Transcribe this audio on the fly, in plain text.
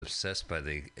obsessed by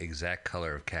the exact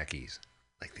color of khakis.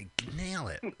 Like they nail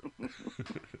it.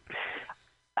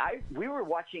 We were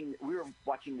watching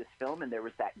this film, and there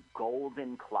was that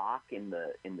golden clock in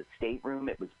the stateroom.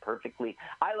 It was perfectly.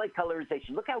 I like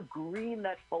colorization. Look how green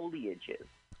that foliage is.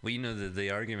 Well, you know,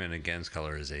 the argument against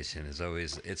colorization is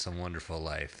always "It's a Wonderful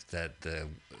Life," that the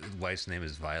wife's name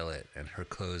is Violet and her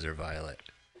clothes are violet.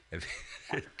 It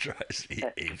drives me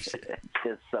apeshit. It's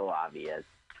just so obvious.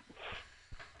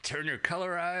 Turner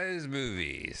colorized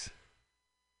movies.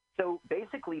 So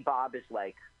basically, Bob is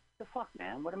like, "The fuck,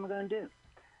 man? What am I going to do?"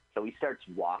 So he starts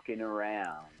walking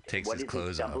around. Takes what his does clothes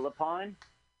he stumble off. upon?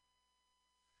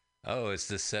 Oh, it's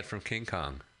this set from King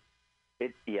Kong.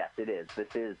 Yes, it is. This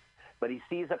is. But he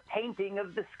sees a painting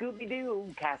of the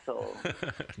Scooby-Doo castle.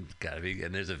 Gotta be.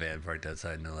 And there's a van parked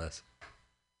outside, no less.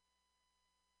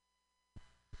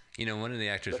 You know, one of the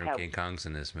actors from King Kong's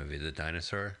in this movie, the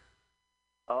dinosaur.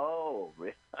 Oh,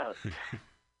 really? Do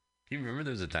you remember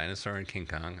there was a dinosaur in King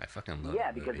Kong? I fucking love it.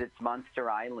 Yeah, because it's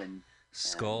Monster Island.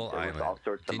 Skull Island. All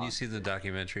sorts of Didn't you see the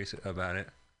documentary about it?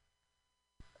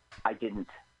 I didn't.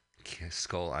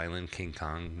 Skull Island, King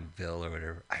Kongville, or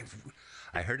whatever.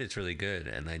 I heard it's really good,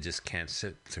 and I just can't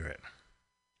sit through it.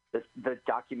 The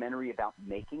documentary about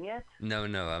making it? No,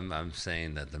 I'm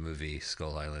saying that the movie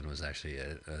Skull Island was actually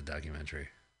a documentary.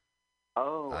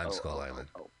 On Skull Island.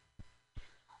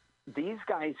 These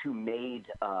guys who made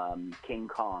King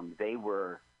Kong, they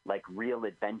were like real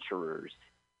adventurers.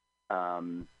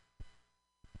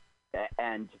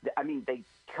 And I mean,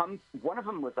 one of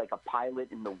them was like a pilot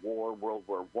in the war, World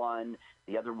War I.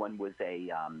 The other one was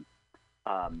a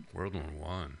World War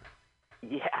One.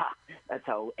 Yeah, that's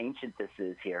how ancient this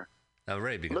is here. Oh,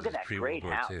 right, because look at it's that pre-World great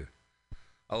War house. II.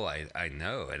 Oh, I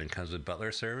know, and it comes with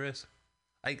butler service.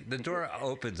 The door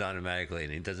opens automatically,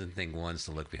 and he doesn't think once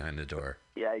to look behind the door.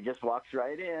 Yeah, he just walks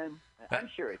right in. I'm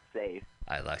sure it's safe.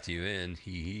 I locked you in.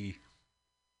 Hee hee.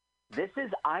 This is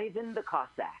Ivan the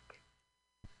Cossack.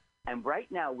 And right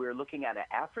now we're looking at an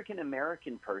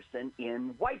African-American person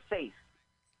in whiteface.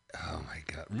 Oh, my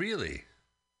God. Really?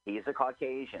 He's a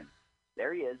Caucasian.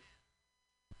 There he is.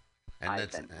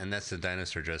 And that's the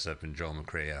dinosaur dressed up in Joel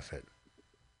McRae outfit.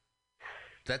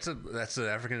 That's an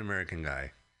African-American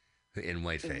guy in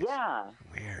whiteface. Yeah.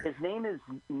 Weird. His name is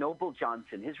Noble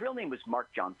Johnson. His real name was Mark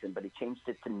Johnson, but he changed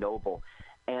it to Noble.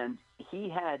 And he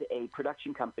had a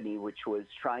production company which was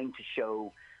trying to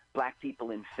show black people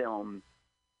in film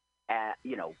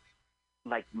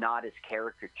like not as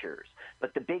caricatures.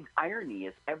 But the big irony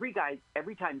is every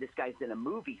time this guy's in a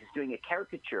movie, he's doing a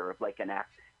caricature of like an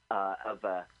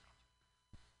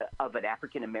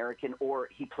African American, or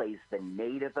he plays the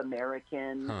Native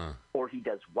American, or he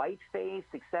does whiteface,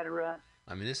 etc.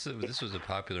 I mean, this was a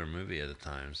popular movie at the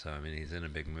time, so I mean, he's in a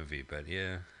big movie, but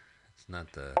yeah, it's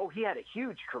not the. Oh, he had a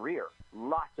huge career,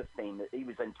 lots of fame. He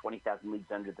was in 20,000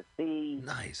 Leagues Under the Sea.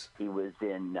 Nice. He was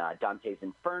in Dante's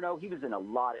Inferno. He was in a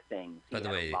lot of things. By the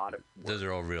way, those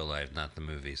are all real life, not the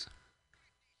movies.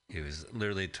 He was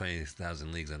literally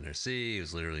 20,000 Leagues Under the Sea. He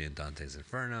was literally in Dante's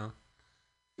Inferno.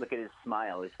 Look at his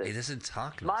smile. He doesn't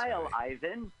talk. Smile,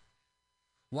 Ivan.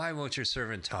 Why won't your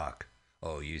servant talk?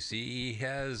 Oh, you see, he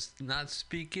has not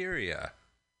speakeria.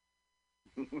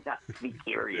 Not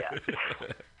speakeria.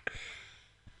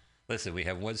 Listen, we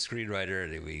have one screenwriter,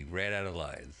 and we ran out of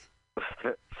lines.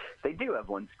 They do have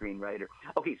one screenwriter.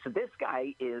 Okay, so this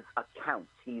guy is a count.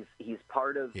 He's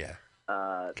part of. Yeah.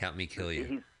 Count me, kill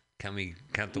you.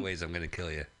 Count the ways I'm going to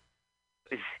kill you.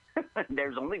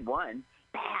 There's only one.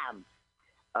 Bam.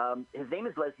 His name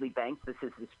is Leslie Banks. This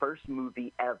is his first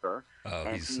movie ever. Oh,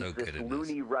 and he's so good in this. This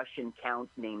loony Russian count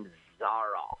named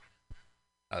Zaroff.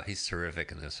 Oh, he's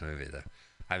terrific in this movie, though.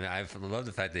 I mean, I love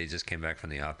the fact that he just came back from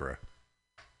the opera.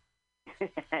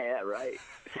 Yeah, right.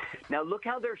 Now, look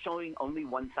how they're showing only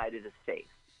one side of his face.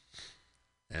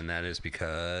 And that is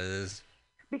because...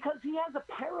 Because he has a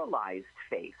paralyzed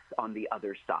face on the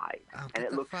other side. Oh, and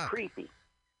it looks creepy.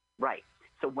 Right.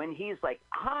 So when he's like,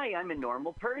 hi, I'm a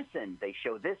normal person, they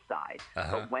show this side.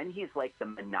 But when he's like the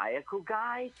maniacal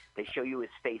guy, they show you his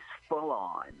face full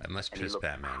on. That must piss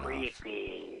Batman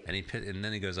creepy. Off. And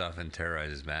then he goes off and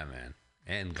terrorizes Batman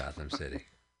and Gotham City.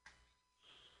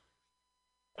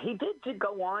 He did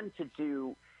go on to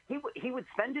do... He would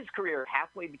spend his career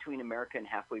halfway between America and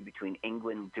halfway between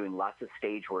England, doing lots of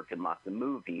stage work and lots of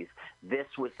movies. This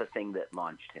was the thing that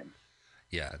launched him.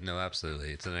 Yeah, no,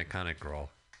 absolutely. It's an iconic role.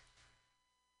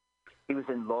 He was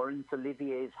in Laurence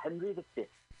Olivier's Henry V.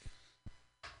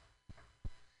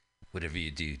 Whatever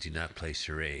you do, do not play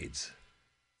charades,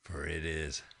 for it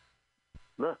is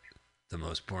the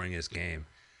most boringest game.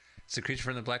 It's the creature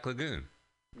from the Black Lagoon.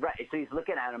 Right, so he's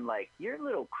looking at him like, you're a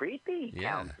little creepy,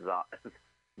 yeah. Count.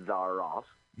 Zaroff.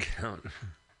 Count.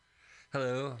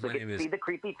 Hello, my name is... See the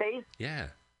creepy face? Yeah.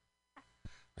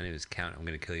 My name is Count. I'm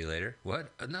going to kill you later.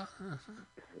 What? No.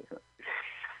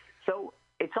 So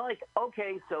it's like,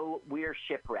 okay, so we're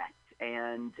shipwrecked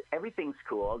and everything's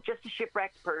cool. Just a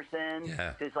shipwrecked person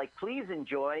says, like, please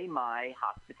enjoy my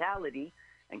hospitality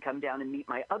and come down and meet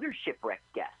my other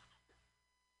shipwrecked guests.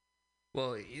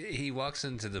 Well, he walks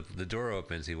into the door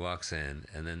opens, he walks in,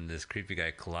 and then this creepy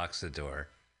guy locks the door,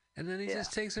 and then he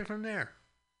just takes it from there.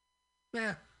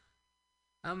 Yeah.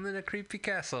 I'm in a creepy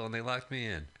castle, and they locked me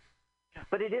in.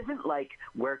 But it isn't like,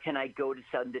 where can I go to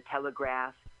send a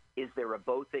telegraph? Is there a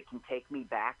boat that can take me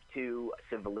back to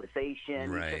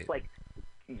civilization? Right. It's just like,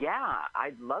 yeah,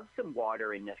 I'd love some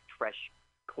water and fresh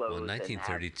clothes. Well, in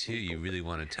 1932, you really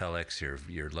want to telex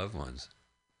your loved ones.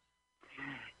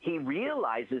 He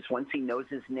realizes once he knows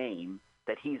his name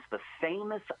that he's the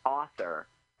famous author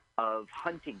of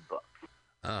hunting books.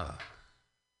 Oh.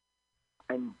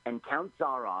 And Count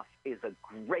Zaroff is a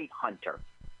great hunter.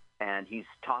 And he's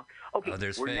okay,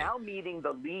 we're Faye. Now meeting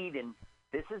the lead in,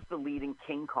 this is the lead in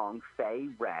King Kong, Fay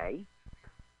Ray.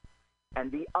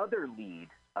 And the other lead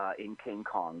in King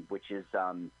Kong, which is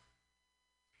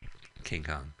King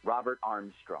Kong. Robert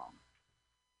Armstrong.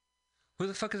 Who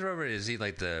the fuck is Robert? Is he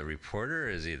like the reporter?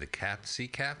 Is he the sea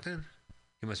captain?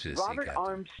 He must be the sea captain. Robert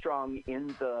Armstrong in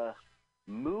the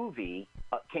movie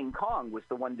King Kong was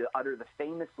the one to utter the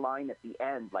famous line at the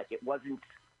end, like, it wasn't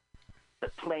the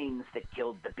planes that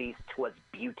killed the beast, 'twas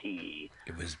beauty.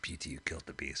 It was beauty who killed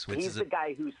the beast. He's the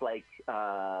guy who's like,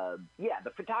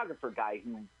 the photographer guy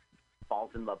who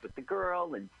falls in love with the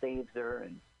girl and saves her.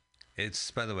 And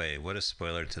it's, by the way, what a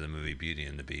spoiler to the movie Beauty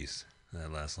and the Beast,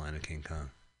 that last line of King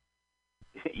Kong.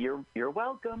 You're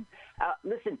welcome.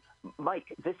 Listen,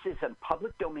 Mike, this is a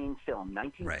public domain film.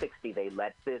 1960, right. They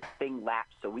let this thing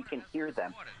lapse so we can hear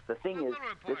them. The thing is,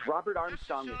 this Robert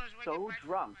Armstrong is so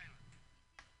drunk.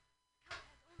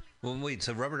 Well, wait,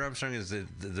 so Robert Armstrong is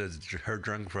her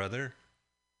drunk brother?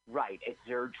 Right, it's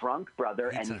her drunk brother,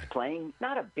 and he's playing,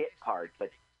 not a bit part,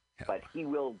 but he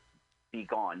will be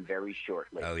gone very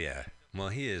shortly. Oh, yeah. Well,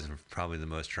 he is probably the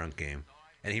most drunk game.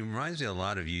 And he reminds me a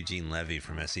lot of Eugene Levy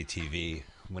from SCTV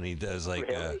when he does like,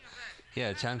 really?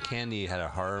 John Candy had a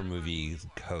horror movie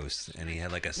host, and he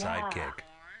had like a sidekick.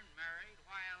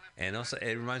 And also,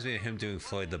 it reminds me of him doing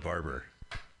Floyd the Barber.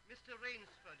 Mr.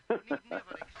 Rainsford, you need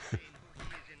never explain who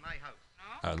he is in my house.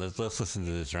 All right, let's listen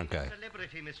to this drunk guy.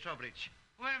 Celebrity, Miss Trowbridge.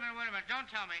 Wait a minute. Don't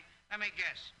tell me. Let me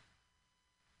guess.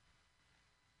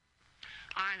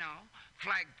 I know.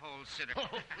 Flagpole sitter.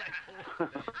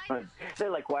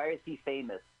 They're like, why is he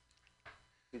famous?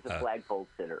 He's a flagpole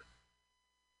sitter.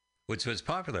 Which was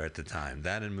popular at the time,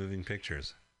 that and moving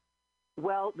pictures.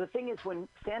 Well, the thing is, when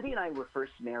Sandy and I were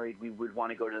first married, we would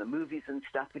want to go to the movies and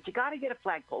stuff, but you got to get a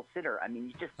flagpole sitter. I mean,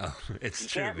 you just... Oh, it's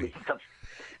true.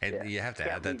 And you have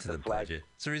to add that to the budget.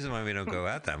 It's the reason why we don't go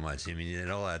out that much. I mean,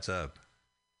 it all adds up.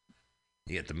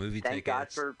 You get the movie Thank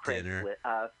tickets, God for dinner,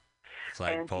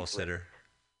 flagpole sitter.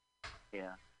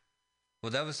 Yeah.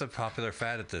 Well, that was a popular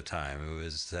fad at the time. It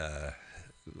was a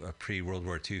pre-World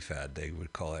War II fad, they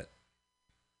would call it.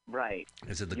 Right.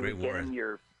 Is it the you Great would War? Get in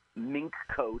your mink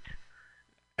coat.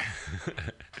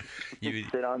 You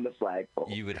would sit on the flagpole.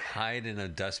 You would hide in a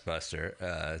dust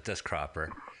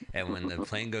cropper, and when the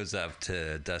plane goes up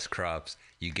to dust crops,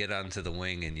 you get onto the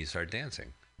wing and you start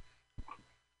dancing.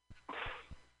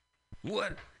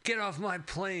 What? Get off my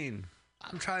plane!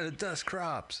 I'm trying to dust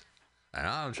crops. And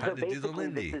I'm trying to do the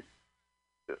Lindy.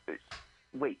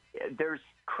 Wait, there's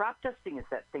crop dusting is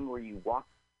that thing where you walk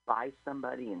by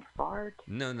somebody and fart?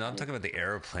 No, I'm talking about the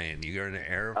airplane. You're in an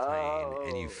airplane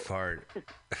and you fart.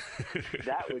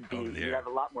 That would be, you have a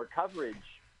lot more coverage.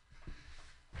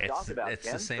 It's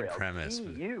the same premise.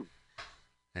 You.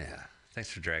 Yeah, thanks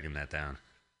for dragging that down.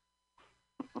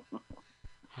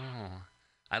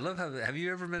 I love have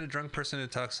you ever met a drunk person who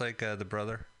talks like the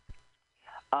brother?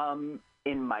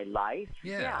 In my life?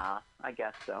 Yeah, I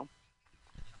guess so.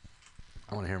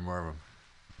 I want to hear more of him.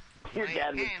 Your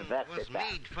dad was the best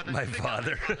at that. My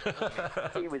father.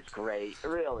 He was great,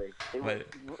 really. It was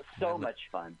so much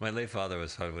fun. My late father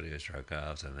was fun when he was drunk. I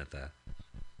also admit that.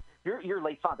 Your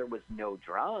late father was no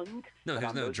drunk. No, he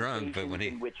was no drunk, but when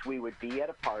in which we would be at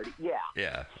a party,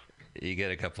 yeah. You get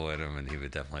a couple in him, and he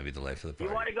would definitely be the life of the party.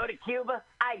 You want to go to Cuba?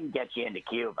 I can get you into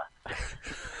Cuba.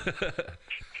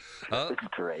 Oh, this is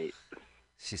great.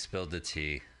 She spilled the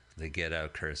tea. The get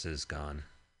out curse is gone.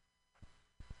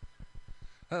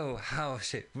 Oh, how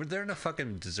shit. They're in a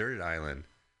fucking deserted island.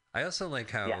 I also like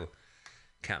how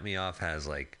Count Me Off has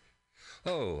like,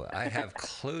 oh, I have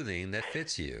clothing that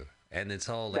fits you. And it's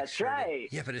all like That's right.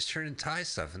 Yeah, but it's shirt and tie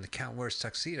stuff, and the Count wears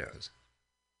tuxedos.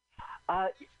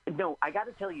 No, I got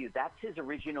to tell you, that's his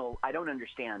original. I don't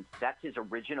understand. That's his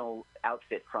original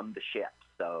outfit from the ship,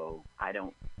 so I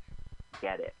don't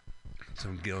get it.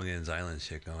 Some Gilligan's Island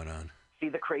shit going on. See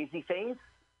the crazy face?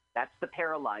 That's the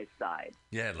paralyzed side.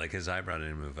 Yeah, like his eyebrow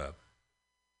didn't move up.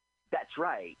 That's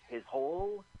right. His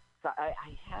whole. I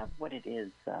have what it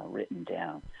is written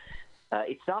down.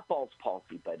 It's not Ball's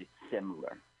palsy, but it's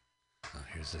similar. Oh,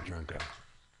 here's the drunko.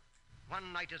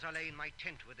 One night as I lay in my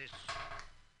tent with this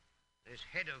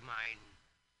head of mine,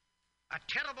 a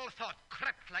terrible thought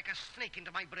crept like a snake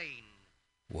into my brain.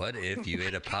 What if you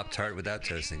ate a Pop-Tart without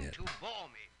toasting it? To bore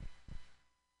me.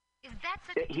 Is that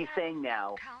such a He's saying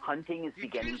now, hunting is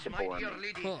beginning to bore me.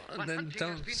 Well, then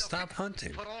don't stop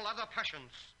hunting. For all other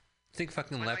passions. Think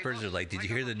fucking leopards are like, did you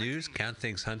hear the news? Count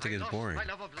thinks hunting is boring. My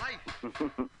love of life.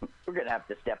 We're going to have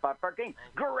to step up our game.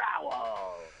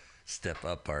 Growl! Step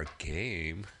up our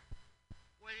game.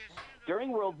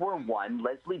 During World War I,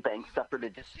 Leslie Banks suffered a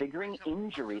disfiguring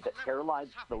injury that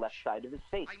paralyzed the left side of his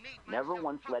face. Never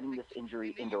once letting this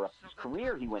injury interrupt his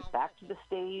career, he went back to the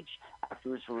stage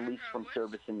after his release from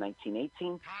service in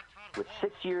 1918. With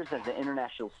 6 years as an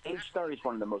international stage star, he's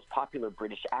one of the most popular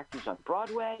British actors on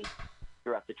Broadway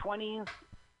throughout the 20s,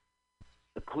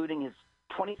 including his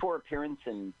 24 appearance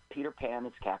in Peter Pan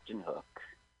as Captain Hook.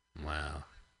 Wow.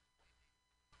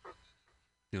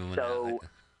 So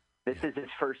this is his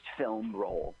first film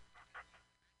role.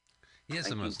 He has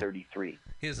 1933.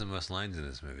 He has the most lines in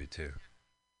this movie too,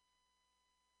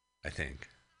 I think.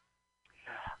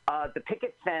 The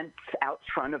picket fence out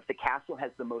front of the castle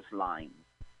has the most lines.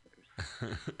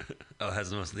 Oh, has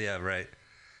the most? Yeah, right.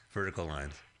 Vertical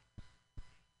lines.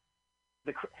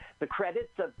 The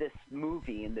credits of this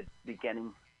movie in the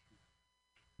beginning.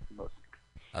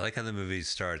 I like how the movie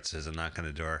starts as a knock on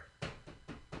the door.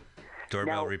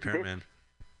 Doorbell repairman.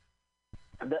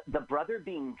 The brother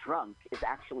being drunk is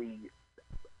actually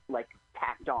like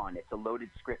tacked on. It's a loaded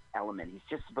script element. He's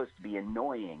just supposed to be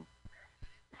annoying.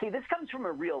 See, this comes from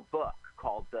a real book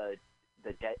called it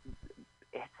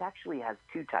actually has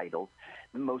two titles.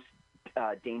 The Most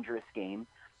Dangerous Game.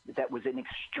 That was an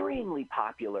extremely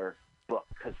popular book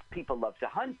because people loved to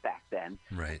hunt back then.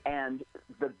 Right. And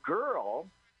the girl,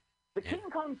 King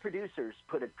Kong producers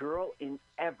put a girl in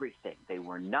everything. They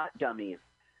were not dummies.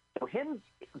 So him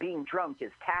being drunk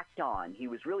is tacked on. He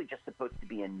was really just supposed to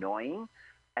be annoying.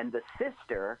 And the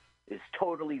sister is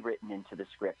totally written into the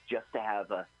script just to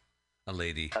have a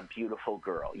lady. A beautiful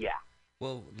girl, yeah.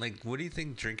 Well, like, what do you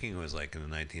think drinking was like in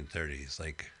the 1930s?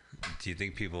 Like, do you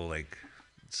think people, like,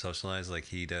 socialized like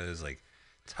he does? Like,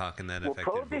 talking that effective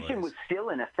voice? Prohibition was still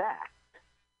in effect.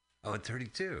 Oh, at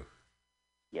 32?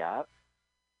 Yeah.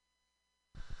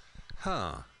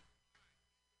 Huh.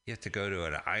 You have to go to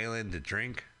an island to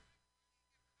drink?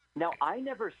 Now, I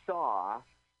never saw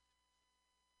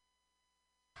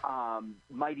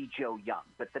Mighty Joe Young,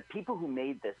 but the people who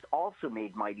made this also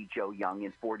made Mighty Joe Young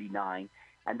in 49,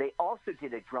 and they also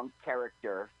did a drunk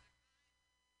character.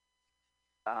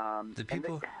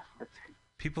 The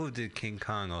people who did King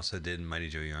Kong also did Mighty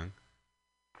Joe Young?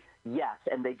 Yes,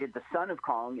 and they did The Son of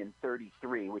Kong in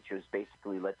 33, which was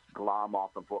basically let's glom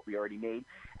off of what we already made.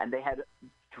 And they had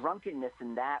drunkenness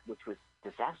in that, which was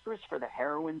disastrous for the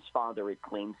heroine's father, it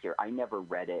claims here. I never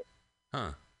read it.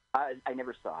 Huh. I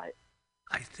never saw it.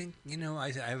 I think,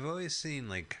 I've always seen,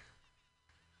 like,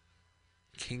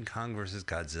 King Kong versus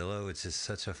Godzilla, which is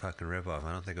such a fucking ripoff.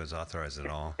 I don't think it was authorized at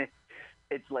all.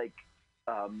 It's like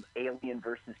Alien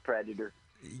versus Predator.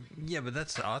 Yeah, but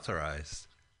that's authorized.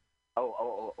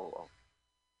 Oh.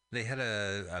 They had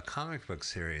a comic book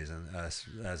series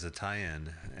as a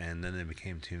tie-in, and then it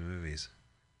became 2 movies.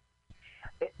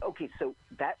 Okay, so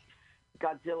that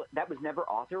Godzilla, that was never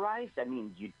authorized? I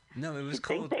mean, No, it was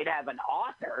called... think they'd have an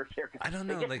author. I don't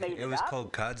know. Like, it was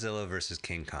called Godzilla versus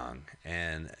King Kong,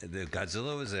 and the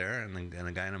Godzilla was there, and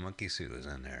a guy in a monkey suit was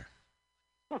in there.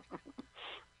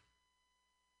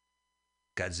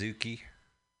 Godzuki.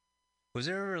 Was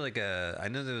there ever like I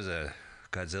know there was a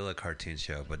Godzilla cartoon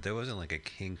show, but there wasn't like a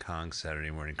King Kong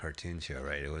Saturday morning cartoon show,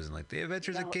 right? It wasn't like The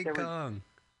Adventures of King Kong.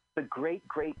 The Great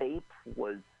Grape Ape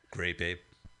was... Grape Ape?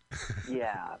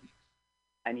 Yeah.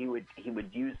 And he would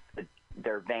use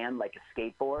their van like a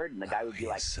skateboard, and the guy would be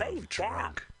like, so "Hey,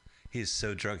 drunk. He's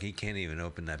so drunk he can't even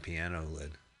open that piano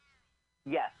lid."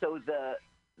 Yeah, so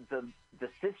the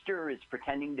sister is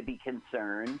pretending to be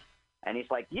concerned, and he's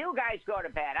like, "You guys go to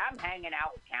bed. I'm hanging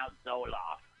out with Count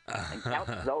Zoloft." And Count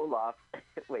Zoloft,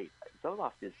 wait,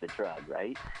 Zoloft is the drug,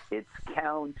 right? It's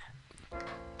Count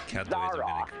the ways I'm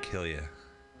gonna kill you.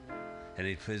 And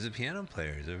he's a piano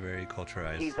player. He's a very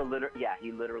culturized. He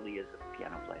literally is a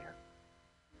piano player.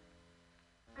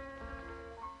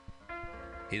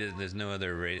 There's no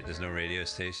other there's no radio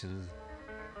stations.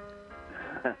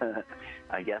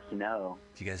 I guess no.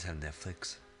 Do you guys have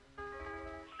Netflix?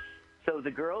 So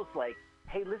the girl's like,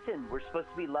 hey, listen, we're supposed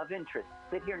to be love interests.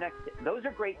 Sit here next to... Those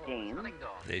are Great Danes.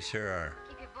 They sure are.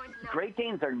 Great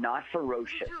Danes are not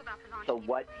ferocious. So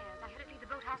what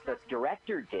the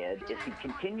director did is he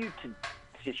continued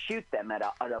to shoot them at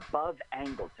an above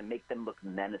angle to make them look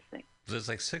menacing. There's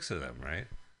like 6 of them, right?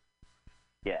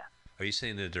 Yeah. Are you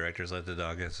saying the directors let the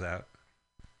dogs out?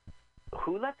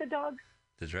 Who let the dogs?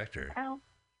 The director. Out.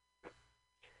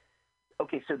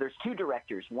 Okay, so there's 2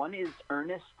 directors. One is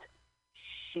Ernest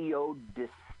Chiodissac,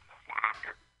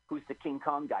 who's the King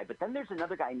Kong guy. But then there's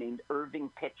another guy named Irving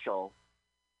Pitchell,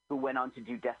 who went on to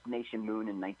do Destination Moon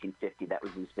in 1950. That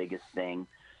was his biggest thing.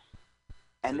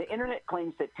 And the internet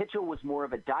claims that Pitchell was more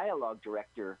of a dialogue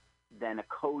director than a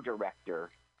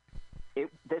co-director.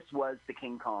 This was the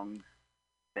King Kong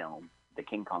film, the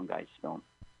King Kong guy's film.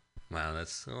 Wow,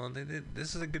 this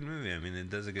is a good movie. I mean, it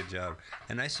does a good job.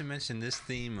 And I should mention this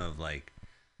theme of like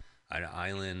an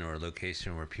island or a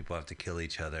location where people have to kill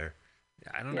each other.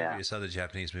 I don't know if you saw the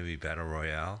Japanese movie Battle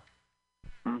Royale.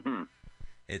 Mm-hmm.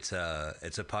 It's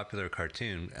a popular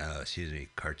cartoon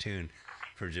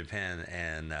for Japan,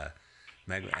 and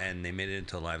they made it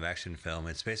into a live action film.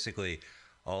 It's basically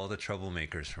all the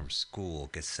troublemakers from school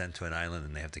get sent to an island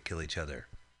and they have to kill each other.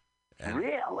 And,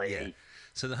 really? Yeah.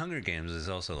 So the Hunger Games is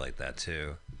also like that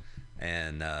too,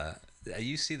 and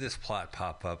you see this plot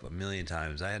pop up a million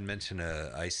times. I had mentioned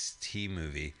a Ice-T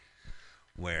movie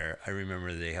where I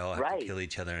remember they all have to kill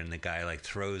each other, and the guy like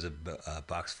throws a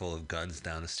box full of guns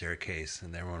down a staircase,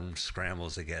 and everyone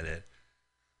scrambles to get it.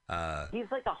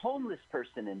 He's like a homeless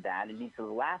person in that, and he's the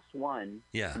last one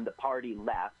when the party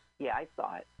left. Yeah, I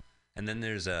saw it. And then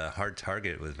there's a Hard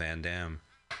Target with Van Damme,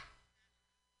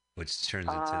 which turns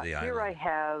into the island. Here I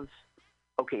have...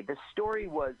 Okay, the story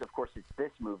was, of course, it's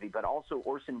this movie, but also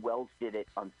Orson Welles did it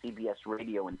on CBS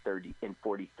Radio in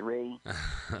 43.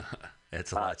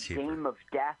 It's a lot cheaper. Game of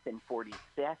Death in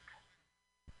 46.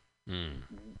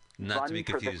 Not Run to be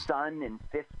confused. for the Sun in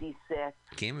 56.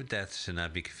 Game of Death should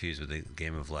not be confused with the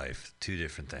Game of Life. 2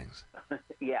 different things.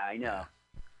 Yeah, I know. Yeah.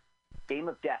 Game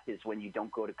of Death is when you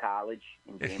don't go to college.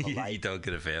 In Game of Life, you don't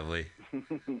get a family.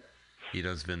 You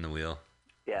don't spin the wheel.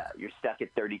 Yeah, you're stuck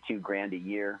at $32,000 a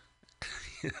year.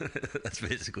 That's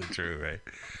basically true, right?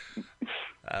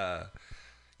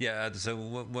 So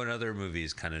what other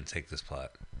movies kind of take this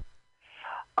plot?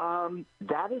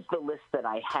 That is the list that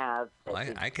I have.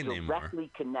 I can name more.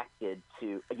 Directly connected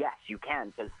to. Yes, you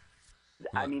can, because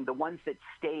I mean the ones that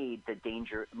stayed the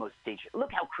most danger.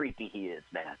 Look how creepy he is,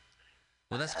 man.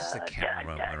 Well, that's because the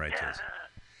camera went right to us.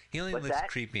 He only looks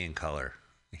creepy in color.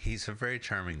 He's a very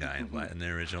charming guy in the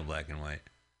original black and white.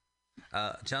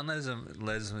 John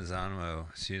Leguizamo,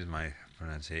 excuse my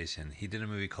pronunciation, he did a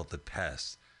movie called The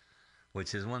Pest,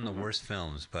 which is one of the worst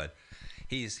films, but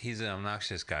he's an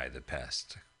obnoxious guy, The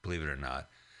Pest, believe it or not.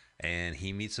 And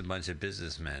he meets a bunch of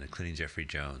businessmen, including Jeffrey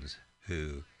Jones,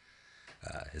 who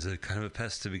is a kind of a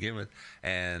pest to begin with.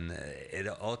 And it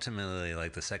ultimately,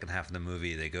 like the second half of the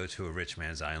movie, they go to a rich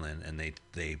man's island and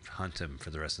they hunt him for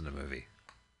the rest of the movie.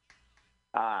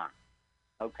 Ah,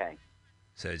 okay.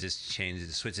 So it just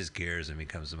switches gears and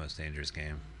becomes the Most Dangerous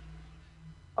Game.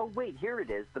 Oh, wait, here it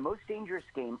is. The Most Dangerous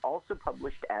Game, also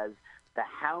published as The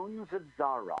Hounds of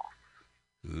Zaroff.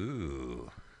 Ooh,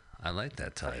 I like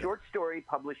that title. A short story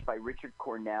published by Richard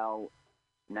Cornell,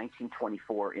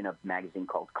 1924, in a magazine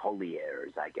called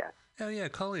Collier's, I guess. Oh, yeah,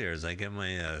 Collier's. I get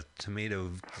my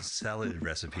tomato salad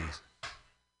recipes.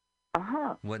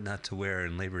 Uh-huh. What not to wear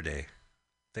on Labor Day.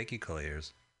 Thank you,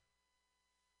 Collier's.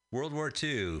 World War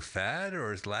II, fad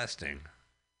or is lasting?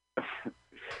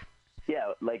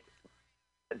 Yeah, like,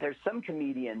 there's some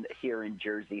comedian here in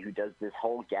Jersey who does this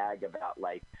whole gag about,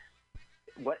 like,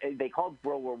 what they called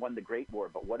World War I the Great War,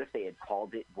 but what if they had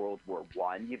called it World War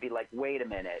I? You'd be like, wait a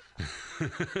minute.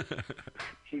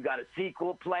 You got a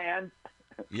sequel planned?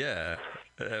 Yeah.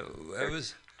 What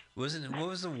was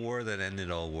the war that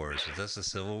ended all wars? Was that the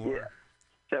Civil War? Yeah.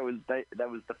 That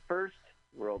was the First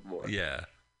World War. Yeah.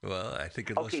 Well, I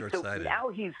think it's a little short-sighted.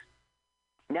 So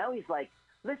now he's like,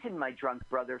 listen, my drunk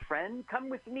brother friend, come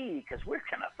with me, because we're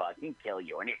going to fucking kill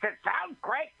you. And he said, sounds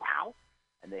great, pal.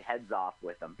 And they heads off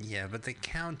with him. Yeah, but the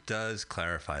Count does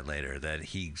clarify later that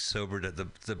he sobered up.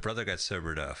 The brother got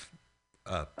sobered up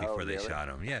before they shot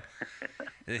him. Yeah.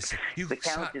 And they said, you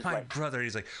shot my brother.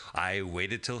 He's like, I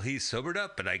waited till he sobered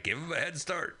up, and I gave him a head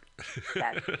start.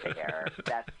 That's fair.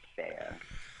 That's fair.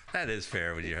 That is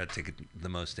fair when you have to take the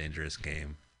Most Dangerous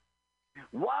Game.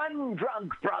 One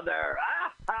drunk brother.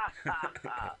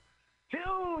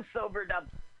 2 sobered up.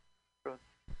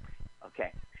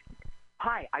 Okay.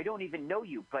 Hi, I don't even know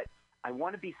you, but I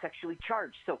want to be sexually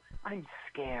charged, so I'm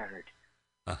scared.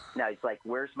 Now he's like,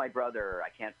 where's my brother? I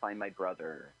can't find my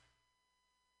brother.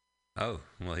 Oh,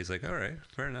 well, he's like, all right,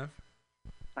 fair enough.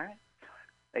 All right.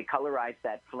 They colorized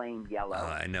that flame yellow. Oh,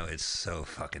 I know. It's so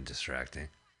fucking distracting.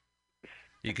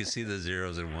 You can see the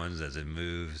zeros and ones as it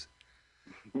moves.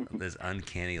 This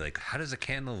uncanny, like, how does a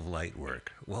candle of light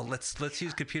work? Well, let's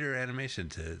use computer animation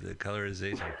to the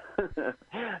colorization.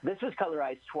 This was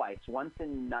colorized twice, once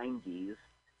in the 90s,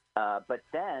 but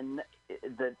then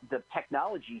the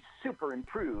technology super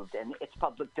improved, and it's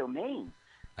public domain.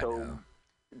 So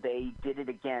they did it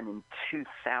again in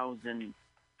 2000.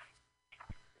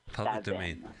 Public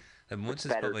domain. And once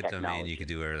it's public domain, you can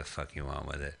do whatever the fuck you want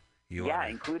with it.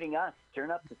 Including us.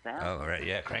 Turn up the sound. Oh, right.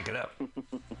 Yeah, crank it up.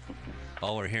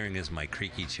 All we're hearing is my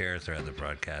creaky chair throughout the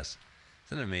broadcast.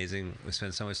 Isn't it amazing? We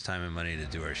spend so much time and money to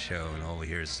do our show, and all we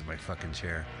hear is my fucking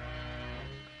chair.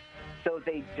 So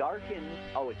they darken.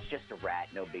 Oh, it's just a rat.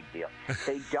 No big deal.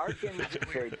 They darken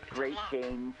the Great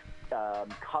Danes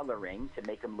coloring to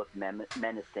make them look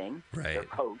menacing. Right. Their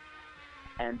coats.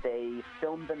 And they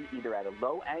film them either at a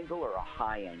low angle or a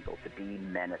high angle to be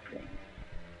menacing.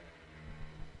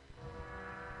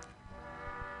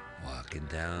 Walking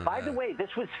down. By the way,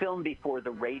 this was filmed before the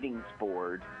ratings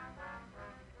board.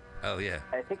 Oh, yeah.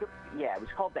 I think, it was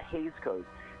called the Hays Code.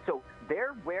 So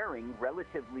they're wearing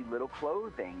relatively little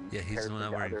clothing. Yeah, he's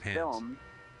not wearing pants. Films.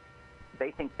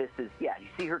 They think this is, you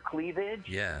see her cleavage?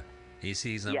 Yeah. You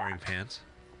see he's not wearing pants?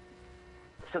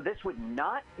 So this would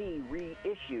not be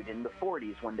reissued in the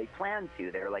 40s when they planned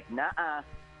to. They were like, nah, a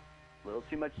little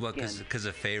too much skin. Because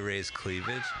of Fay Ray's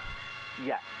cleavage?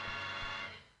 Yeah.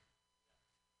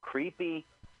 Creepy.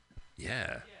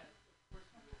 Yeah.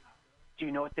 Do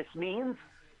you know what this means?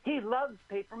 He loves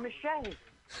paper mache.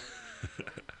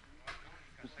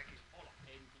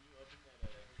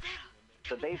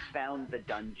 So they found the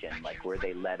dungeon, like where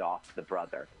they let off the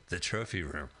brother. The trophy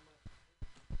room.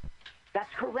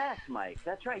 That's correct, Mike.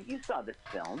 That's right. You saw this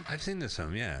film. I've seen this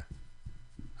film, yeah.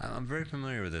 I'm very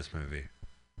familiar with this movie.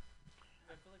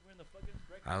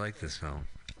 I like this film.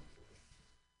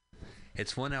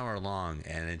 It's 1 hour long,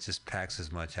 and it just packs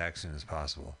as much action as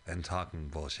possible and talking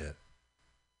bullshit.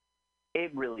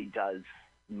 It really does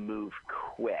move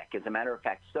quick. As a matter of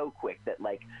fact, so quick that,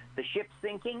 like, the ship's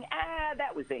sinking,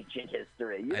 that was ancient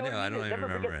history. You know I don't even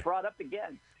remember it. Brought up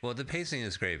again. Well, the pacing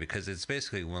is great because it's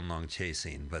basically one long chase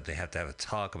scene, but they have to have a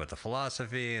talk about the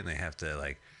philosophy, and they have to,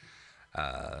 like,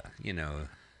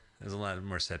 there's a lot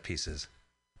more set pieces.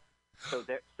 So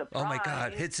oh my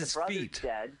God, hits his feet.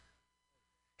 Dead.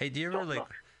 Hey, do you ever,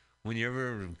 when you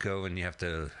ever go and you have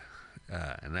to,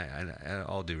 and I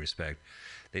all due respect,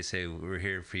 they say, we're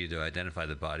here for you to identify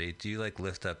the body. Do you,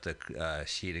 lift up the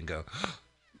sheet and go,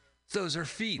 those are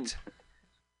feet?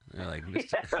 They're like,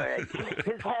 his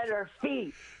head or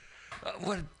feet.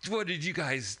 What did you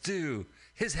guys do?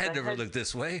 His head never looked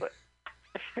this way.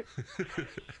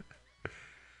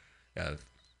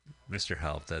 Mr.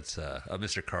 Help, that's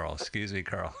Mr. Carl. Excuse me,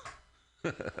 Carl.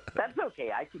 That's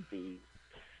okay. I could be.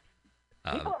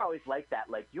 People are always like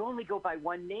that. Like, you only go by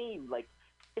one name. Like,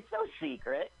 it's no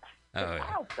secret.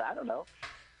 Help. I don't know.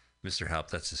 Mr.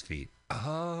 Help, that's his feet.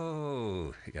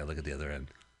 Oh, you gotta look at the other end.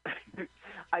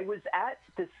 I was at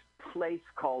this place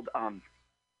called,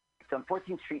 it's on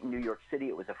 14th Street in New York City.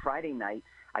 It was a Friday night.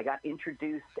 I got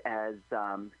introduced as,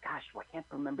 I can't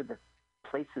remember the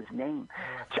place's name.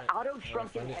 Otto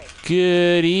Shrunken Head.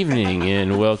 Good evening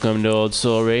and welcome to Old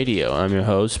Soul Radio. I'm your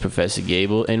host, Professor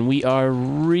Gable, and we are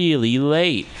really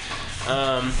late.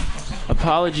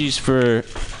 Apologies for...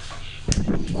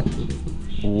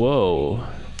 Whoa.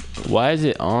 Why is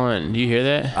it on? Do you hear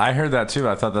that? I heard that too.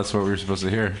 I thought that's what we were supposed to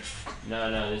hear.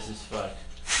 No, this is fucked.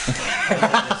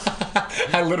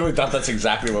 I literally thought that's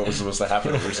exactly what was supposed to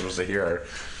happen. What we were supposed to hear.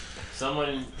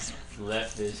 Someone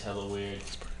left this hella weird.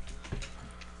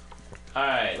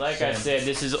 Alright, like I said,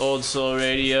 this is Old Soul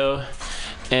Radio,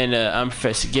 and I'm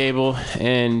Professor Gable,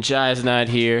 and Jai's not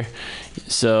here,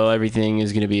 so everything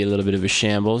is going to be a little bit of a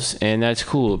shambles, and that's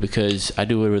cool, because I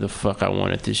do whatever the fuck I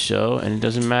want at this show, and it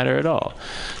doesn't matter at all.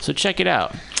 So check it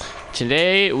out.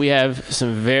 Today, we have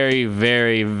some very,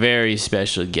 very, very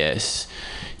special guests.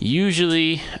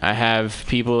 Usually, I have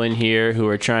people in here who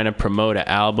are trying to promote an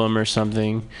album or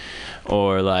something,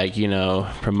 or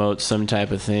promote some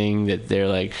type of thing that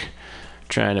they're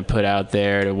trying to put out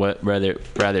there to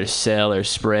rather sell or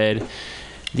spread.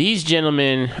 These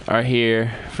gentlemen are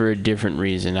here for a different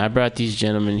reason. I brought these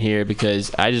gentlemen here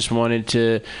because I just wanted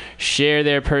to share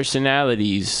their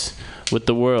personalities with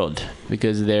the world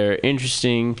because they're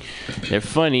interesting, they're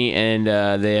funny, and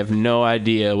they have no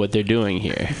idea what they're doing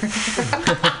here.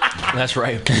 That's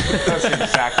right. That's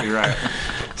exactly right.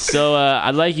 So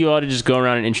I'd like you all to just go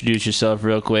around and introduce yourself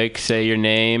real quick. Say your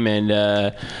name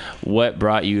and what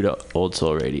brought you to Old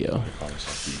Soul Radio.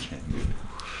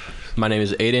 My name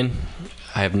is Aiden.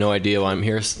 I have no idea why I'm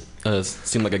here. It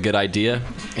seemed like a good idea,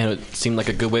 and it seemed like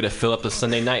a good way to fill up a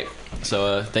Sunday night.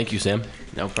 So thank you, Sam.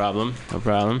 No problem. No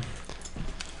problem.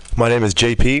 My name is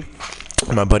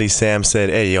JP. My buddy Sam said,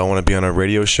 hey, y'all want to be on a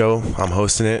radio show? I'm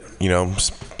hosting it. You know,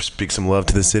 speak some love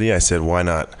to the city. I said, why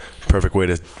not? Perfect way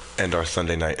to end our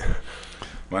Sunday night.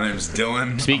 My name's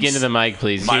Dylan. Speak into the mic,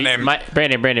 please.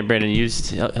 Brandon,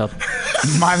 use help.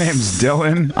 My name's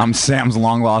Dylan. I'm Sam's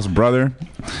long-lost brother.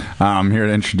 I'm here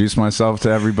to introduce myself to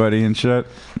everybody and shit.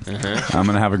 Uh-huh. I'm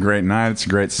going to have a great night. It's a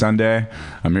great Sunday.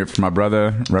 I'm here for my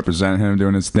brother, representing him,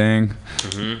 doing his thing.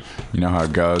 Mm-hmm. You know how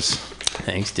it goes.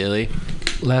 Thanks, Dilly.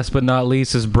 Last but not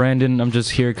least is Brandon. I'm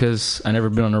just here because I've never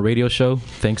been on a radio show.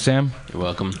 Thanks, Sam. You're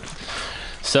welcome.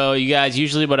 So, you guys,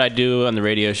 usually what I do on the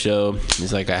radio show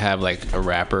is like I have like a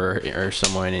rapper or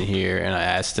someone in here and I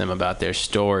ask them about their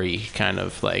story, kind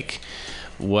of like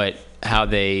how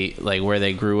they, like where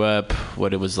they grew up,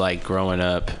 what it was like growing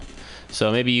up.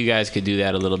 So maybe you guys could do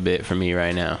that a little bit for me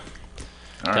right now.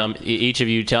 Each of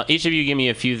you give me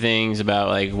a few things about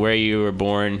like where you were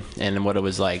born and what it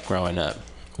was like growing up.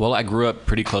 Well, I grew up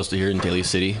pretty close to here in Daly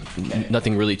City.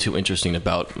 Nothing really too interesting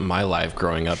about my life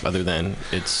growing up other than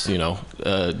it's,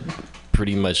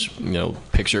 pretty much,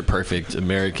 picture perfect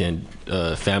American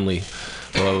family.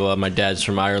 Well, my dad's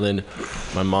from Ireland.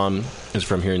 My mom is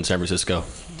from here in San Francisco.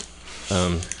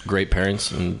 Great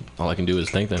parents, and all I can do is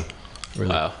thank them.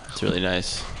 Really. Wow, that's really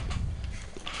nice.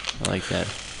 I like that.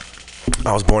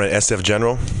 I was born at SF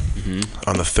General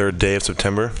on the 3rd day of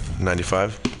September,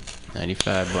 95.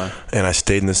 95, wow. And I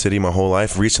stayed in the city my whole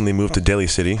life. Recently moved to Daly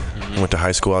City. Went to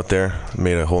high school out there.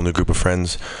 Made a whole new group of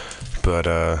friends. But,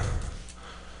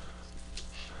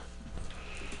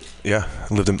 yeah,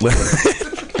 lived in...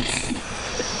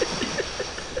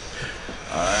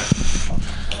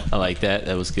 I like that.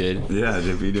 That was good. Yeah,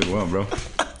 JP, you did well, bro.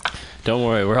 Don't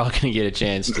worry, we're all going to get a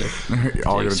chance to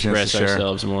express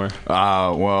ourselves more.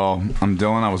 Well, I'm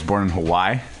Dylan. I was born in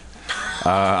Hawaii.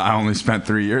 I only spent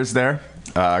 3 years there.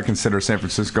 I consider San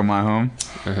Francisco my home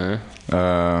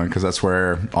because that's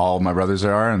where all my brothers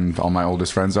are and all my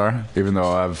oldest friends are, even though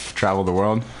I've traveled the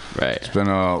world. Right. It's been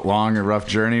a long and rough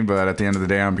journey, but at the end of the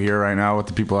day, I'm here right now with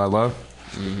the people I love.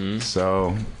 Mm-hmm.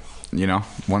 So,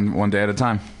 one day at a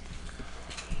time.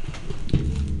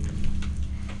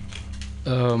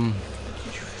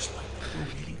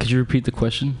 Could you repeat the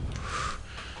question?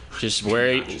 Just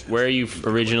where are you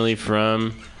originally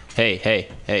from? Hey.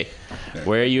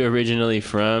 Where are you originally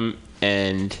from,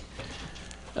 and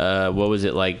what was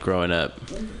it like growing up?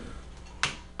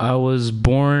 I was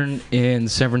born in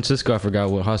San Francisco. I forgot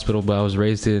what hospital, but I was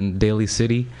raised in Daly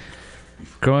City.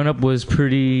 Growing up was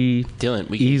pretty Dylan,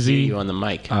 we can easy. hear you on the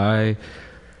mic. I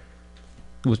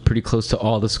was pretty close to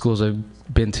all the schools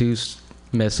I've been to.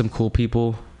 Met some cool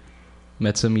people.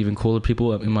 Met some even cooler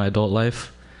people in my adult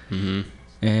life. Mm-hmm.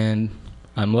 And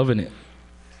I'm loving it.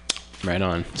 Right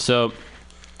on. So,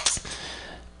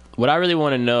 what I really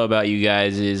want to know about you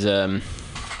guys is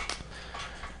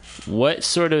what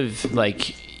sort of,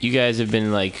 like, you guys have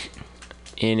been, like,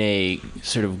 in a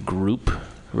sort of group,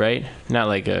 right? Not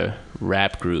like a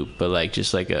rap group, but, like,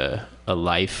 just like a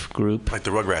life group. Like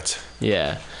the Rugrats.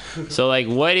 Yeah. So, like,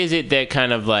 what is it that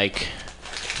kind of, like,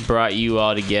 brought you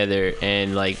all together,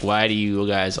 and, like, why do you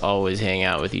guys always hang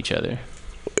out with each other?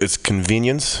 It's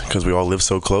convenience because we all live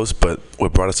so close, but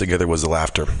what brought us together was the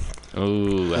laughter.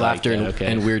 Ooh, laughter like that.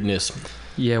 and weirdness.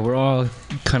 Yeah, we're all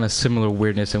kind of similar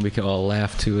weirdness, and we can all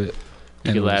laugh to it.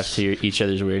 You can laugh to each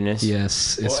other's weirdness.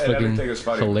 Yes, it's fucking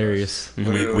hilarious.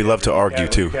 Mm-hmm. We love to argue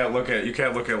too. You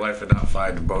can't look at life and not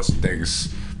find most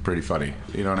things pretty funny.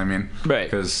 You know what I mean? Right.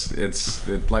 Because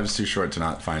life is too short to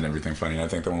not find everything funny. And I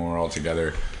think that when we're all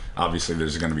together, obviously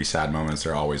there's going to be sad moments.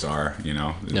 There always are.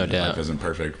 No doubt. Life isn't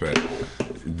perfect, but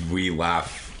we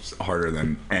laugh harder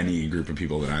than any group of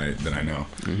people that I know.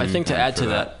 Mm-hmm. I think to add to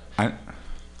that.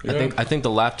 I think the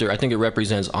laughter, I think it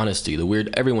represents honesty.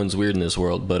 Everyone's weird in this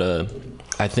world, but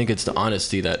I think it's the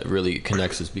honesty that really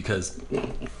connects us, because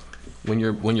when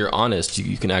you're honest,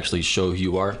 you can actually show who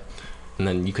you are, and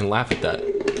then you can laugh at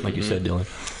that, like you said, Dylan.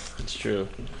 It's true.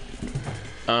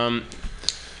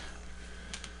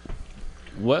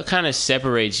 What kind of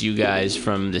separates you guys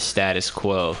from the status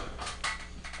quo?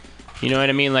 You know what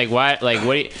I mean? Like, why? Like,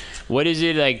 what is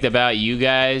it like about you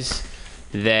guys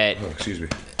that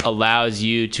allows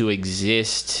you to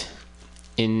exist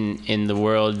in the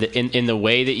world in the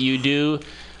way that you do,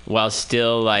 while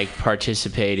still like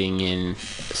participating in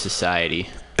society?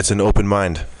 It's an open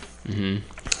mind.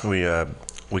 Mm-hmm.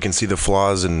 We can see the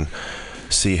flaws and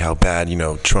see how bad,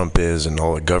 Trump is and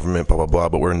all the government, blah, blah, blah,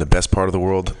 but we're in the best part of the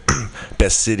world,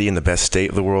 best city and the best state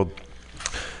of the world.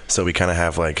 So we kind of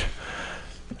have like,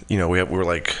 we're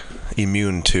like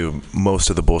immune to most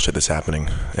of the bullshit that's happening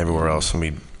everywhere else. And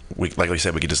we like you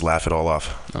said, we could just laugh it all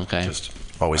off. Okay. Just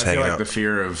always hanging out.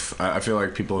 I feel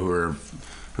like people who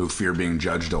fear being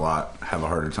judged a lot have a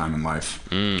harder time in life.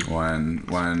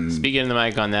 When speak into the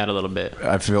mic on that a little bit.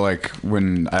 I feel like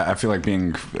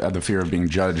the fear of being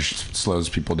judged slows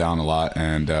people down a lot,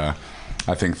 and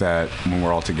I think that when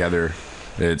we're all together,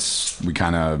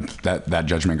 that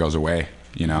judgment goes away,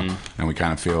 and we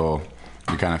kind of feel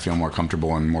more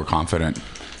comfortable and more confident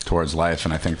towards life,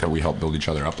 and I think that we help build each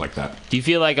other up like that. Do you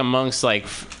feel like amongst like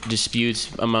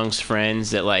disputes amongst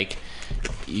friends that like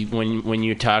when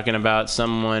you're talking about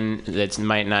someone that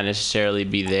might not necessarily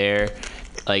be there,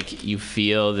 like you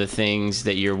feel the things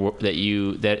that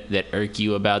that irk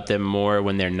you about them more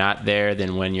when they're not there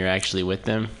than when you're actually with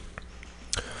them?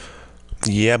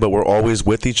 Yeah, but we're always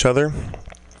with each other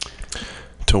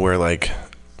to where like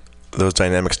those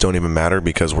dynamics don't even matter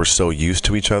because we're so used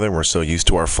to each other. We're so used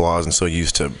to our flaws and so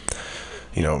used to,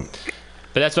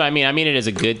 But that's what I mean. I mean it as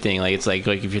a good thing. Like it's like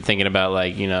if you're thinking about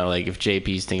like like if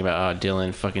JP's thinking about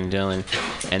fucking Dylan,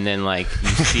 and then like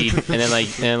you see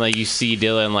you see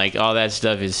Dylan, like all that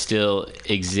stuff is still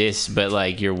exists, but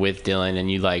like you're with Dylan and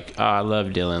you like I love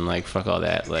Dylan, like fuck all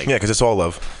that, like yeah, because it's all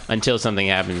love until something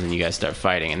happens and you guys start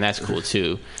fighting, and that's cool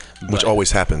too. Which always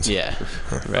happens. Yeah.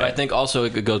 Right. But I think also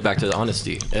it goes back to the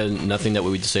honesty and nothing that we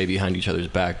would say behind each other's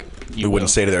back. We wouldn't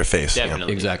say to their face.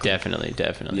 Definitely. Exactly.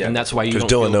 Definitely. Yeah. And that's why you don't Dylan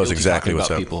feel knows guilty exactly what's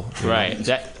about up. People, right.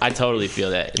 That I totally feel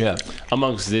that. Yeah.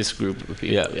 Amongst this group of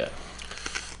people. Yeah.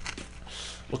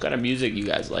 What kind of music you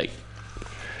guys like?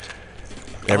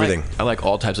 Everything. I like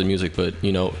all types of music, but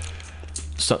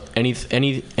so any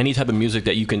type of music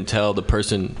that you can tell the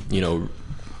person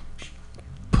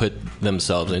put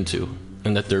themselves into,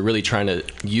 and that they're really trying to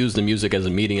use the music as a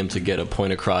medium to get a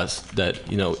point across that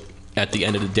at the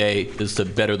end of the day is to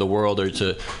better the world or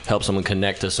to help someone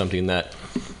connect to something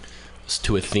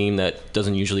to a theme that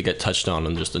doesn't usually get touched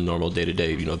on just a normal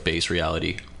day-to-day base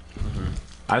reality.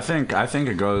 I think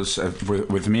it goes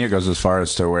with me. It goes as far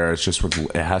as to where it's just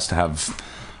it has to have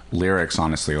lyrics.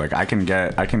 Honestly, like I can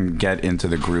get into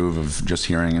the groove of just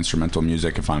hearing instrumental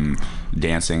music if I'm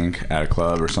dancing at a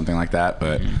club or something like that.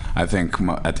 But I think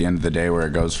at the end of the day, where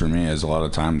it goes for me is a lot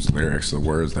of times lyrics, the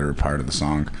words that are part of the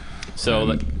song.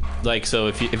 So so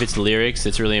if it's lyrics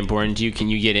that's really important to you, can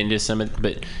you get into some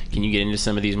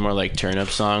of these more like turn up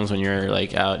songs when you're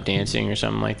like out dancing or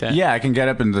something like that? Yeah, I can get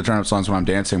up into the turn up songs when I'm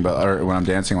dancing, when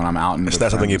I'm out. It's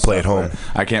not something you play at home.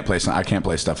 I can't play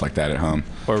stuff like that at home.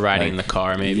 Or riding in the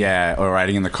car, maybe. Yeah, or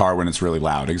riding in the car when it's really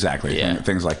loud. Exactly. Yeah.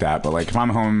 Things like that. But like if I'm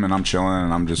home and I'm chilling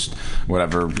and I'm just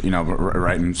whatever,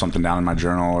 writing something down in my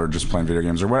journal or just playing video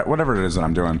games or whatever it is that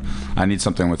I'm doing, I need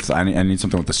something with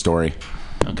the story.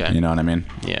 Okay. You know what I mean?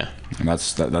 Yeah. And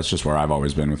that's just where I've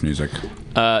always been with music.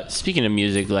 Speaking of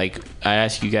music, like I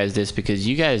ask you guys this because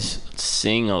you guys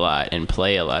sing a lot and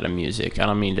play a lot of music. I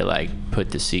don't mean to like put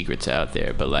the secrets out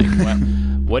there, but like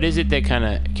what is it that kind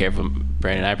of careful,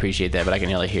 Brandon? I appreciate that, but I can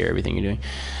hardly hear everything you're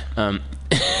doing.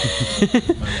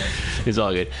 It's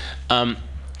all good.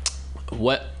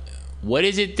 What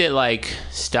is it that like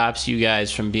stops you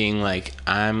guys from being like,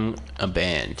 I'm a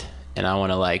band and I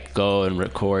want to like go and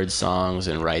record songs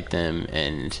and write them,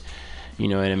 and you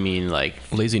know what I mean, like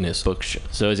laziness.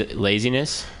 So is it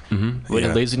laziness? Mm-hmm.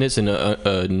 Yeah. Laziness and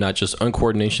not just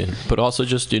uncoordination, but also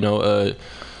just there's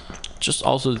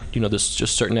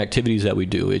just certain activities that we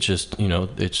do. It's just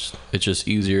it's just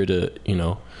easier to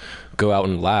go out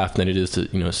and laugh than it is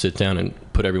to sit down and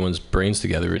put everyone's brains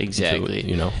together.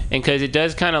 Exactly. And because it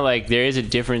does kind of like there is a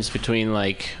difference between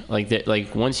like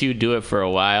once you do it for a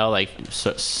while, like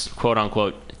quote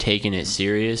unquote taking it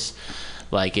serious,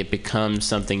 like it becomes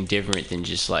something different than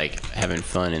just like having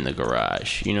fun in the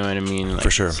garage. You know what I mean? Like,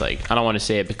 for sure. It's like I don't want to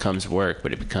say it becomes work,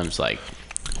 but it becomes like.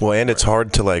 Well, and it's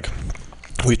hard to like.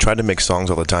 We try to make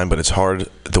songs all the time, but it's hard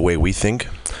the way we think.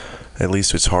 At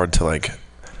least it's hard to like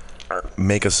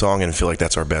make a song and feel like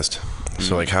that's our best. Mm-hmm.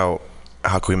 So like how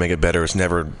can we make it better? It's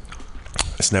never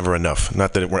enough.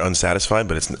 Not that we're unsatisfied,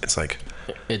 but it's like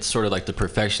it's sort of like the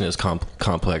perfectionist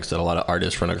complex that a lot of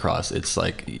artists run across. It's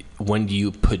like, when do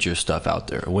you put your stuff out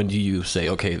there? When do you say,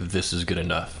 okay, this is good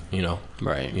enough?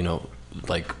 Right.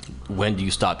 Like when do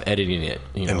you stop editing it?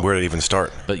 And where to even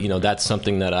start? But that's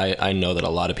something that I know that a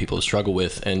lot of people struggle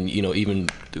with, and even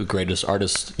the greatest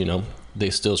artists, they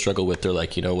still struggle with. They're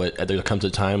like, you know what? There comes a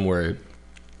time where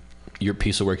your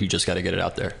piece of work, you just got to get it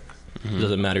out there. It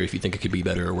doesn't matter if you think it could be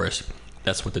better or worse.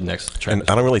 That's what the next trend is.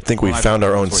 I don't really think we found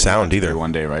our own sound either.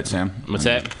 One day, right, Sam? What's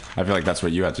that? I feel like that's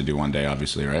what you had to do one day,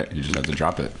 obviously, right? You just had to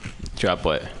drop it. Drop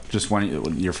what? Just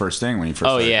your first thing when you first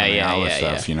started coming out with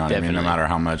stuff. You know what I mean? No matter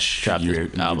how much you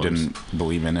didn't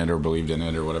believe in it or believed in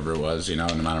it or whatever it was, you know,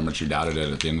 no matter how much you doubted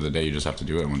it, at the end of the day, you just have to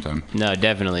do it one time. No,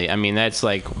 definitely. I mean, that's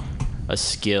like a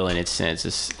skill in its sense.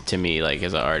 It's, to me, like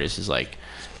as an artist, is like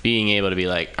being able to be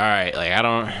like, all right, like I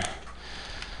don't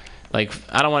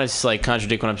want to like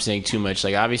contradict what I'm saying too much.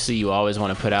 Like obviously you always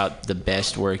want to put out the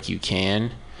best work you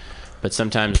can, but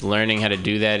sometimes learning how to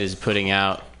do that is putting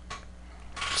out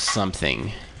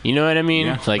something. You know what I mean?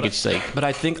 Yeah, like it's like. But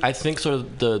I think sort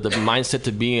of the mindset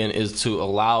to be in is to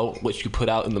allow what you put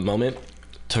out in the moment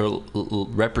to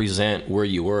represent where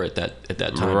you were at that time. Right.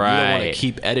 You don't want to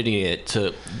keep editing it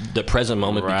to the present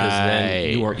moment because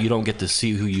then you don't get to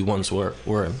see who you once were.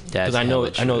 Because I know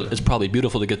it's probably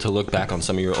beautiful to get to look back on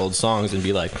some of your old songs and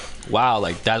be like, wow,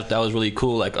 like that was really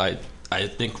cool. Like I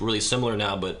think really similar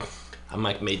now, but I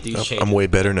might make these changes. I'm way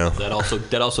better now. That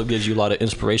also gives you a lot of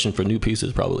inspiration for new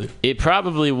pieces, probably. It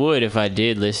probably would if I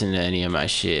did listen to any of my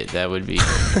shit. That would be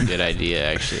a good idea,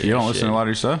 actually. You don't listen to a lot of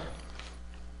your stuff?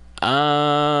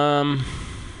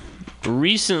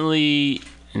 Recently,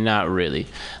 not really.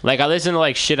 Like I listen to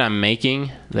like shit I'm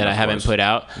making that I haven't put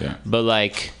out. Yeah. But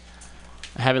like,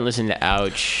 I haven't listened to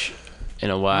Ouch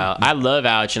in a while. I love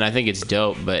Ouch and I think it's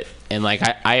dope. And like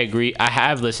I agree. I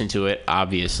have listened to it,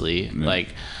 obviously. Yeah. Like,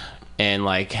 and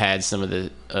like had some of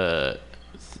the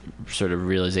sort of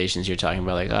realizations you're talking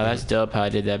about. Like, oh, that's dope how I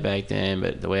did that back then,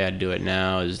 but the way I do it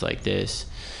now is like this.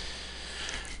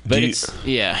 But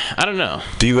I don't know.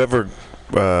 Do you ever,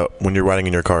 when you're riding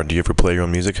in your car, do you ever play your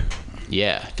own music?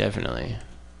 Yeah, definitely.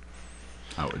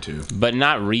 I would too. But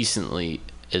not recently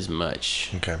as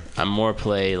much. Okay. I more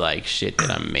play like shit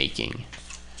that I'm making.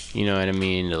 You know what I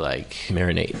mean? To like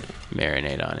marinate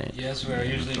on it. Yeah, that's where I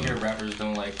usually hear rappers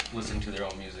don't like listen to their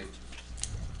own music.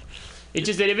 It's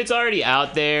just that if it's already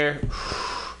out there,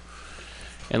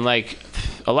 and like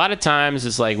a lot of times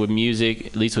it's like with music,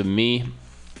 at least with me,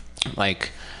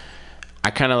 like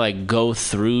I kind of like go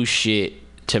through shit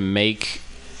to make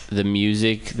the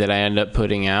music that I end up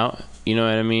putting out. You know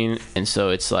what I mean? And so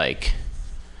it's like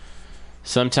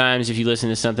sometimes if you listen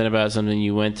to something about something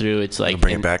you went through, it's like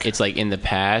it's like in the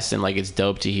past, and like it's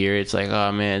dope to hear. It's like,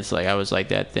 oh man, it's like I was like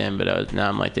that then, but now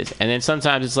I'm like this. And then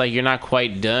sometimes it's like you're not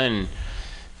quite done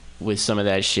with some of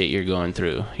that shit you're going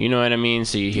through. You know what I mean?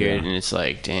 So you hear it and it's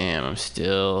like, damn, I'm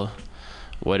still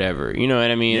whatever. You know what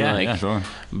I mean? Yeah, like, yeah, sure.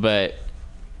 But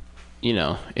you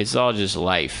know, it's all just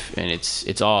life, and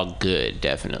it's all good,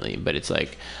 definitely. But it's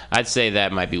like, I'd say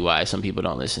that might be why some people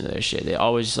don't listen to their shit. They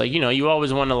always just like, you know, you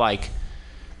always want to like,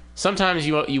 sometimes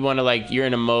you want to like, you're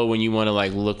in a mode when you want to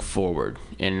like look forward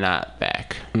and not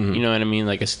back. Mm-hmm. You know what I mean?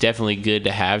 Like it's definitely good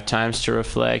to have times to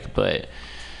reflect, but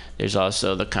there's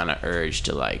also the kind of urge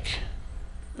to like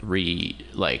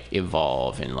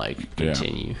evolve and like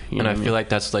continue. You know and I feel like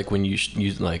that's like when you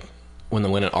like when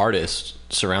an artist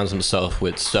surrounds himself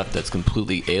with stuff that's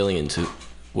completely alien to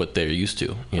what they're used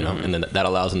to, you know, and then that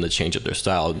allows them to change up their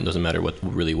style. It doesn't matter what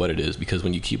it is, because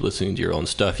when you keep listening to your own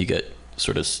stuff, you get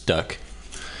sort of stuck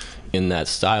in that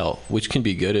style, which can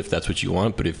be good if that's what you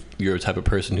want. But if you're a type of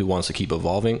person who wants to keep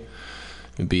evolving,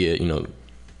 be it, you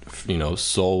know,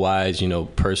 soul wise, you know,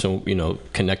 personal, you know,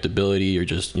 connectability, or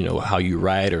just, you know, how you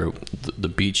write, or the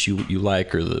beats you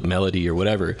like, or the melody, or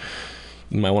whatever.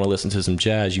 You might want to listen to some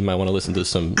jazz. You might want to listen to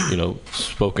some, you know,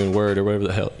 spoken word, or whatever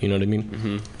the hell. You know what I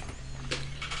mean?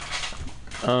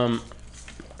 Mm-hmm.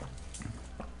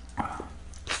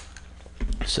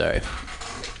 Sorry.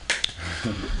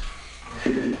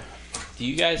 Do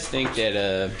you guys think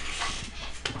that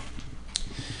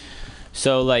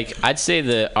so like I'd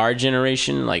say our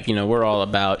generation, like, you know, we're all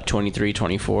about 23,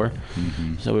 24.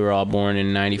 Mm-hmm. So we were all born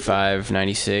in 95,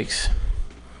 96.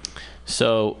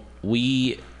 So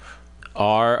we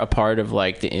are a part of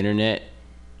like the internet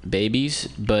babies,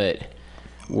 but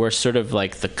we're sort of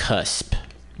like the cusp.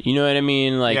 You know what I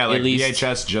mean? Like, yeah, like at least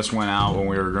VHS just went out when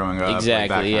we were growing up.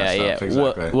 Exactly. Like that kind of stuff.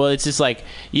 Exactly. Well, it's just like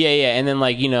and then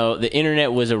like, you know, the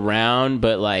internet was around,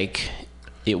 but like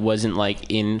it wasn't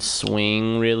like in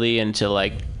swing really until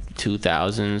like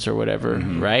 2000s or whatever,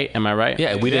 right? Am I right?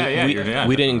 Yeah, we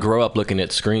didn't grow up looking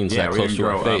at screens that close to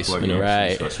our face, you know?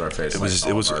 Right. It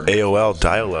was AOL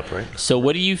dial-up, right? So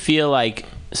what do you feel like?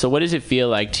 So what does it feel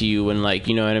like to you when, like,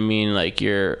 you know what I mean? Like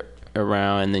you're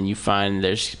around and then you find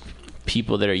there's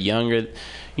people that are younger,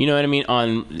 you know what I mean?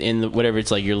 Whatever, it's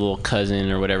like your little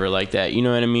cousin or whatever like that, you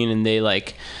know what I mean? And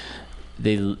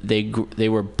they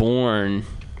were born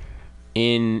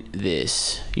in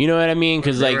this, you know what I mean?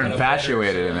 Because like, they're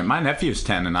infatuated in it. My nephew's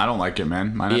 10 and I don't like it,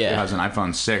 man. My nephew has an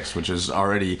iPhone 6, which is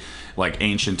already like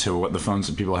ancient to what the phones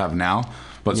that people have now.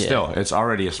 But still, it's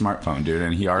already a smartphone, dude,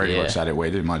 and he already looks at it way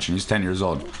too much. And he's 10 years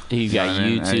old. He's got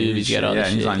YouTube. He's got all this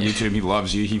shit. He's on YouTube. He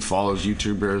loves you. He follows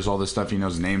YouTubers, all this stuff. He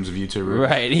knows names of YouTubers.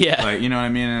 Right, yeah. Like, you know what I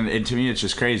mean? And to me, it's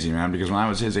just crazy, man, because when I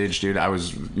was his age, dude, I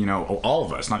was, you know, all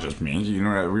of us, not just me, you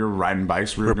know, we were riding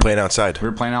bikes. We were playing outside. We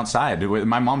were playing outside.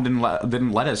 My mom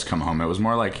didn't let us come home. It was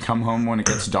more like come home when it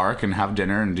gets dark and have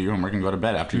dinner and do your homework and go to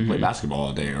bed after you play basketball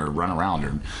all day or run around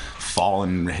or fall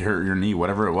and hurt your knee,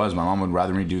 whatever it was. My mom would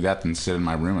rather me do that than sit in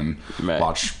my room and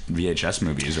watch VHS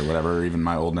movies or whatever, or even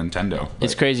my old Nintendo.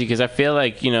 It's crazy because I feel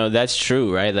like, you know, that's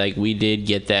true, right? Like, we did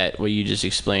get that, what you just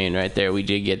explained right there. We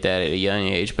did get that at a young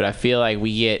age. But I feel like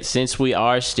since we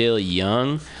are still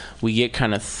young, we get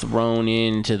kind of thrown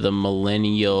into the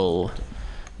millennial,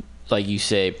 like you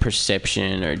say,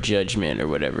 perception or judgment or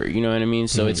whatever, you know what I mean?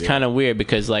 So it's kind of weird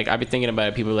because, like, I've been thinking about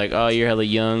it. People are like, oh, you're hella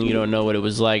young, you don't know what it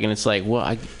was like. And it's like,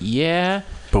 well,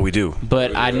 but we do.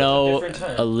 But I know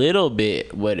a little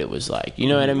bit what it was like, you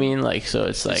know what I mean? Like, so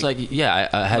it's like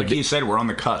I had, like he said, we're on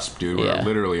the cusp, dude. We're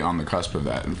literally on the cusp of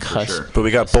that, for sure. But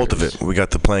we got both of it. We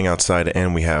got the playing outside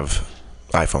and we have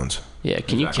iPhones. Yeah,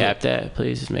 can you cap that,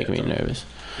 please? It's making me nervous.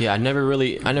 Yeah, I never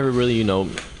really, you know,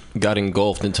 got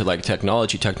engulfed into like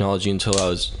technology until I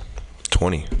was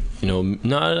 20. You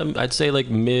know, I'd say like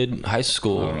mid high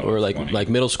school or like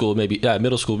middle school, maybe. Yeah,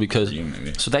 middle school, because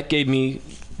so that gave me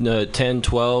 10,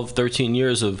 12, 13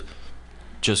 years of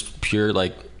just pure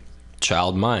like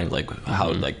child mind, like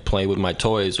how like playing with my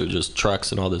toys or just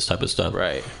trucks and all this type of stuff.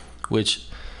 Right. Which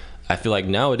I feel like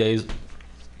nowadays,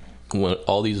 when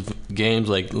all these games,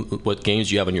 like what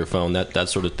games you have on your phone, that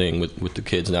sort of thing with the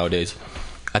kids nowadays,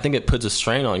 I think it puts a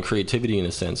strain on creativity in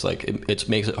a sense. Like it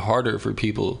makes it harder for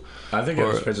people. I think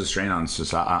it puts a strain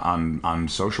on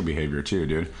social behavior too,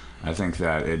 dude. I think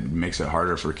that it makes it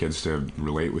harder for kids to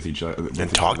relate with each other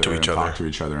and talk to each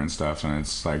other and stuff. And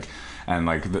it's like, and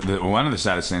like one of the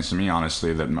saddest things to me,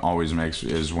 honestly, that always makes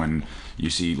is when you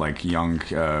see like young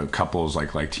couples,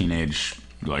 like teenage,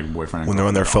 like boyfriend and when they're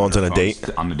on their phones on a date.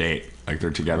 On the date, like they're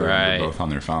together and they're both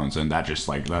on their phones, and that just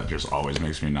always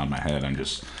makes me nod my head.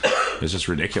 It's just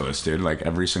ridiculous, dude. Like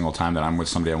every single time that I'm with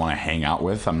somebody I want to hang out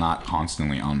with, I'm not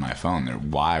constantly on my phone.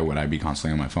 Why would I be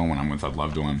constantly on my phone when I'm with a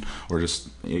loved one or just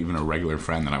even a regular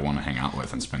friend that I want to hang out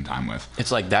with and spend time with?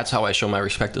 It's like that's how I show my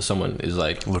respect to someone, is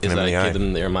like looking them in the eye. Give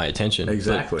them my attention.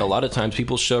 Exactly. But a lot of times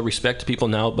people show respect to people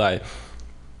now by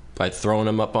throwing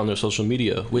them up on their social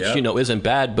media, which you know isn't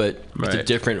bad, but it's a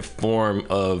different form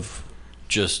of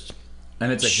just.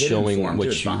 And it's a hidden form, too.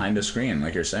 It's behind a screen,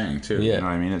 like you're saying, too. Yeah. You know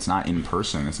what I mean? It's not in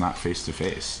person. It's not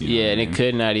face-to-face. Yeah, and it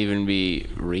could not even be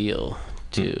real,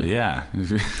 too. Yeah. You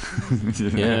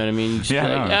know what I mean? Just yeah.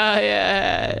 like,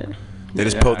 yeah. They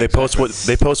just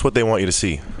post what they want you to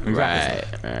see.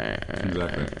 Exactly. Right.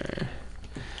 Exactly.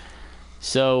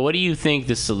 So, what do you think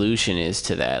the solution is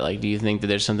to that? Like, do you think that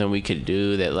there's something we could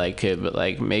do that like could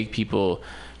like make people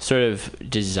sort of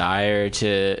desire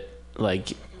to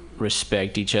like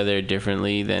respect each other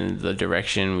differently than the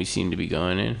direction we seem to be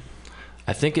going in?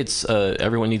 I think it's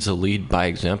everyone needs to lead by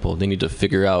example. They need to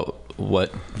figure out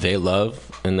what they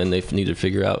love, and then they need to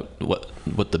figure out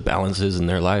what the balance is in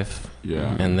their life.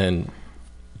 Yeah. And then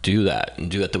do that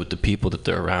with the people that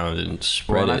they're around and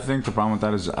spread it. I think the problem with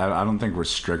that is I don't think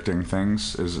restricting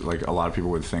things is like a lot of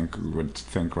people would think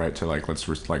right to like let's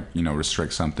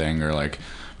restrict something or like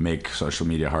make social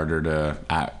media harder to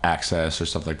access or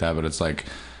stuff like that. But it's like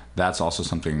that's also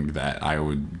something that I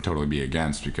would totally be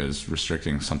against, because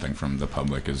restricting something from the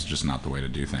public is just not the way to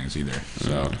do things either.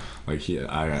 So, like,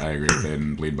 I agree. They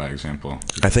didn't lead by example.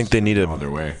 I think they need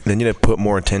to put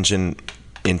more attention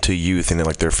into youth in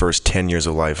like their first 10 years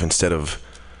of life instead of,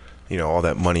 you know, all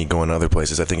that money going to other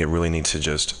places. I think it really needs to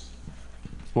just.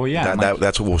 Well, yeah,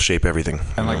 that's what will shape everything.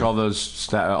 And like all those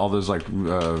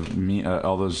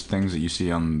things that you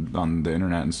see on the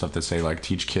internet and stuff that say like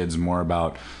teach kids more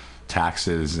about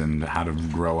taxes and how to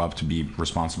grow up to be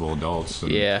responsible adults.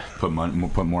 And put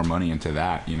more money into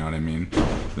that. You know what I mean?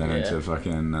 Than into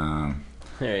fucking.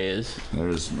 There he is.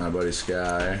 There's my buddy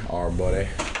Sky, our buddy.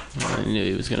 I knew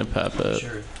he was gonna pop up.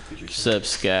 Sup,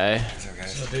 Sky?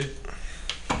 What's up, dude?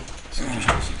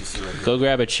 Go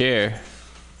grab a chair.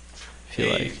 If you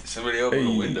like. Somebody open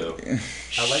a window.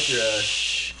 I like your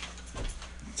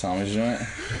Tommy's joint.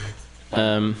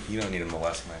 You don't need to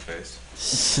molest my face.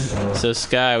 So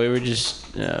Sky, we were just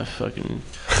fucking.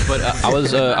 But I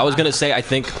was gonna say I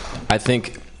think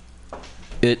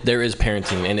there is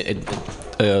parenting, and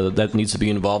that needs to be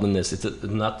involved in this. It's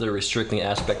not the restricting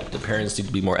aspect. The parents need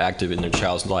to be more active in their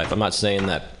child's life. I'm not saying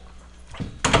that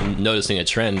I'm noticing a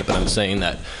trend, but I'm saying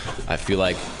that I feel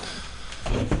like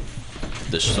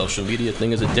the social media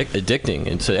thing is addicting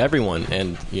and to everyone.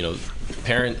 And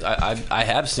I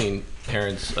have seen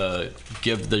parents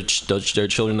give their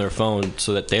children their phone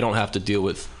so that they don't have to deal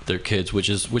with their kids,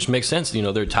 which makes sense.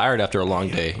 They're tired after a long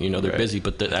day. They're busy,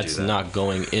 but that's not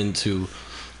going into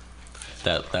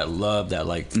that love, that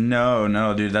like.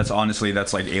 No, dude. That's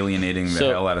like alienating the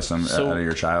hell out of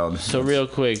your child. So real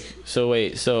quick. So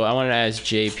I wanted to ask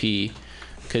JP,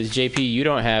 because JP, you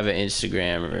don't have an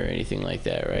Instagram or anything like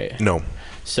that, right? No.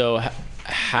 So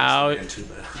how?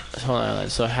 Hold on.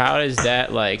 So how does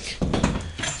that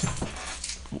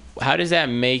How does that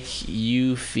make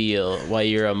you feel while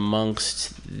you're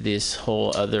amongst this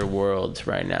whole other world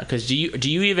right now? Because do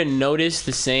you even notice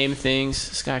the same things?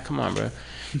 Sky, come on, bro.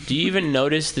 Do you even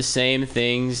notice the same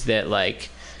things that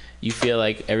you feel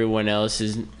like everyone else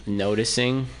is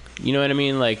noticing? You know what I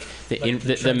mean? Like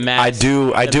the mass. I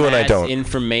do, and I don't.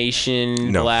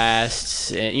 Information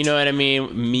blasts, you know what I mean?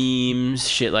 Memes,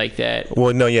 shit like that.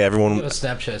 Well, no, yeah, everyone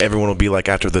will be like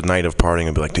after the night of partying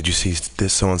and be like, "Did you see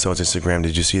this so and so's Instagram?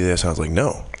 Did you see this?" And I was like,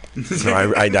 "No,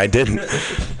 I didn't."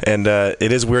 And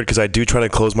it is weird because I do try to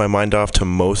close my mind off to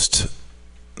most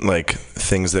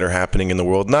things that are happening in the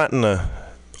world, not in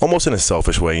almost in a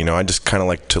selfish way. I just kind of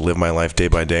like to live my life day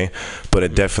by day, but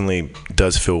it definitely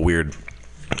does feel weird.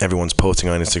 Everyone's posting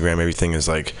on Instagram. Everything is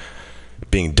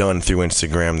being done through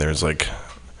Instagram. There's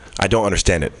I don't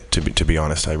understand it, to be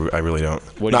honest. I really don't.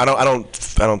 I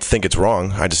don't think it's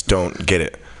wrong. I just don't get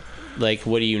it.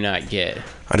 What do you not get?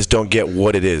 I just don't get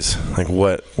what it is.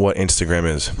 What Instagram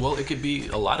is. Well, it could be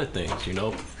a lot of things,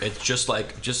 It's just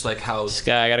like how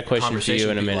Sky, I got a question for you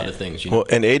in a minute. A lot of things, Well,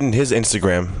 and Aiden, his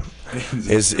Instagram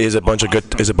is a bunch of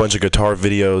guitar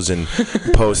videos and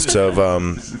posts of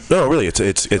no, really,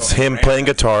 it's him playing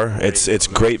guitar. It's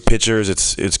great pictures.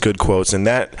 It's good quotes, and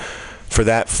that for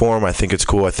that form, I think it's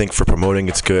cool. I think for promoting,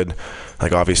 it's good.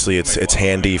 Obviously, it's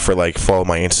handy for follow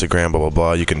my Instagram, blah blah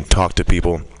blah. You can talk to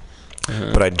people.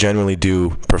 But I generally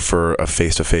do prefer a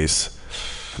face-to-face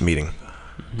meeting.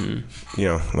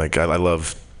 Mm-hmm. I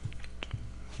love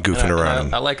goofing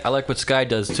around. I like what Sky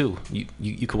does too.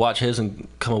 You could watch his and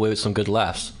come away with some good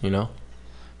laughs.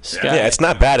 Sky. Yeah, it's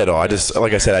not bad at all. I just,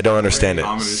 like I said, I don't understand it.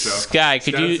 Sky,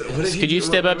 could you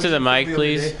step up to the mic,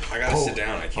 please? I gotta sit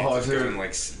down. I can't go and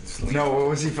No, what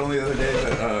was he filming the other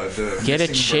day? Get a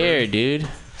chair, dude.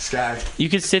 Sky. You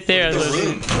could sit there. Where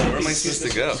am I supposed to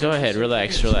go? Go ahead,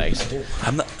 relax. I'll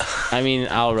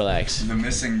relax. The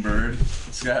missing bird.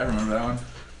 Sky, remember that one?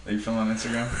 That you filmed on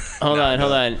Instagram? Hold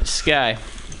on. Sky.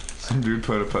 Some dude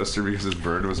put a poster because his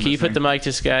bird was missing. Can you put the mic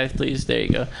to Sky, please? There you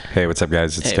go. Hey, what's up,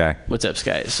 guys? It's Sky. What's up,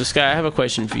 Sky? So, Sky, I have a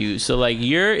question for you. So,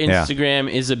 your Instagram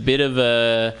is a bit of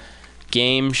a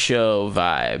game show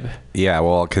vibe. Yeah,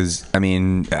 well, because, I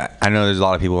know there's a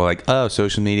lot of people who are like, oh,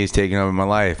 social media is taking over my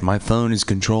life. My phone is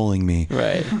controlling me.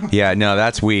 Right. Yeah, no,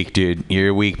 that's weak, dude. You're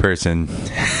a weak person.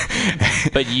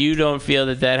 But you don't feel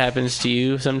that happens to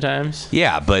you sometimes?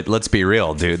 Yeah, but let's be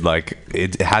real, dude.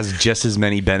 It has just as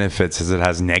many benefits as it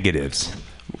has negatives.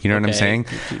 You know what I'm saying?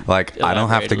 I don't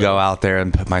have to go out there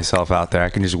and put myself out there. I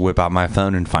can just whip out my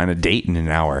phone and find a date in an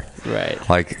hour. Right.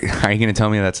 How are you going to tell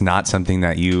me that's not something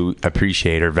that you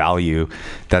appreciate or value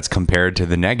that's compared to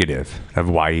the negative of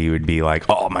why you would be like,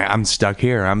 oh, I'm stuck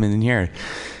here. I'm in here.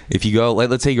 If you go,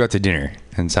 let's say you go out to dinner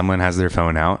and someone has their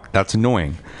phone out, that's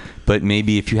annoying. But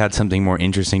maybe if you had something more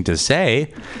interesting to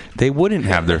say, they wouldn't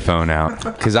have their phone out.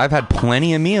 Because I've had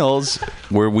plenty of meals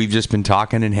where we've just been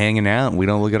talking and hanging out and we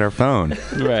don't look at our phone.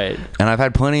 Right. And I've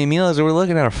had plenty of meals where we're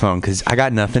looking at our phone because I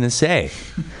got nothing to say.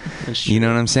 You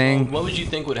know what I'm saying? Well, what would you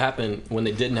think would happen when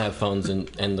they didn't have phones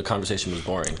and the conversation was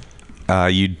boring?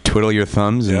 You'd twiddle your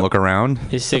thumbs and look around.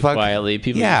 Just sit quietly.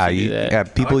 People used to do that. Yeah,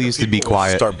 people used to be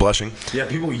quiet. Start blushing. Yeah,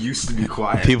 people used to be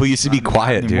quiet. People used to be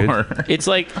quiet, dude. It's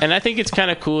and I think it's kind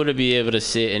of cool to be able to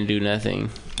sit and do nothing.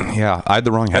 Yeah, I had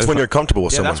the wrong headphone. That's when you're comfortable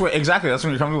with someone. That's when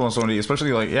you're comfortable with somebody, especially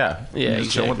you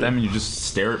just chill with them and you just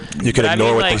stare. You can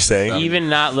ignore what they say. Even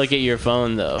not look at your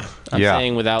phone though. I'm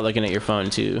saying without looking at your phone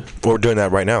too. We're doing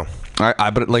that right now.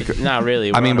 But not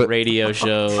really. We're on a radio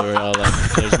show or all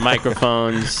there's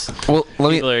microphones. Well,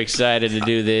 people are excited to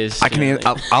do this.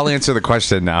 I'll answer the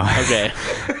question now. Okay.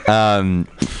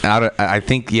 I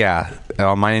think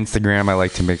on my Instagram I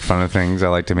like to make fun of things. I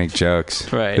like to make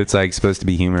jokes. Right. It's supposed to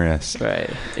be humorous. Right.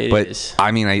 But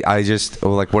I just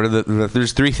what are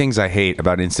there's three things I hate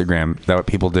about Instagram that what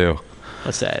people do.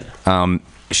 What's that?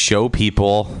 Show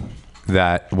people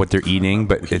that what they're eating,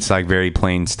 but it's like very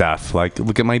plain stuff. Like,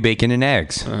 look at my bacon and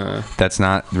eggs. That's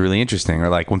not really interesting. Or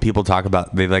like when people talk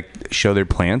about, they like show their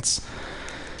plants.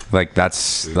 Like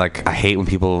that's like, I hate when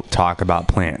people talk about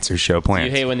plants or show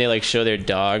plants. You hate when they like show their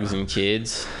dogs and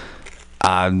kids.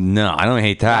 No, I don't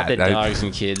hate that. Not that dogs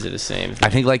and kids are the same thing. I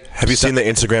think like, have you seen the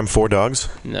Instagram for dogs?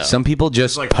 No. Some people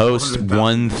just like post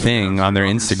one thing on their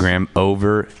Instagram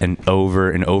over and over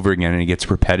and over again, and it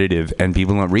gets repetitive. And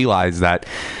people don't realize that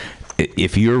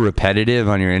if you're repetitive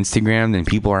on your Instagram, then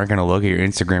people aren't going to look at your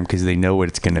Instagram because they know what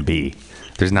it's going to be.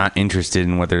 They're not interested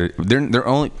in what they're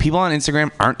only people on Instagram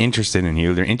aren't interested in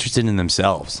you. They're interested in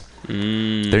themselves.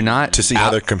 They're not to see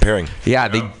how they're comparing. Yeah,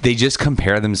 they just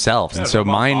compare themselves. And so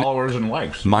mine followers and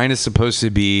likes. Mine is supposed to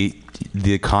be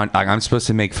I'm supposed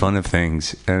to make fun of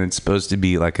things, and it's supposed to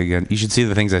be like, again, you should see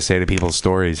the things I say to people's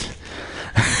stories.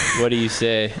 What do you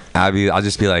say? I'll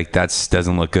just be like, that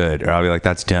doesn't look good, or I'll be like,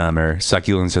 that's dumb, or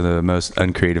succulents are the most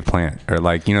uncreative plant, or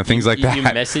like, things like that. You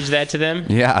message that to them?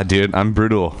 Yeah, dude, I'm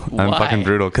brutal. Why? I'm fucking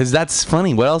brutal because that's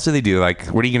funny. What else do they do? Like,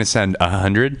 what are you gonna send?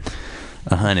 100?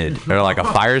 100 or like a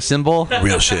fire symbol?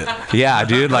 Real shit. Yeah,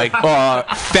 dude. Like,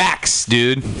 facts,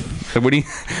 dude. What do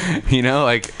you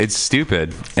like, it's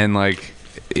stupid. And like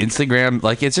Instagram,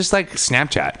 like, it's just like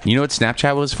Snapchat. You know what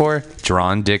Snapchat was for?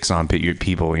 Drawing dicks on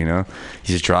people. You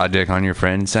just draw a dick on your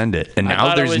friend and send it. And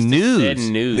now there's nudes.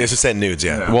 There's to send nudes.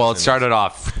 Yeah. Well, it started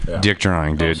off dick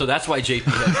drawing, dude. So that's why JP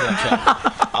has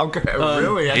Snapchat. Okay,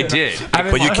 really? It did.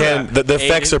 But you can. The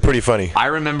effects are pretty funny. I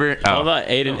remember. Hold on,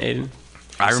 Aiden.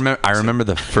 I remember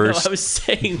the first. No, I was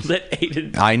saying let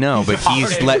Aiden. I know, but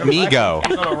he's let me go.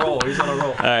 He's on a roll.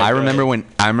 I remember when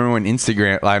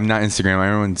Instagram. I'm not Instagram. I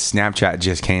remember when Snapchat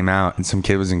just came out, and some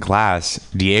kid was in class,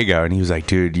 Diego, and he was like,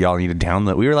 "Dude, y'all need to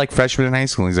download." We were like freshmen in high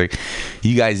school. And he's like,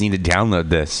 "You guys need to download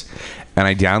this," and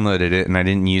I downloaded it, and I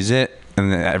didn't use it. And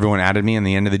then everyone added me, and at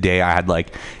the end of the day, I had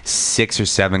like 6 or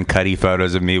 7 cutty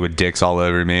photos of me with dicks all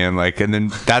over me, and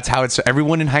then that's how it's.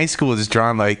 Everyone in high school is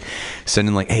drawing, like,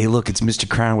 sending like, "Hey, look, it's Mr.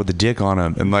 Crown with a dick on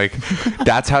him," and like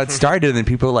that's how it started. And then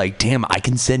people are like, "Damn, I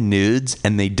can send nudes,"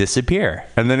 and they disappear,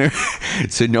 and then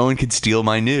so no one could steal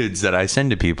my nudes that I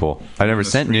send to people. I never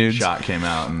sent nudes. The screenshot came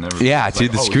out, and yeah,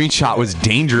 dude, the screenshot was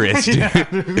dangerous,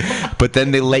 dude. But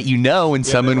then they let you know when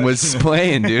someone was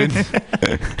playing, dude.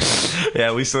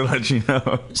 Yeah, we still let you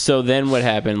know. So then what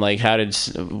happened? Like, how did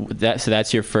that? So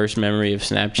that's your first memory of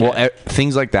Snapchat? Well,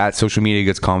 things like that. Social media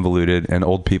gets convoluted, and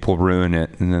old people ruin it.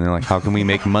 And then they're like, "How can we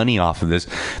make money off of this?"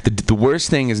 The worst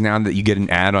thing is now that you get an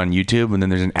ad on YouTube, and then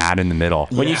there's an ad in the middle.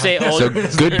 When you say old, so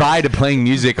goodbye to playing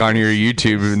music on your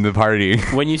YouTube in the party.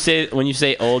 When you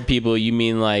say old people, you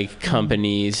mean like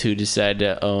companies who decide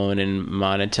to own and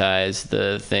monetize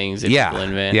the things that people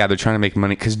invent? Yeah, they're trying to make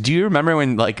money. Because do you remember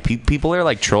when like people are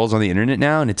like trolls on the internet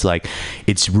now, and it's like,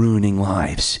 it's ruining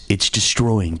lives, it's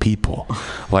destroying people,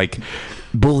 like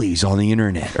bullies on the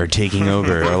internet are taking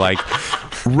over, or like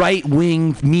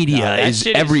right-wing media is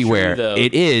everywhere.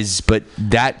 It is, but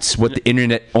that's what the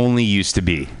internet only used to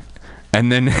be. And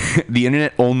then the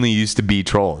internet only used to be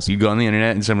trolls. You go on the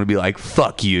internet and someone would be like,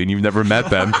 "Fuck you," and you've never met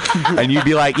them, and you'd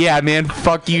be like, "Yeah, man,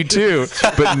 fuck you too."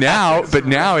 But now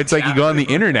it's like you go on the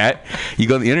internet,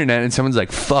 and someone's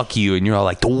like, "Fuck you," and you're all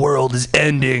like, "The world is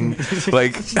ending."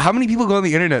 Like, how many people go on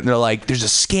the internet and they're like, "There's a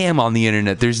scam on the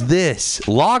internet. There's this."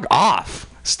 Log off.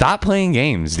 Stop playing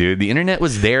games, dude. The internet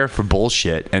was there for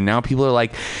bullshit, and now people are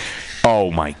like,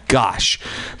 "Oh my gosh,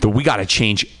 we got to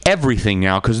change everything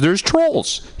now because there's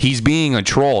trolls. He's being a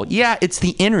troll." Yeah, it's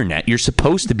the internet. You're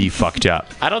supposed to be fucked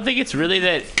up. I don't think it's really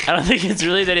that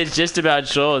it's just about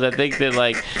trolls. I think that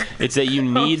like it's that you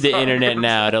need the internet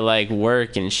now to like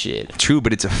work and shit. True,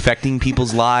 but it's affecting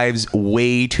people's lives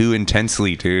way too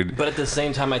intensely, dude. But at the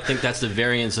same time, I think that's the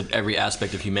variance of every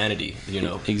aspect of humanity.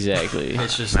 Exactly.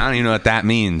 It's just, I don't even know what that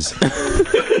means.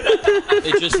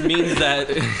 It just means that.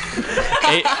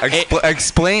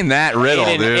 Explain that riddle,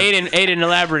 dude. Aiden,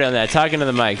 elaborate on that. Talking to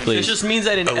the mic, please. It just means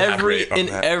that in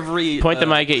every point the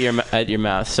mic at your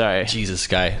mouth. Sorry. Jesus,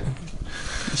 Sky.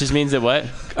 It just means that what?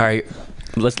 All right.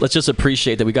 Let's just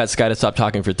appreciate that we got Sky to stop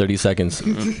talking for 30 seconds.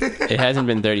 It hasn't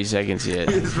been 30 seconds yet.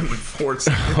 It's been like 4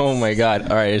 seconds. Oh my God!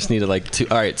 All right, I just needed like 2.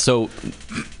 All right, so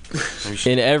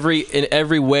in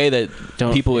every way that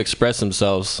people express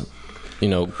themselves,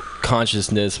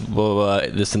 consciousness, blah, blah,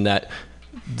 blah, this and that,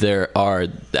 there are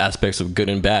aspects of good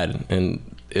and bad, and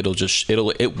it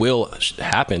will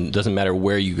happen. It doesn't matter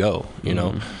where you go,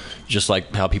 just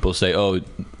like how people say, "Oh,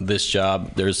 this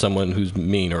job, there's someone who's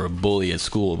mean or a bully at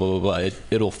school, blah, blah, blah."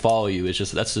 It'll follow you.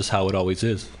 That's just how it always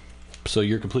is. So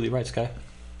you're completely right, Sky.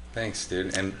 Thanks,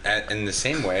 dude. And in the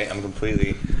same way, I'm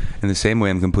completely In the same way,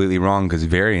 I'm completely wrong because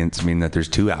variants mean that there's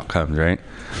two outcomes, right?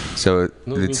 So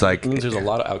it's like it means there's a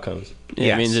lot of outcomes.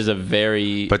 Yeah, it means there's a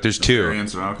very... But there's two.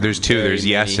 There's two. There's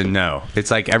yes and no. It's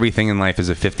like everything in life is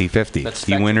a 50-50.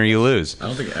 You win or you lose. I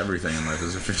don't think everything in life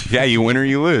is a 50-50. Yeah, you win or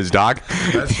you lose, dog.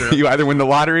 That's true. You either win the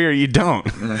lottery or you don't.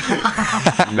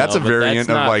 That's a variant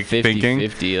of like 50, thinking.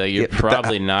 50. Like you're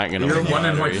probably not gonna. You're win one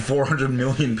in like 400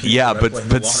 million people. Yeah, that play the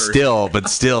lottery. but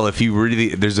still, if you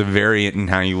really, there's a variant in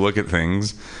how you look at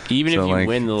things. Even So, if you like,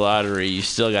 win the lottery, you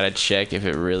still gotta check if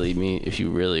if you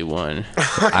really won.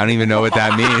 I don't even know what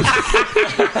that means.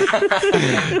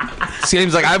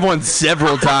 Seems like I've won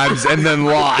several times and then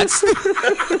lost.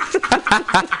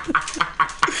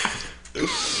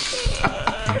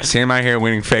 Sam out here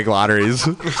winning fake lotteries.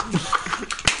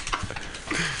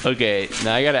 Okay,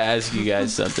 now I gotta ask you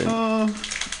guys something.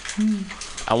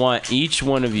 I want each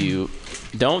one of you,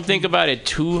 don't think about it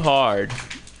too hard,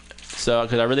 so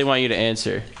because I really want you to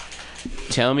answer.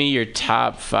 Tell me your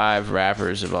top 5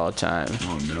 rappers of all time.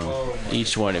 Oh no!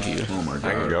 Each one of you. Oh my god!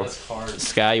 I can go.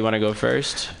 Sky, you want to go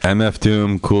first? MF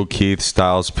Doom, Cool Keith,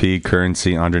 Styles P,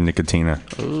 Currency, Andre Nicotina.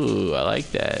 Ooh, I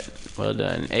like that. Well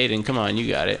done. Aiden, come on, you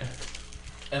got it.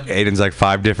 Aiden's like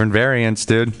 5 different variants,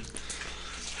 dude.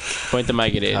 Point the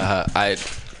mic at Aiden.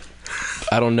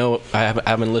 I don't know. I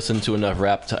haven't listened to enough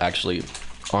rap to actually,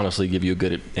 honestly, give you a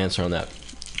good answer on that.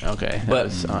 Okay, that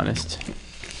was honest.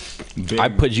 I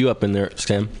put you up in there,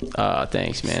 Sam.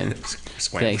 Thanks, man.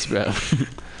 Thanks, bro.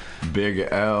 Big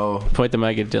L. Point the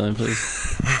mic at Dylan,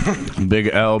 please. Big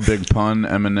L, Big Pun,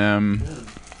 Eminem.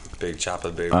 Big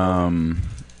Choppa, Big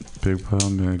Big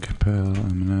Pun, Big Pun,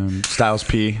 Eminem. Styles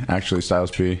P, actually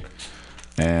Styles P,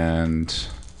 and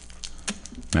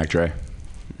Mac Dre.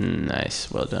 Nice,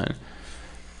 well done.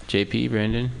 JP,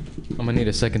 Brandon. I'm gonna need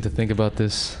a second to think about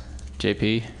this.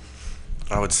 JP.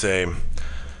 I would say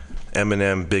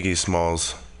Eminem, Biggie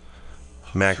Smalls,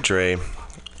 Mac Dre,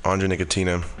 Andre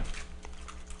Nicotina.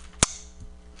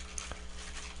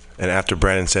 And after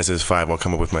Brandon says his 5, I'll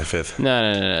come up with my 5th.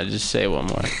 No. Just say one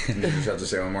more. You just have to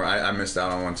say one more. I missed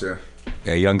out on one too.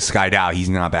 Yeah, Young Sky Dow, he's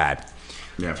not bad.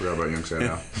 Yeah, I forgot about Young Sky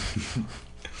Dow.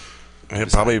 Yeah,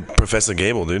 probably Professor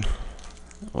Gable, dude.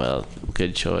 Well,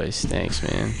 good choice. Thanks,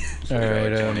 man. So All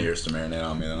right. like 20 years to marinate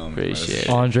on me. Then I'll Appreciate it.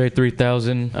 Andre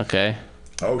 3000. Okay.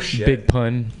 Oh shit. Big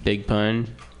Pun. Big Pun.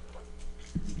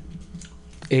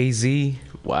 AZ.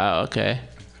 Wow. Okay.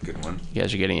 Good one. You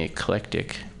guys are getting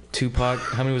eclectic. Tupac.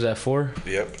 How many was that? 4?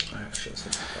 Yep.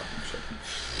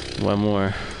 One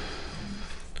more.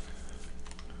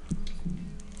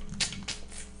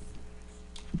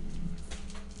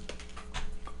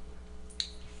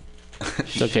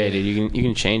 It's okay, dude. You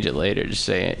can change it later. Just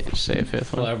say it. Just say a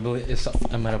 5th one. Well, I believe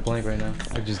I'm at a blank right now.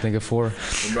 I just think of 4.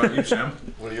 What about you, Sam?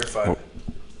 What are your 5?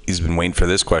 He's been waiting for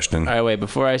this question. All right, wait.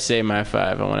 Before I say my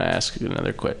 5, I want to ask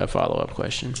a follow-up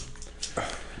question.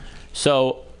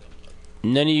 So,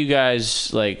 none of you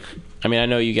guys like. I mean, I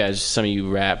know you guys. Some of you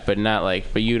rap, but not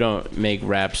like. But you don't make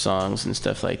rap songs and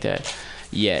stuff like that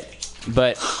yet.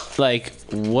 But like,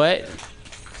 what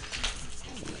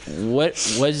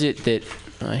was it that?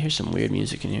 I hear some weird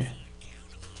music in here.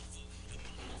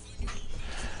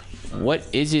 What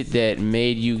is it that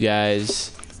made you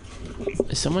guys?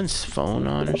 Is someone's phone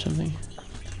on or something?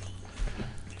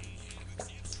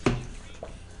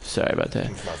 Sorry about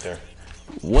that. Not there.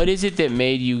 What is it that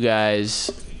made you guys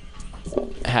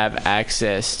have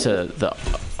access to the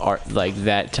art, like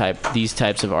these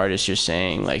types of artists you're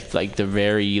saying, like the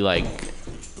very like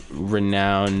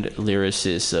renowned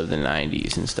lyricists of the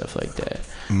 90s and stuff like that?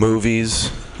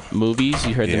 Movies.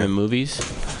 You heard them in movies?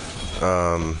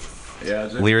 Yeah,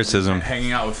 Lyricism.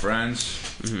 Hanging out with friends.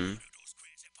 Mm-hmm.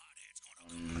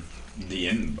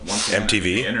 MTV.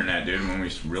 The internet, dude. When we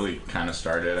really kind of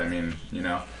started, I mean, you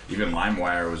know, even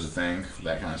LimeWire was a thing.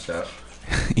 That kind of stuff.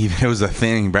 Even it was a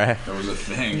thing, bruh. It was a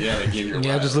thing. Yeah, they gave you.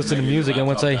 Yeah, I just listen to music, and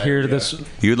once I hear this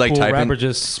you would like cool type rapper in,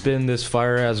 just spin this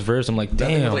fire ass verse, I'm like,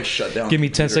 damn. Like shut down give me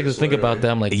 10 seconds computers to think literally. about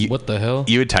that. I'm like, what the hell?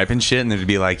 you would type in shit, and it'd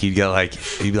be like you'd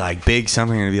be like big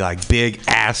something, and it'd be like big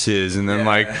asses, and then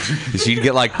like so you'd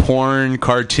get like porn,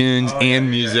 cartoons, and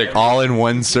music all in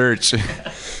one search.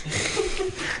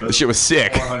 The shit was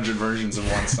sick. 400 versions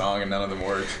of one song, and none of them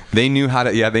worked. They knew how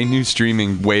to. Yeah, they knew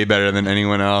streaming way better than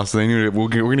anyone else. They knew we're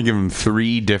gonna give them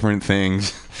 3 different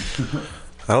things.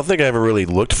 I don't think I ever really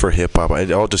looked for hip hop.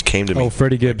 It all just came to me. Oh,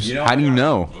 Freddie Gibbs. How do you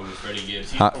know? Freddie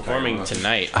Gibbs. He's performing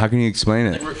tonight. How can you explain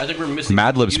it? I think we're missing.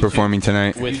 Madlib's performing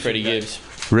tonight. With Freddie Gibbs.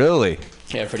 Really?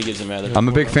 Yeah, Freddie Gibbs and Madlib. I'm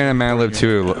a big fan of Madlib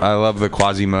too. I love the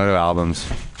Quasimodo albums.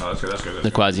 Oh, that's good. The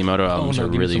Quasimodo albums are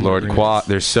really Lord Qua,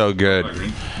 they're so good.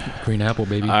 Green apple,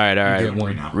 baby. All right. Get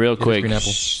one. Real quick. Green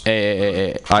apple.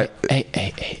 Hey.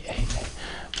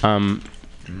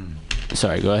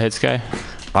 Sorry, go ahead, Sky.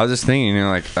 I was just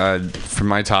thinking, for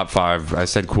my top 5, I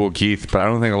said Cool Keith, but I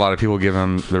don't think a lot of people give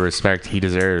him the respect he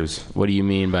deserves. What do you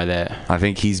mean by that? I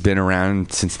think he's been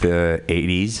around since the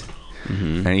 80s.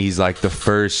 Mm-hmm. And he's like the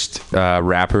first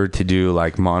rapper to do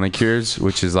like monikers,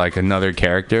 which is like another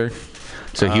character.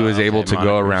 So he was able to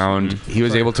go around. He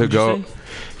was able to go.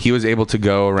 He was able to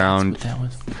go around. That's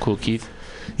what that was. Cool Keith.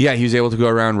 Yeah, he was able to go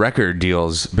around record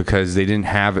deals because they didn't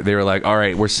have it. They were like, all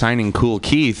right, we're signing Cool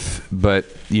Keith, but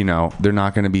they're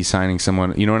not going to be signing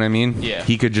someone. You know what I mean? Yeah.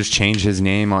 He could just change his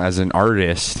name as an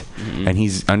artist, and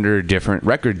he's under a different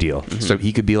record deal. So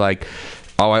he could be like,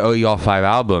 oh, I owe you all 5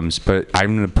 albums, but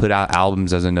I'm going to put out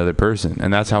albums as another person.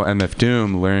 And that's how MF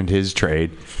Doom learned his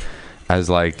trade as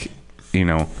like,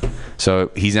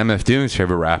 so he's MF Doom's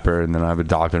favorite rapper, and then I've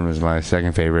adopted him as my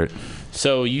second favorite.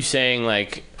 So you saying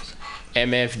like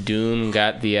MF Doom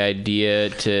got the idea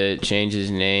to change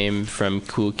his name from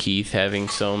Cool Keith having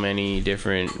so many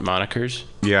different monikers?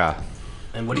 Yeah.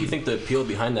 And what do you think the appeal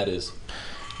behind that is?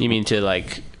 You mean to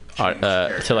like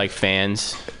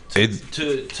fans?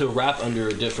 To rap under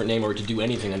a different name or to do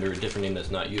anything under a different name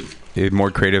that's not you. More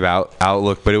creative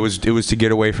outlook, but it was to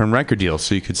get away from record deals.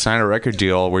 So you could sign a record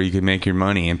deal where you could make your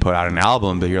money and put out an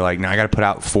album, but you're like, now I got to put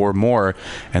out 4 more,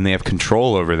 and they have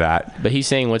control over that. But he's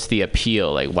saying, what's the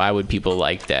appeal? Like, why would people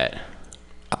like that?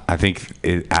 I think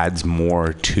it adds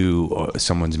more to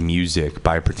someone's music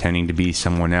by pretending to be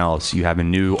someone else. You have a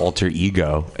new alter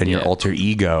ego, and your alter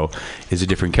ego is a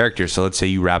different character. So let's say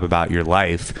you rap about your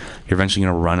life, you're eventually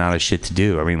going to run out of shit to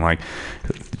do. I mean, like,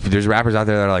 there's rappers out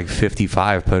there that are like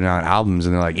 55 putting out albums,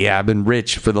 and they're like, yeah, I've been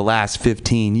rich for the last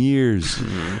 15 years.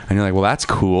 And you're like, well, that's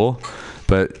cool.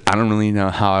 But I don't really know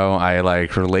how I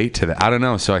like relate to that. I don't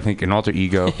know. So I think an alter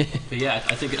ego. But yeah,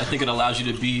 I think it allows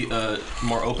you to be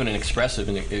more open and expressive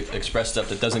and express stuff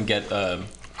that doesn't get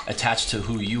attached to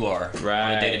who you are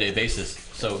on a day-to-day basis.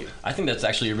 So I think that's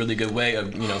actually a really good way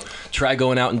of try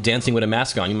going out and dancing with a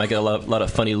mask on. You might get a lot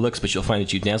of funny looks, but you'll find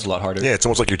that you dance a lot harder. Yeah, it's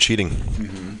almost like you're cheating.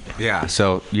 Mm-hmm. Yeah.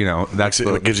 So that's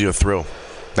it gives you a thrill.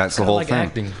 That's the whole like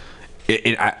thing.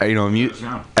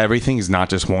 Acting. Everything is not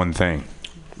just one thing.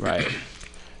 Right.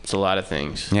 It's a lot of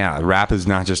things. Yeah, rap is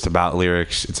not just about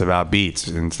lyrics, it's about beats.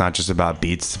 And it's not just about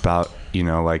beats, it's about,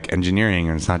 like engineering.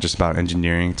 And it's not just about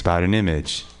engineering, it's about an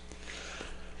image.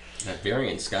 That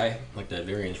variance, Sky. Like that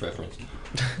variance reference.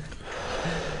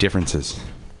 Differences.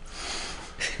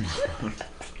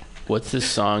 What's the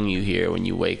song you hear when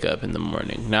you wake up in the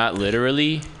morning? Not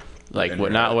literally, like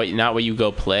not what you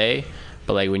go play,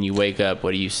 but like when you wake up,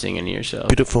 what are you singing to yourself?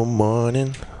 Beautiful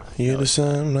morning. You're the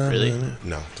sun. Really?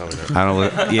 No, totally not. I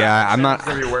don't. Yeah, I'm not.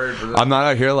 I'm not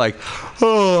out here like,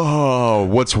 oh,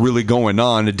 what's really going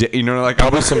on today? Like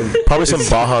probably some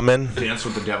Baha Men. Dance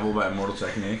with the Devil by Immortal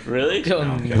Technique. Really?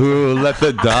 Who let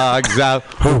the dogs out?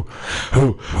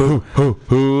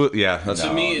 Who? Yeah. That's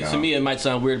to me, it might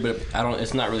sound weird, but I don't.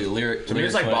 It's not really lyric. To me,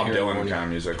 it's like Bob Dylan kind of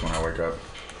music when I wake up.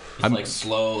 It's like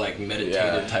slow, like meditative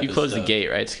type of stuff. You close the gate,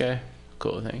 right, Sky?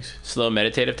 Cool, thanks. Slow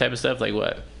meditative type of stuff, like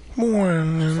what? Just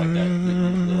like that,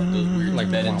 those weird, like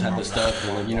that type of stuff.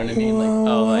 You know what I mean?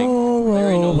 Like,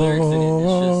 there ain't no lyrics in it.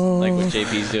 It's just like what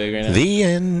JP's doing right now. The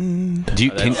end. Do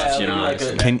you,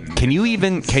 can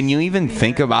you even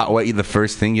think about what the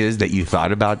first thing is that you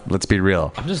thought about? Let's be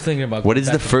real. I'm just thinking about what is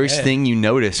the first thing you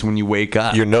notice when you wake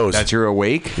up? Your nose. That you're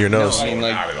awake. Your nose. No, I mean,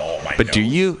 not at all. But do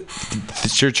you?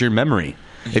 Search your memory.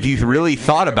 If you really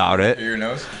thought about it, your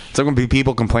nose? It's like when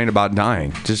people complain about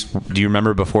dying. Just, do you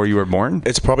remember before you were born?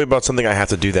 It's probably about something I have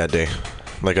to do that day.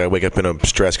 Like I wake up in a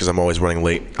stress because I'm always running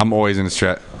late. I'm always in a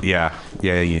stress. Yeah,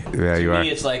 you are. To me,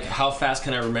 it's like, how fast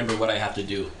can I remember what I have to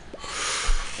do?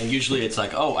 And usually it's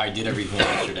like, oh, I did everything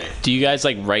yesterday. Do you guys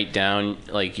like write down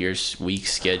like your week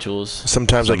schedules?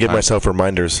 Sometimes I give myself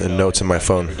reminders and notes in my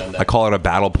phone. I call it a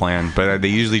battle plan, but they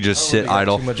usually just sit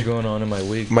idle. Too much going on in my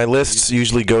week. My lists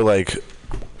usually go like.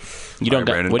 You don't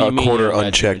got what do you mean? Quarter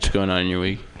unchecked. What's going on in your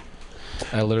week?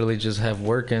 I literally just have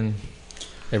work and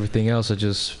everything else. I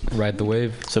just ride the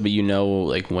wave. So, but you know,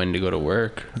 like when to go to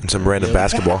work and some random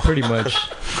basketball. Pretty much.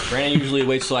 Brandon usually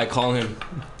waits till I call him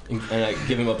and I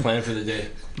give him a plan for the day.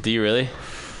 Do you really?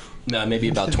 No, maybe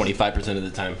about 25% of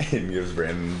the time. He gives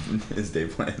Brandon his day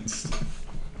plans.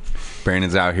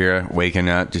 Brandon's out here waking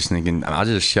up, just thinking, I'll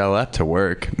just show up to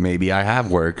work. Maybe I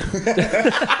have work.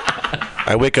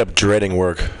 I wake up dreading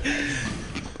work.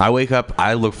 I wake up,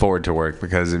 I look forward to work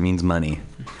because it means money.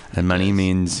 And money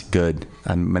means good.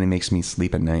 And money makes me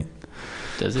sleep at night.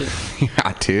 Does it?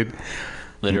 Yeah, dude.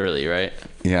 literally, right?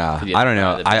 Yeah, I don't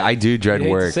know. I do dread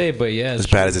work. To say it, but yeah, as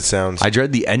bad as it sounds. I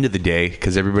dread the end of the day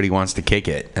because everybody wants to kick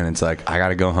it, and it's like I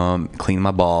gotta go home, clean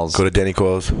my balls, go to Denny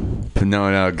Clothes.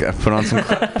 No, put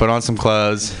on some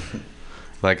clothes.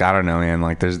 Like I don't know, man.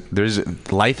 Like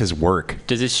there's life is work.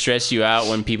 Does it stress you out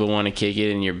when people want to kick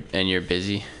it and you're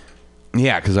busy?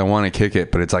 Yeah, because I want to kick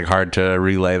it, but it's like hard to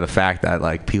relay the fact that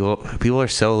like people are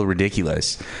so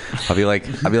ridiculous. I'll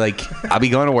be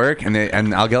going to work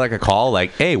and I'll get like a call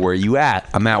like, hey, where are you at?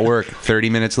 I'm at work. 30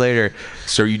 minutes later,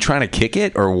 so are you trying to kick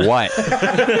it or what?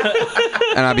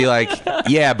 And I'll be like,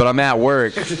 yeah, but I'm at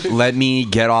work. Let me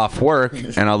get off work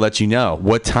and I'll let you know.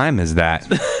 What time is that?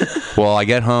 Well, I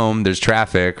get home, there's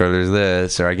traffic, or there's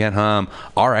this, or I get home.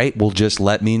 All right, well, just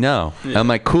let me know. Yeah. I'm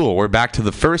like, cool, we're back to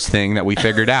the first thing that we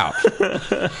figured out.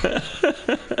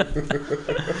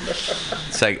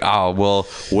 It's like, oh, well,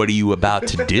 what are you about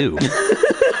to do?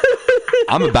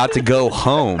 I'm about to go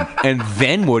home. And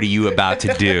then what are you about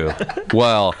to do?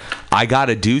 Well, I got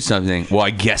to do something. Well, I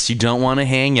guess you don't want to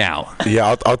hang out.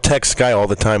 Yeah, I'll text Sky all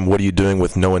the time, what are you doing,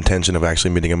 with no intention of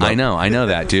actually meeting him up. I know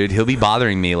that, dude. He'll be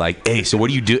bothering me like, hey, so what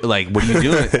do you do? Like, what are you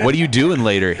doing? What are you doing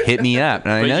later? Hit me up.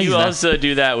 And I know you also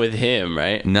do that with him,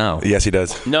 right? No. Yes, he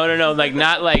does. No. Like,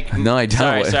 not like. No, I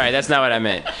don't. Sorry, that's not what I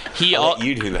meant.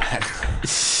 You do that.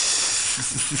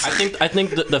 I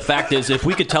think the fact is, if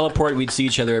we could teleport, we'd see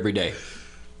each other every day.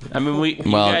 I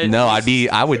mean,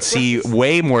 I would see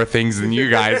way more things than you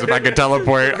guys if I could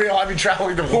teleport. I'd be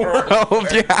traveling the world.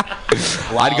 Yeah.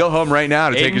 Wow. I'd go home right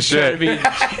now to take a shit.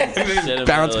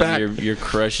 Bounce back. You're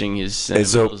crushing his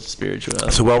spirituality.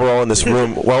 So while we're all in this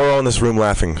room,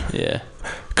 laughing, yeah,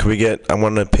 I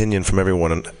want an opinion from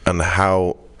everyone on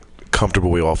how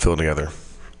comfortable we all feel together.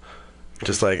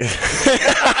 Just like, you know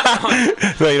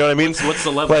what I mean? What's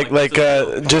the level?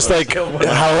 Just like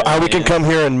how we can come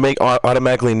here and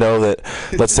automatically know that,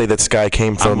 let's say that Sky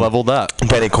came from leveled up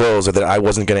Benny Coils, or that I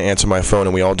wasn't going to answer my phone,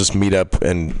 and we all just meet up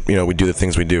and we do the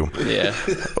things we do. Yeah.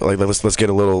 Like let's get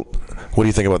a little. What do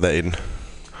you think about that, Aiden?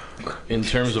 In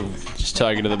terms of just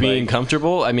talking to the being mic.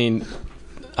 comfortable, I mean,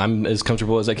 I'm as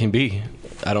comfortable as I can be.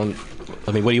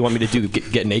 I mean, what do you want me to do?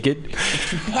 Get naked?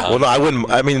 Well, no, I wouldn't.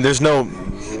 I mean, there's no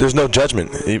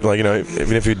judgment. Like,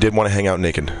 even if you did want to hang out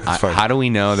naked, it's fine. How do we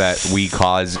know that we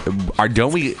cause?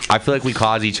 Don't we? I feel like we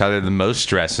cause each other the most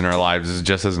stress in our lives,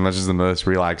 just as much as the most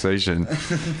relaxation.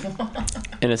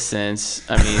 In a sense,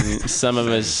 I mean, some of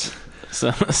us.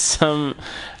 Some.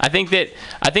 I think that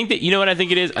you know what I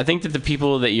think it is. I think that the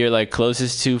people that you're like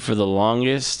closest to for the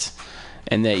longest,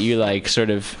 and that you like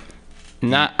sort of.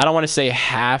 I don't want to say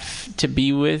have to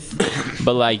be with,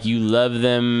 but like you love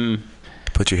them,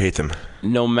 but you hate them.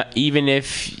 Even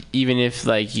if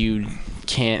like you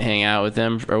can't hang out with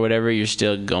them or whatever, you're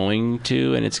still going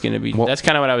to, and it's gonna be. That's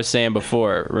kind of what I was saying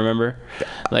before. Remember,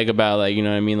 like about like you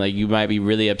know what I mean. Like you might be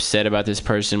really upset about this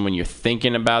person when you're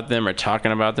thinking about them or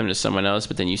talking about them to someone else,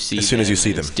 but then you see as soon as you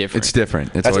see them, it's different. It's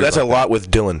different. That's a lot with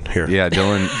Dylan here. Yeah,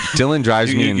 Dylan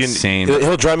drives me insane.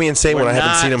 He'll drive me insane when I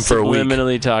haven't seen him for a week.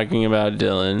 Subliminally talking about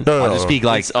Dylan. No. I'll just be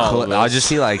like, I'll just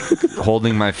see like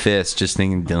holding my fist, just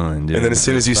thinking Dylan, dude. And then as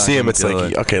soon as you see him, it's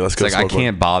like, okay, let's go. It's like I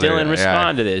can't bother. Dylan,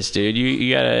 respond to this, dude.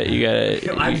 You gotta.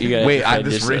 Wait,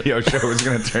 this radio show is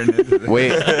gonna turn into this.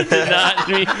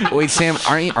 Wait, Sam,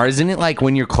 isn't it like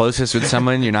when you're closest with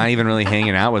someone, you're not even really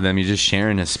hanging out with them, you're just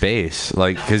sharing a space,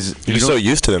 like because you're so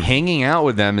used to them. Hanging out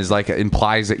with them is like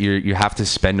implies that you have to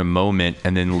spend a moment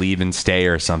and then leave and stay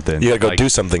or something. You gotta go do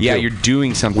something. Yeah, too. You're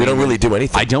doing something. We don't really do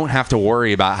anything. I don't have to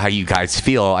worry about how you guys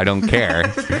feel. I don't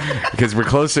care because we're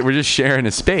close. We're just sharing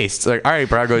a space. It's like, all right,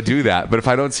 bro, I'll go do that. But if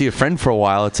I don't see a friend for a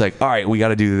while, it's like, all right, we got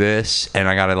to do this, and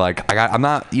I'm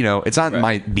not, it's not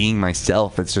my being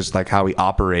myself. It's just like how we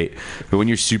operate. But when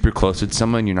you're super close with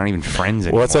someone, you're not even friends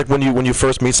anymore. Well, it's like when you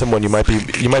first meet someone, you might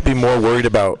be more worried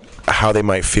about how they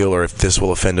might feel, or if this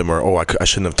will offend them, or I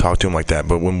shouldn't have talked to him like that.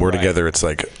 But when we're together, it's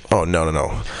like, oh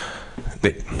no.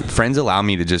 Friends allow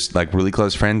me to just like really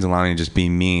close friends allow me to just be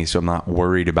me, so I'm not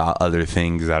worried about other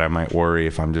things that I might worry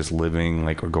if I'm just living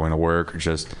or going to work or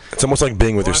just. It's almost like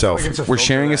being with yourself. We're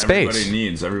sharing a space.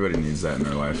 Everybody needs that in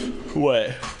their life.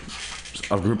 What?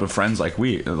 A group of friends like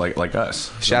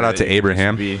us. Shout out to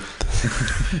Abraham.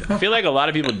 I feel like a lot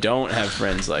of people don't have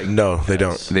friends like. No, they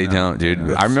don't. They don't,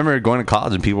 dude. I remember going to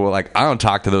college and people were like, "I don't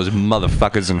talk to those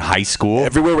motherfuckers in high school."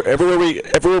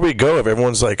 Everywhere we go,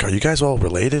 everyone's like, "Are you guys all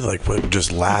related?" Like, we're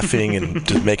just laughing and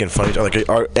just making fun of each other.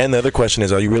 Like, and the other question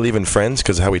is, are you really even friends?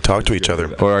 Because of how we talk to each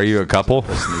other. Or are you a couple?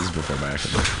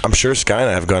 I'm sure Sky and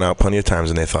I have gone out plenty of times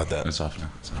and they thought that. It's off now.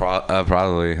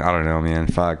 Probably. I don't know, man.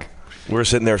 Fuck. We were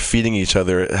sitting there feeding each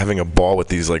other, having a ball with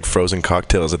these like frozen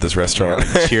cocktails at this restaurant.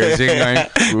 Cheersing, right?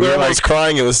 We were almost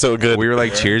crying. It was so good. We were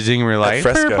like cheersing. We were like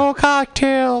Fresca. purple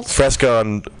cocktails. Fresca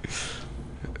on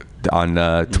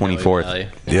 24th.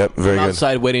 Yep, very I'm good.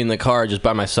 outside waiting in the car just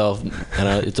by myself,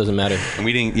 and it doesn't matter. And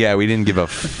we didn't give a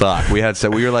fuck. We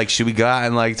were like, should we go out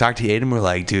and like talk to Aiden? We're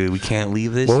like, dude, we can't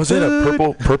leave this. What was it?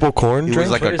 A purple corn It drink?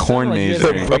 was like a corn maze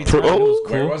drink.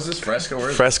 Where was this? Fresca?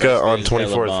 Where is Fresca on Bomb. I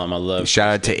 24th. love Shout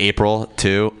out to April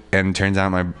too. And turns out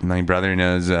my brother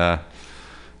knows her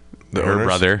owners?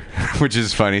 brother, which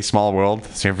is funny. Small world,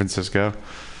 San Francisco.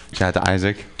 Shout out to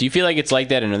Isaac. Do you feel like it's like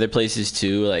that in other places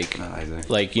too? Isaac.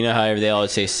 Like you know how they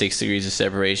always say 6 degrees of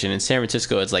separation. In San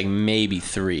Francisco, it's like maybe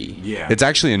 3. Yeah. It's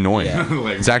actually annoying.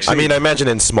 Like, It's actually. I mean, I imagine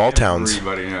in small towns.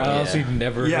 Everybody knows. I honestly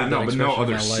never. Yeah, heard no, that but no expression in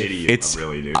other my life. city. It's-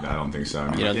 Really, dude. I don't think so. I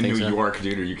mean, You don't in think New so? York,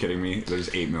 dude, are you kidding me?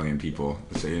 There's 8 million people.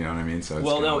 So you know what I mean? So it's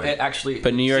Well, kinda no, like, actually,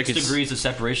 But New York 6 is- degrees of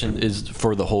separation is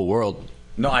for the whole world.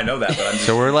 No, I know that, but I'm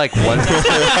so we're like one.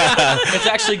 It's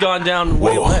actually gone down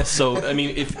way less. So I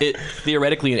mean, if it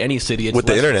theoretically in any city, it's With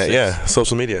the less than internet, 6. yeah,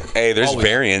 social media. Hey, there's Always.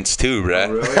 variants too, bro.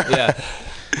 Oh, really? Yeah,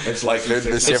 It's like the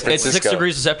San it's 6 Francisco.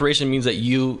 degrees of separation means that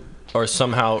you are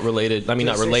somehow related. I mean,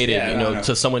 not related, yeah, no.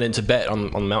 to someone in Tibet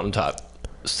on the mountaintop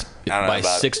don't know by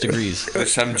about- 6 degrees.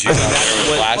 There's some Jew out there with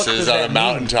What glasses does on that a mean?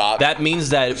 mountaintop. That means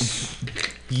that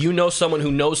you know someone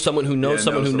who knows someone who knows Yeah,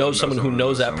 someone who knows someone who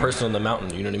knows that someone. person on the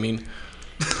mountain. You know what I mean?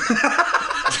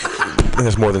 I think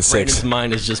there's more than 6. Brandon's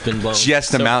mind has just been blown.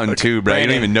 Just a mountain too, bro. You don't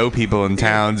Brandon. even know people in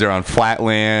towns or on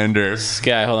flatland or.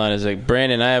 Sky, hold on a sec.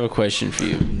 Brandon, I have a question for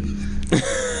you.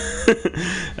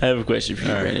 I have a question for you,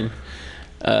 Brandon.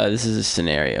 This is a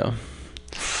scenario.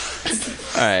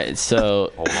 All right,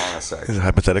 so Hold on a sec. Is it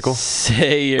hypothetical?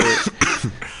 say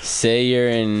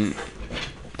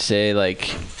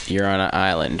like you're on an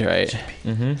island, right?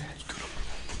 Mm-hmm.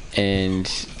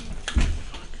 And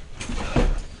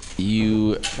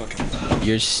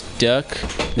you're stuck.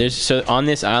 So on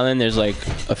this island there's like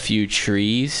a few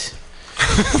trees.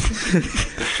 The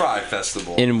Fry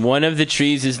Festival. And one of the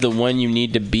trees is the one you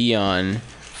need to be on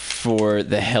for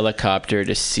the helicopter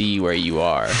to see where you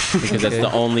are, because that's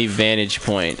the only vantage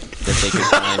point that they can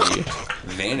find you.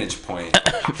 Vantage point.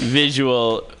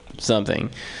 Visual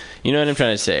something. You know what I'm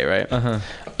trying to say, right? Uh-huh.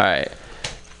 All right.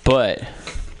 But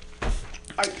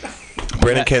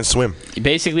Brandon can't swim.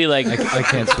 basically like I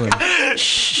can't swim.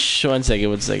 Shh, one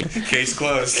second. Case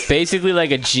closed. Basically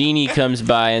like a genie comes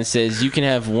by and says you can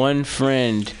have one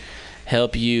friend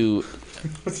help you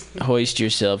hoist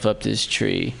yourself up this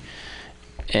tree.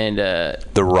 And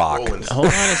The Rock. hold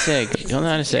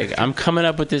on a sec. I'm coming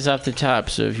up with this off the top,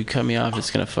 so if you cut me off, it's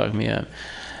gonna fuck me up.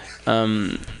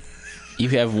 You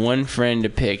have one friend to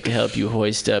pick to help you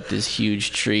hoist up this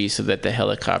huge tree so that the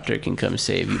helicopter can come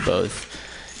save you both.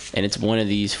 And it's one of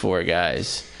these 4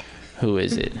 guys. Who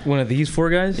is it? One of these 4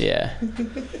 guys? Yeah.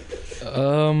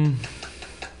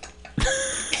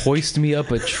 Hoist me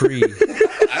up a tree.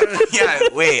 Yeah,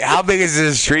 wait. How big is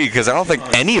this tree? Because I don't think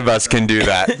any of us can do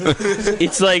that.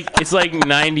 It's like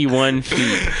 91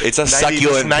 feet. It's a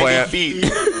succulent 90 plant.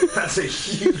 feet. That's a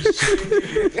huge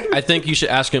tree. I think you should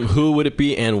ask him who would it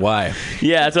be and why.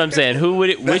 Yeah, that's what I'm saying. Who would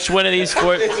it? Which one of these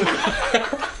 4?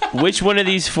 Which one of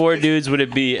these 4 dudes would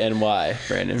it be and why,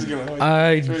 Brandon?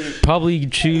 I'd probably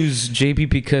choose JP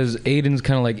because Aiden's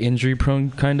kind of like injury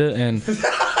prone, kind of, and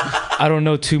I don't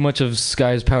know too much of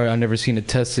Sky's power. I've never seen it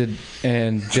tested,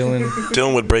 and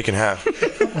Dylan would break in half.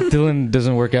 Dylan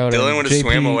doesn't work out. Dylan and would've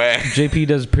swam away. JP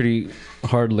does pretty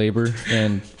hard labor,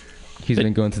 and he's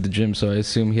been going to the gym, so I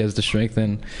assume he has the strength.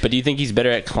 And But do you think he's better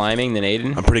at climbing than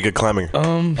Aiden? I'm pretty good climbing.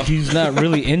 he's not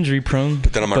really injury prone.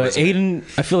 But then I'm on Aiden,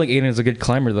 I feel like Aiden is a good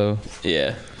climber though.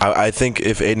 Yeah. I think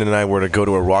if Aiden and I were to go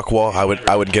to a rock wall, I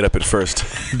would get up at first.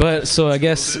 But so I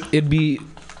guess it'd be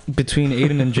between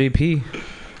Aiden and JP.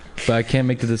 But I can't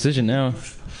make the decision now.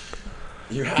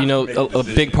 You know, a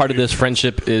big part of this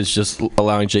friendship is just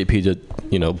allowing JP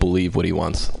to, believe what he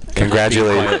wants.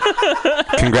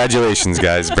 Congratulations,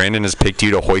 guys. Brandon has picked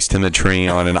you to hoist him a tree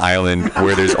on an island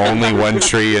where there's only one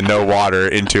tree and no water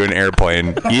into an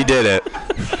airplane. You did it.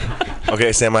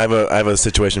 Okay, Sam, I have a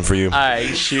situation for you. All right,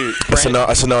 shoot. A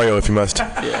scenario, if you must.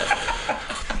 Yeah.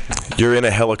 You're in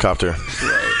a helicopter.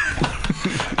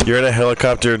 You're in a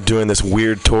helicopter doing this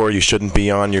weird tour you shouldn't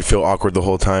be on. You feel awkward the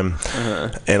whole time.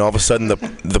 And all of a sudden,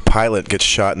 the pilot gets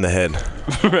shot in the head.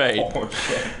 Right.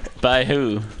 By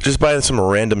who? Just by some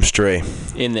random stray.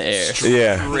 In the air.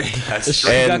 Yeah.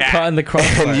 Got caught in the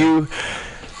crossfire. And you...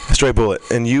 Stray bullet.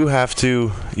 And you have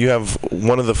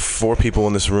one of the 4 people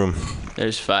in this room.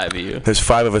 There's 5 of you. There's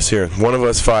 5 of us here. One of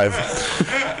us 5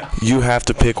 You have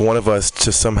to pick one of us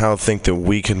to somehow think that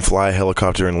we can fly a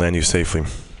helicopter and land you safely.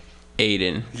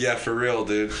 Aiden. Yeah, for real,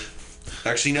 dude.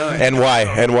 Actually, no. And why?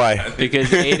 And why? Because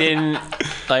Aiden,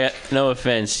 like, no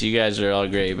offense, you guys are all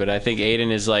great, but I think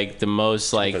Aiden is like the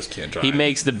most like he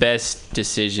makes the best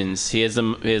decisions. He has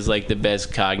like the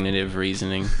best cognitive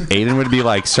reasoning. Aiden would be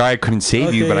like, "Sorry, I couldn't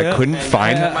save you, but I couldn't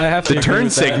find the turn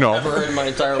signal." Never heard in my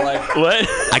entire life. What?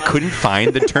 I couldn't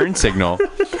find the turn signal.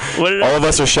 All of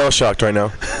us are shell shocked right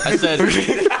now.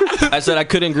 I said I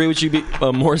couldn't agree with you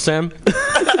more, Sam.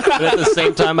 But at the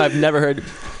same time, I've never heard.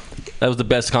 That was the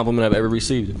best compliment I've ever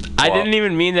received. I didn't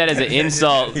even mean that as an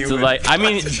insult to like. I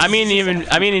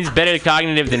mean, he's better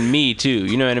cognitive than me too.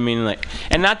 You know what I mean? Like,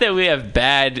 and not that we have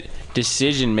bad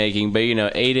decision making, but you know,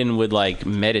 Aiden would like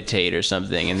meditate or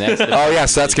something, and that's.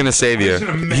 So that's gonna save you.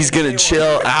 He's gonna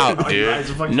chill out,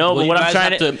 dude. No, but what I'm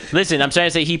trying to listen, I'm trying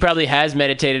to say he probably has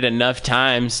meditated enough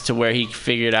times to where he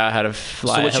figured out how to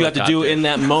fly. So what you have to do in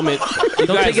that moment? You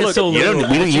don't take it so literal.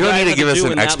 You don't need to give us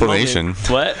an explanation.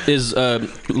 What is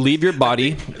leave your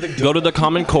body, go to the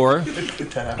common core,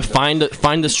 find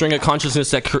the string of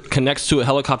consciousness that connects to a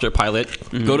helicopter pilot,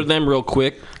 go to them real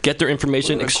quick, get their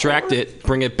information, extract it,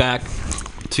 bring it back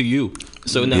to you.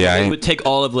 So in that it would take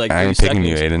all of like 30 I ain't seconds.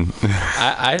 picking you,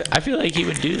 Aiden. I feel like he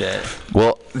would do that.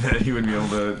 Well, he would be able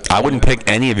to. I wouldn't pick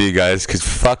any of you guys because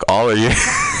fuck all of you.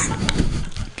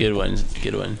 Good one.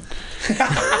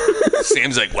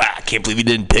 Sam's like, wow, I can't believe he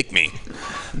didn't pick me.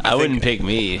 I wouldn't pick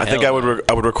me. I think I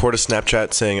would record a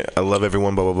Snapchat saying I love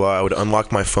everyone, blah blah blah. I would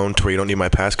unlock my phone to where you don't need my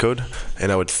passcode,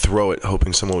 and I would throw it,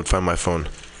 hoping someone would find my phone.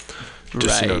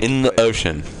 Just, in the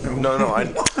ocean. No.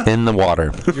 In the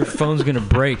water. Your phone's gonna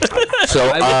break.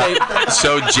 So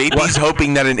JP's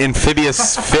hoping that an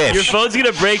amphibious fish. Your phone's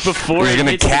gonna break before it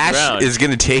hits the ground. Is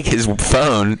gonna take his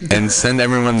phone and send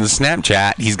everyone the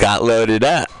Snapchat he's got loaded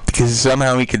up because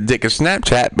somehow he could take a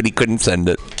Snapchat, but he couldn't send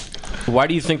it. Why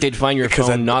do you think they'd find your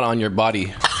phone not on your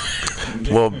body?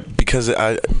 Well, because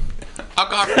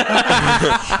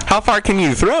How far can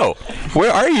you throw?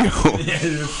 Where are you?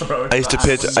 I used to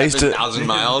pitch. 1,000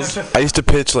 miles. I used to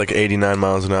pitch like 89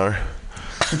 miles an hour.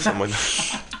 Something like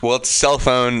that. Well, it's a cell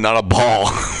phone, not a ball.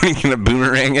 Are you gonna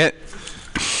boomerang it?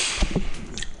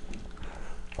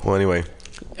 Well, anyway.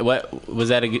 What was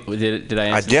that? Did I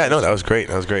answer? Yeah, no, that was great.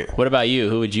 What about you?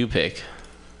 Who would you pick?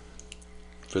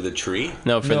 For the tree?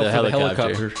 No, for the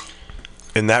helicopter.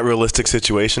 In that realistic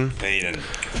situation, Aiden.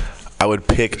 I would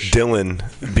pick Dylan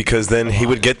because then he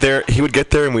would get there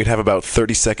and we'd have about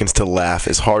 30 seconds to laugh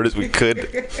as hard as we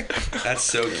could. That's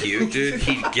so cute, dude.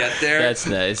 He'd get there. That's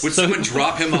nice. Would someone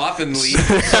drop him off and leave?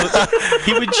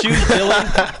 He would choose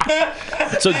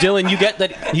Dylan. So Dylan, you get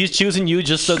that he's choosing you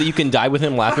just so that you can die with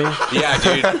him laughing? Yeah,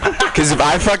 dude. Because if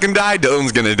I fucking die,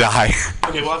 Dylan's gonna die.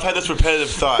 Okay, well, I've had this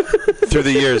repetitive thought through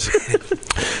the years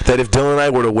that if Dylan and I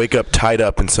were to wake up tied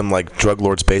up in some like drug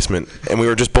lord's basement and we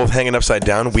were just both hanging upside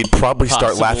down, we'd probably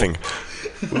start laughing.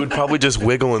 We would probably just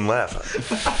wiggle and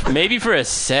laugh. Maybe for a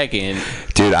second.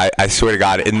 Dude, I swear to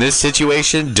God, in this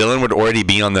situation, Dylan would already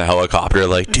be on the helicopter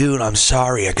like, dude, I'm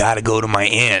sorry, I gotta go to my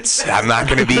aunt's. I'm not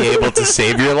gonna be able to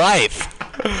save your life.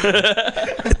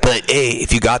 But hey,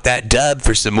 if you got that dub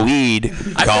for some weed,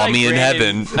 call me in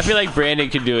heaven. I feel like Brandon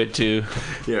could do it too.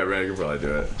 Yeah, Brandon could probably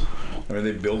do it. I mean,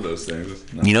 they build those things.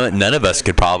 You know what? None of us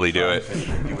could probably do it.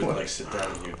 You would like sit down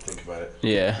and you would think about it.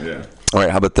 Yeah. All right,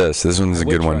 how about this? This one's a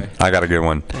good one. I got a good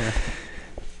one.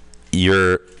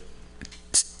 Yeah.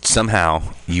 Somehow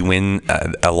you win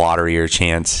a lottery or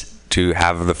chance to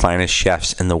have the finest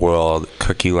chefs in the world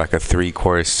cook you like a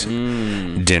 3-course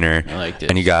dinner. I like this.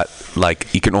 And you got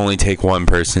like you can only take one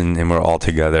person and we're all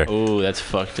together. Oh, that's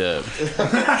fucked up.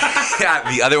 Yeah,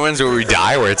 the other ones where we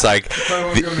die, where it's like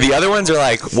the other ones are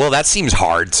like, well, that seems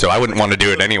hard, so I wouldn't want to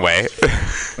do it anyway.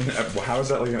 How is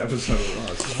that like an episode of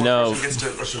Lost? No,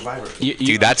 Survivor.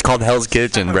 Dude, that's called Hell's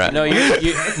Kitchen, Brett. No,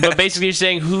 but basically you're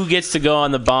saying who gets to go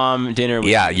on the bomb dinner?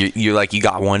 Yeah, you're like you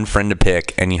got one friend to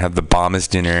pick, and you have the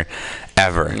bombest dinner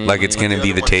ever. Like it's gonna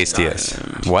be the tastiest.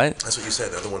 What? That's what you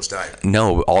said. The other ones died.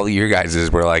 No, all your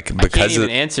guys's were like because I can't even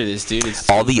answer this, dude.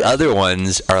 all the other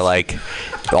ones are like,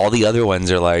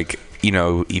 you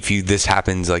know, if this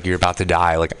happens, like you're about to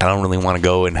die. Like I don't really want to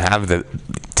go and have to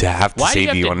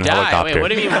save you on a helicopter. Wait, what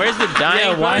do you mean? Where's the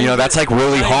dying one? You know, that's like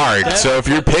really hard. So if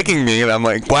you're picking me, and I'm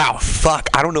like, wow, fuck,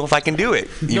 I don't know if I can do it.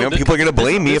 You know, people are gonna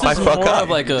blame me if I fuck up. This is more of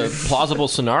like a plausible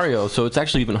scenario, so it's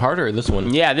actually even harder. This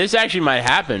one. Yeah, this actually might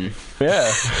happen.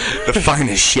 Yeah. The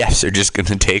finest chefs are just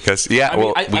gonna take us. Yeah,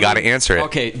 we got to answer it.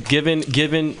 Okay, given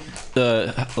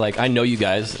I know you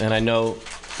guys, and I know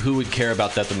who would care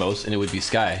about that the most, and it would be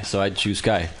Sky. So I'd choose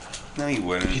Sky. No, he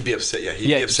wouldn't. He'd be upset. Yeah, he'd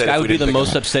Yeah, be upset. Sky if we would be didn't the pick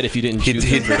most him. upset if you didn't choose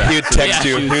him for He that. would text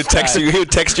you. He would text you. He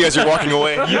would text you as you're walking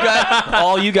away.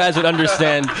 All you guys would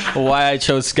understand why I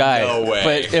chose Sky. No way.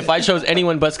 But if I chose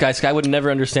anyone but Sky, Sky would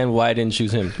never understand why I didn't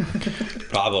choose him.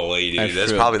 Probably, dude.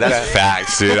 That's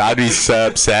facts, dude. I'd be so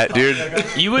upset, dude.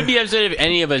 You would be upset if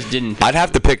any of us didn't. I'd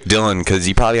have to pick Dylan because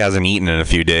he probably hasn't eaten in a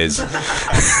few days.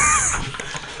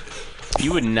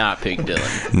 You would not pick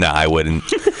Dylan. No, I wouldn't.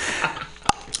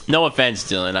 No offense,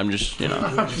 Dylan. I'm just, you know.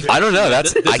 I don't know.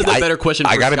 This is a better question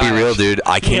I for gotta be Sky, real, dude.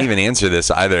 I can't even answer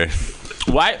this either.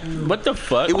 Why? What the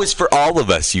fuck? It was for all of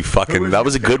us, you fucking. That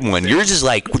was a good one. Yours is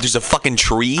like, there's a fucking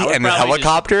tree and a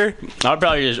helicopter. I would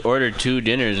probably just order 2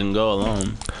 dinners and go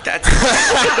alone.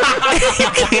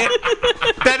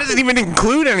 That doesn't even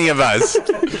include any of us.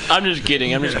 I'm just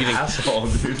kidding. Asshole,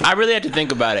 dude. I really had to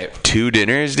think about it. 2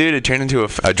 dinners, dude. It turned into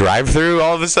a drive-through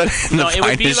all of a sudden. No, The it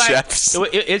would be finest like chefs.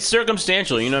 it's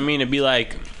circumstantial. You know what I mean? It'd be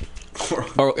like.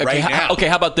 Or, okay, Right now. okay,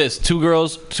 how about this? 2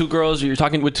 girls. You're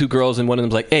talking with 2 girls, and one of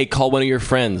them's like, "Hey, call one of your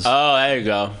friends." Oh, there you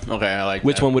go. Okay, I like.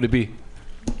 Which that. one would it be?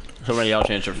 Somebody else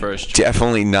answer first.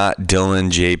 Definitely not Dylan,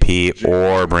 JP,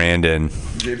 or Brandon.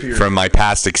 From my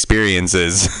past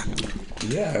experiences.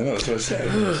 Yeah, I know. That's what I said.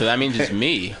 So that means it's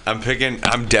me. I'm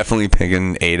definitely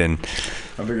picking Aiden.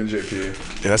 I'm picking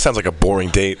JP. Yeah, that sounds like a boring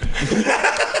date.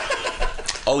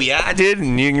 Oh yeah, dude,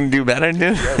 and you can do better,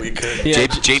 dude. Yeah, we could. Yeah.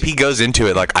 JP goes into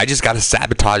it like, I just got to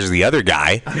sabotage the other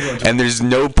guy, and there's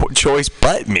no choice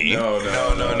but me. No.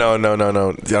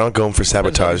 I don't go in for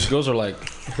sabotage. Girls are like,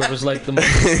 whoever's like the most.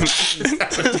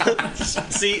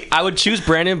 See, I would choose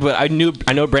Brandon, but I know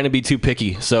Brandon would be too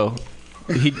picky, so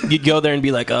he'd go there and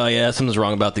be like, "Oh yeah, something's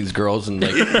wrong about these girls," and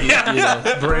like,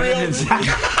 Brandon's like,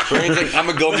 I'm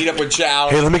gonna go meet up with Chow.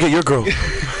 Hey, let me get your girl.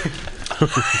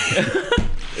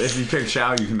 If you pick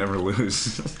Chow, you can never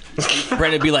lose.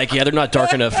 Brandon would be like, "Yeah, they're not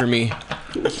dark enough for me."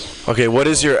 Okay, what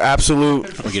is your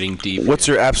absolute? We're getting deep. What's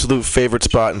your absolute favorite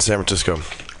spot in San Francisco?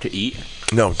 To eat?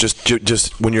 No,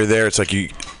 just when you're there, it's like you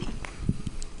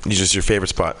just your favorite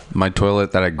spot. My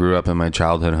toilet that I grew up in my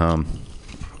childhood home.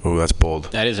 Oh, that's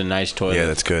bold. That is a nice toilet. Yeah,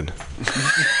 that's good.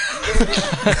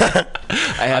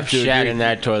 I've shat in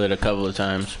that toilet a couple of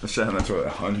times. I sat in that toilet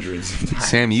hundreds of times.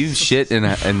 Sam, you shit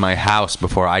in my house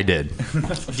before I did.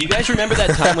 Do you guys remember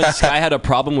that time when Sky had a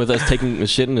problem with us taking a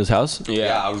shit in his house?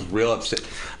 Yeah, I was real upset.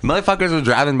 Motherfuckers were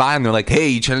driving by and they're like, "Hey,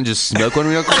 you trying to just smoke one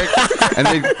real quick?" And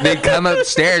they'd come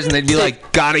upstairs and they'd be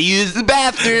like, "Gotta use the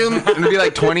bathroom." And it'd be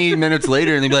like 20 minutes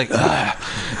later and they'd be like,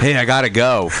 "Hey, I gotta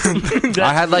go."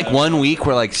 I had like 1 week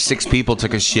where like 6 people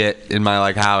took a shit in my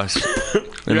like house.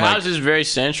 And, Your like, house is very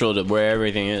central to where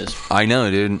everything is. I know,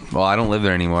 dude. Well, I don't live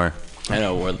there anymore. I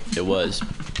know where it was.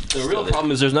 The real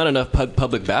problem is there's not enough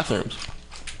public bathrooms.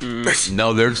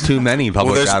 No, there's too many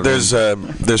public bathrooms.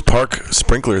 There's park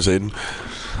sprinklers, Aiden.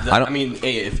 I mean,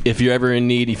 hey, if you ever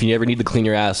need to clean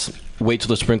your ass, wait till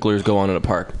the sprinklers go on in a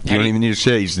park. You don't even need to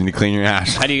shit. You just need to clean your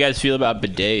ass. How do you guys feel about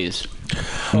bidets?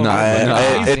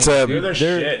 It's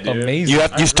shit, dude. Amazing.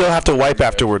 You still have to wipe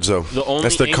afterwards though. The only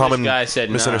That's the English common guy said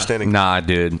nah. misunderstanding. Nah,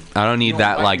 dude. I don't need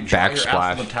that like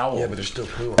backsplash. Yeah, but there's still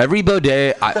poo. Every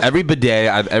bidet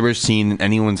I've ever seen in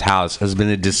anyone's house has been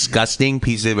a disgusting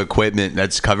piece of equipment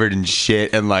that's covered in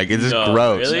shit and like it's just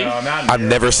gross. Really? I've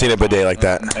never seen a bidet like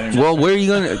that. Well, where are you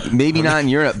going? Maybe not in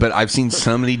Europe, but I've seen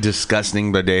so many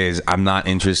disgusting bidets. I'm not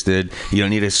interested. You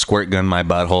don't need a squirt gun in my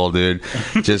butthole, dude.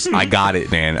 Just I got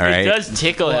it, man. All right. It does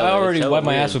tickle. Well, I already wiped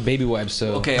my ass with baby wipes,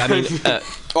 so. Okay, I mean,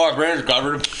 Oh, Brandon's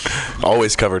covered.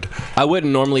 Always covered. I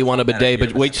wouldn't normally want a bidet,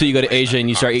 but wait till you go to Asia and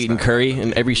you start eating curry,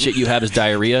 and every shit you have is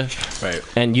diarrhea. Right.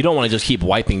 And you don't want to just keep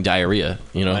wiping diarrhea,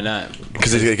 you know? Why not?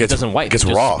 Because it doesn't wipe. It gets it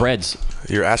just raw. Spreads.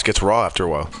 Your ass gets raw after a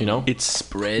while. You know? It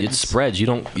spreads. It spreads. You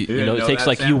don't. You know, know it takes that,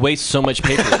 like Sam? you waste so much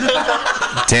paper.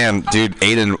 Damn, dude,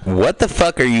 Aiden, what the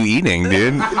fuck are you eating,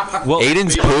 dude? Well,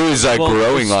 Aiden's poo is like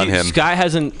growing on him.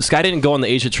 Sky didn't go on the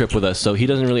Asia trip with us, so he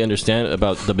doesn't really understand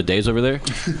about the bidets over there.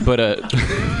 But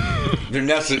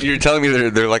You're telling me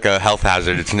they're like a health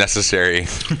hazard. It's necessary.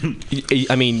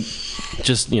 I mean,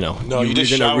 just No, you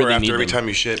just you're gonna shower really after need every them. time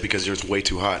you shit because you're way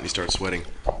too hot and you start sweating.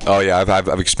 Oh yeah,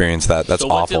 I've experienced that. That's So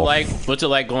what's awful. What's it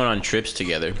like going on trips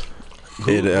together?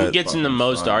 It, Who gets in the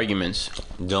most arguments?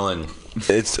 Dylan.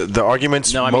 It's the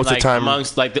arguments No, I mean most like of the time.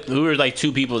 amongst like who are like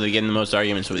 2 people that get in the most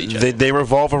arguments with each other? They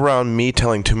revolve around me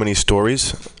telling too many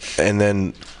stories, and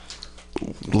then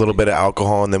a little bit of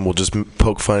alcohol, and then we'll just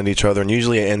poke fun at each other. And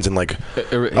usually it ends in like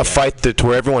a fight to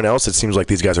where everyone else it seems like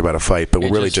these guys are about to fight, but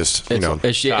we're really just you know.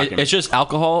 It's just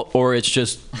alcohol, or it's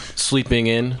just sleeping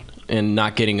in and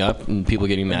not getting up, and people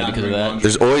getting mad because of that.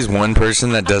 There's always one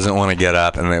person that doesn't want to get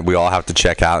up, and we all have to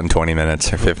check out in 20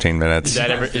 minutes or 15 minutes.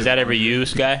 Is that ever you,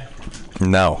 Sky?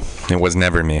 No, it was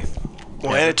never me.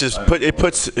 Well, and it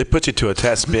puts you to a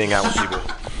test being out with people.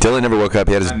 Dylan never woke up.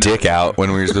 He had his dick out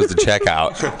when we were supposed to check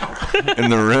out in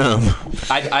the room.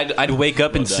 I'd wake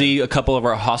up and see a couple of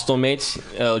our hostel mates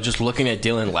just looking at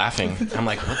Dylan laughing. I'm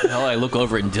like, what the hell? I look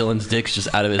over and Dylan's dick's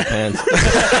just out of his pants.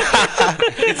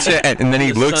 And then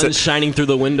he looks at shining through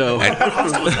the window.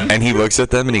 And he looks at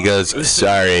them and he goes,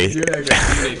 "Sorry."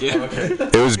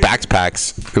 It was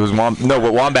backpacks. It was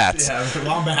wombats. Yeah,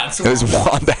 wombats. It was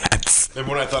wombats.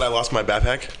 Remember when I thought I lost my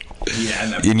backpack?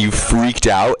 Yeah, and you freaked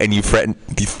out and you threatened.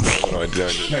 No, I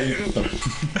didn't.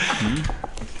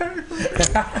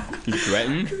 You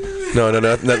threatened?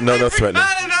 No threatening.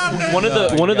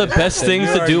 One of the best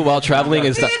things to do while traveling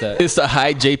is to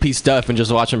hide JP stuff and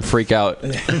just watch him freak out. You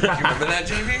remember that,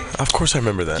 JP? Of course I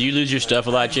remember that. Do you lose your stuff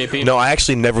a lot, JP? No, I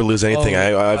actually never lose anything. I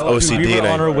have OCD we were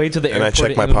on our way to the and I airport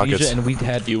check my in Indonesia, pockets. and we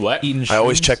had eaten. I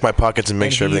always check my pockets and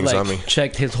make sure everything's on me.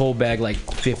 Checked his whole bag like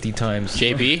 50 times.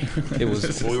 JP, it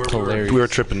was hilarious. We were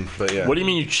tripping, but yeah. What do you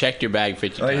mean you checked your bag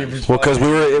 50 times? Well, because we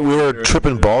were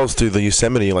tripping balls through the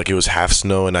Yosemite, like it was half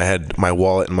snow, and I had my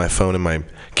wallet and my phone and my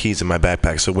keys in my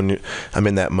backpack. So when I'm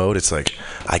in that mode, it's like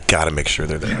I gotta make sure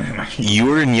they're there. You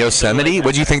were in Yosemite?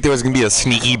 What did you think there was gonna be a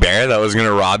sneaky bear that was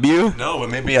gonna rob you? No, but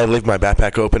maybe I leave my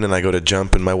backpack open and I go to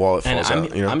jump and my wallet falls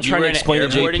out. You know? I'm trying to explain to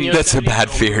JP. That's a bad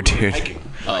fear, dude.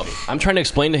 I'm trying to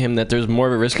explain to him that there's more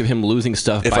of a risk of him losing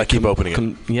stuff if I keep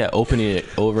opening it. Opening it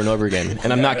over and over again.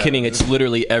 And I'm not kidding. It's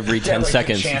literally every 10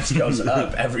 seconds. The chance goes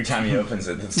up every time he opens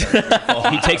it.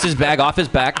 He takes his bag off his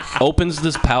back, opens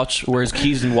this pouch where his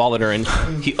keys and wallet are in.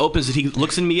 He opens it. He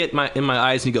looks in me in my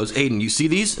eyes and he goes, "Aiden, you see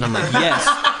these?" And I'm like, "Yes."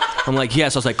 I'm like,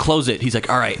 "Yes." I was like, "Close it." He's like,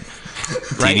 "All right."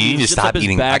 Right? You need to stop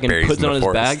eating blackberries and puts in it on the his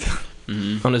forest.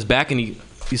 bag, on his back, and he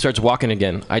starts walking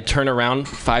again. I turn around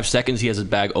 5 seconds. He has his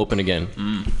bag open again,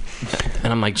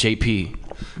 and I'm like, "JP,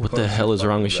 what the hell is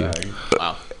wrong with you?"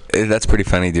 Wow. That's pretty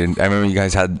funny, dude. I remember you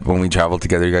guys had, when we traveled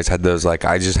together, you guys had those, like,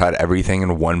 I just had everything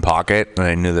in one pocket, and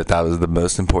I knew that was the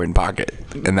most important pocket,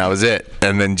 and that was it.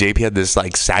 And then JP had this,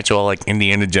 like, satchel, like,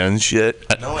 Indiana Jones shit.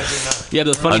 No, I did not.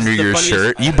 Yeah, under your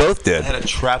shirt. You both did. I had a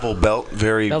travel belt,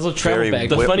 That was a travel bag.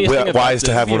 The funniest thing about wise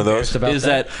to have one of those. is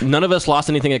that none of us lost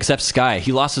anything except Sky.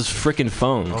 He lost his freaking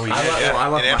phone. Oh, yeah. I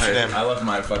left in Amsterdam. I left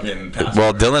my fucking passport.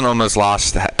 Well, Dylan almost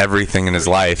lost everything in his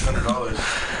life.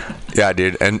 Yeah,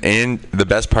 dude. And the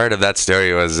best part of that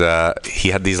story was he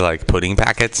had these, like, pudding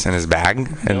packets in his bag,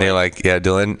 and they, like, yeah,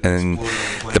 Dylan, and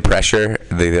the pressure,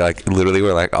 they like, literally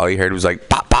were like, all you heard was like,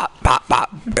 pop, pop, pop,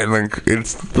 pop, and like,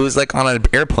 it was like on an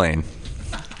airplane.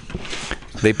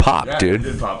 They popped, Yeah, dude.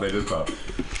 They did pop.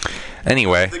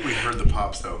 Anyway, I think we heard the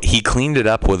pops, though. he cleaned it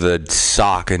up with a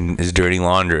sock in his dirty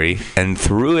laundry and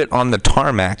threw it on the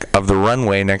tarmac of the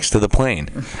runway next to the plane.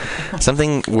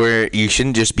 Something where you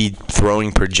shouldn't just be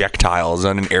throwing projectiles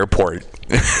on an airport.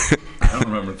 I don't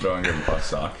remember throwing a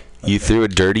sock. You threw a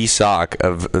dirty sock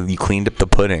you cleaned up the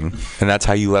pudding, and that's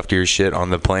how you left your shit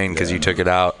on the plane because you took it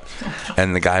out.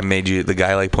 And the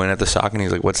guy like pointed at the sock and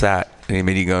he's like, "What's that?" And he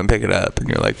made you go and pick it up, and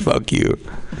you're like, "Fuck you."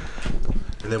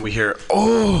 And then we hear,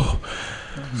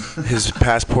 his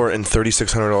passport and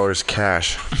 $3,600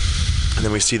 cash. And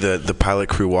then we see the pilot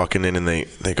crew walking in, and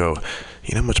they go,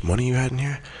 "You know how much money you had in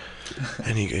here?"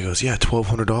 And he goes, "Yeah,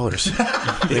 $1,200.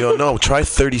 They go, "No, try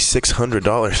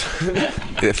 $3,600.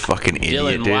 You fucking idiot,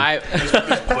 Dylan, dude. why?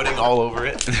 There's pudding all over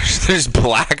it. There's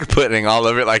black pudding all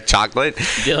over it like chocolate.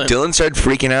 Dylan started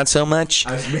freaking out so much.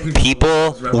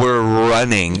 People were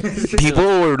running.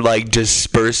 People were like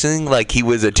dispersing like he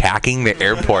was attacking the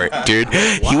airport, dude.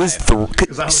 He was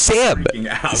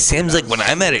Sam's like, when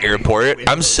I'm at an airport,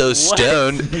 I'm so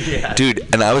stoned, dude,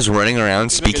 and I was running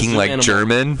around speaking like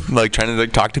German, like trying to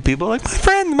like talk to people, like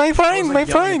my friend.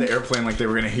 The airplane, like they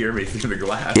were gonna hear me through the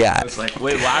glass. Yeah. Like,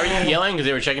 Wait, why were you yelling? Because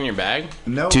they were checking your bag?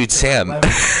 No. Dude, Sam.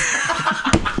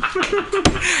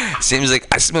 Sam's like,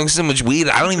 I smoke so much weed,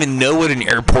 I don't even know what an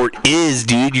airport is,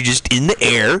 dude. You're just in the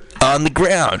air, on the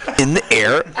ground. In the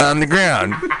air, on the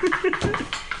ground.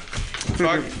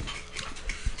 Fuck.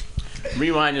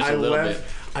 Rewind just a little bit.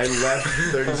 I left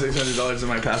 $3,600 in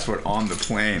my passport on the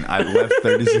plane. I left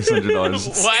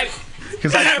 $3,600. What?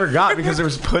 Because I forgot, because there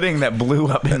was pudding that blew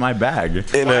up in my bag.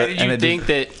 Why did you think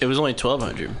that it was only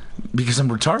 $1,200? Because I'm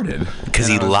retarded. Because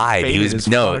he lied. He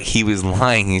was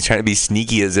lying. He's trying to be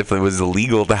sneaky as if it was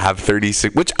illegal to have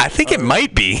 36, which I think it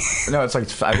might be. No, it's like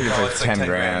I think it's like 10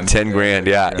 grand. 10 grand,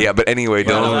 yeah. But anyway,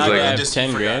 Dylan was like, just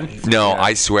 10 grand. No,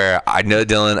 I swear, I know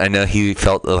Dylan. I know he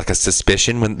felt like a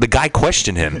suspicion when the guy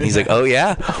questioned him. He's like, "Oh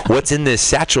yeah, what's in this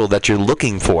satchel that you're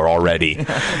looking for already?"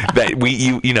 That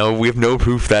we have no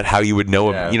proof that how you would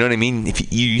know him. You know what I mean?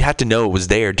 If you had to know it was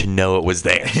there to know it was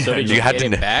there. So did you had get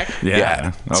to it back?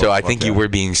 Yeah. So I think you were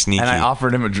being sneaky. And I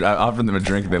offered them a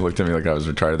drink, and they looked at me like I was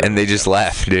retarded. And they just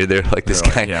left, dude. They're like, this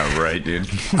guy. Yeah, right, dude.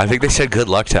 I think they said good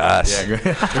luck to us. Yeah,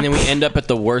 good. And then we end up at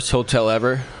the worst hotel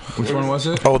ever. Which one was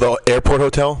it? Oh, the airport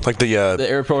hotel, like the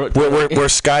airport where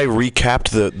Sky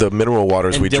recapped the mineral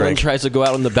waters and we Dylan drank. tries to go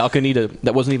out on the balcony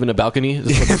that wasn't even a balcony.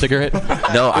 This was a cigarette.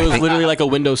 No, it was literally like a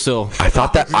windowsill. I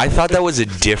thought that was a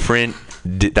different.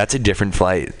 That's a different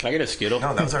flight. Can I get a Skittle?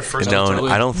 No, that was our first. No, hotel.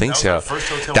 I don't think so.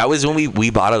 That was when we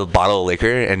bought a bottle of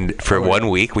liquor, and for 1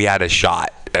 week we had a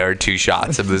shot or 2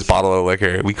 shots of this bottle of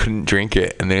liquor. We couldn't drink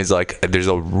it, and then it's like there's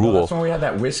a rule. That's when we had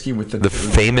that whiskey with the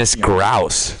famous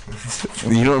grouse.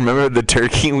 You don't remember the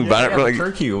turkey? We bought it for like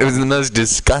turkey. It was the most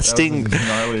disgusting.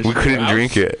 We couldn't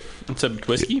drink it. It's a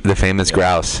whiskey. The famous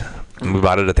grouse. We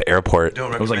bought it at the airport.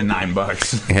 It was like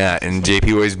 $9. Yeah, and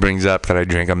JP always brings up that I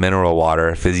drank a mineral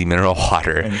water, fizzy mineral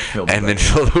water, and then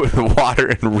filled it with water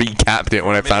and recapped it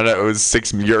when I found out it was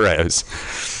 €6.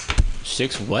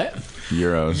 6 what?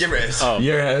 Euros. Oh.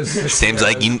 Euros. Seems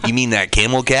like you mean that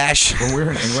camel cash? When we were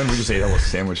in England, we just ate all the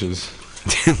sandwiches.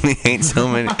 We ate so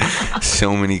many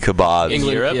kebabs.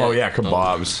 England, Europe? Oh yeah,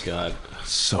 kebabs. Oh, God.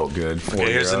 So good.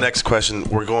 Okay, here's the next question.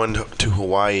 We're going to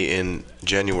Hawaii in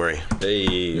January. Hey,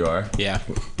 You are? Yeah.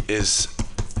 Is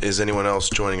anyone else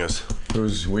joining us?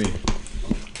 Who's we?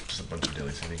 Just a bunch of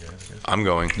Daly City guys. I'm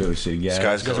going. Daly City guys.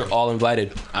 Sky's You guys going. are all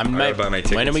invited. I gotta buy my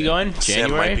tickets. When are we going? Sam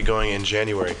January? might be going in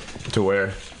January. To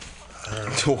where?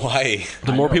 To Hawaii.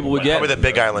 The more people we get, Probably the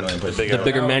Big Island. The the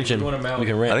bigger mansion we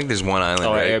can rent. I think there's one island,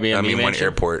 Oh, right? Airbnb I mean, one mansion?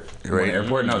 airport, One right?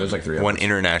 airport? No, there's like 3 One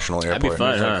international That'd be airport.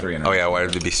 fun, There's huh? like 3 in Oh yeah, why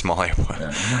would it be small airport?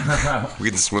 We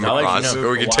can swim I like, across, you know,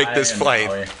 or we can take this flight.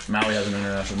 Maui has an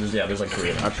international. There's like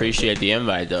 3 of them. I appreciate the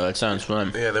invite, though. It sounds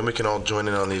fun. Yeah, then we can all join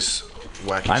in on these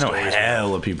wacky I know stories.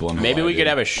 hell of people in Hawaii. Maybe we could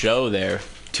have a show there.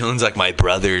 Dylan's like my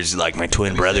brother's, like my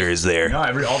twin brother is there. No,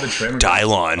 all the trim.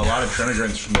 Dylon. A lot of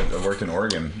trim-immigrants that worked in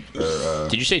Oregon.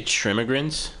 Did you say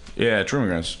trim-immigrants? Yeah,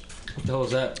 trim-immigrants. What the hell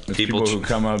is that? It's people who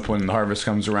come up when the harvest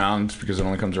comes around, because it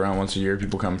only comes around once a year.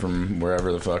 People come from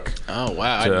wherever the fuck. Oh,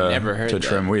 wow. I never heard to that.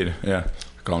 trim weed. Yeah,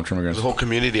 call them trim-immigrants. There's a whole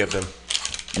community of them.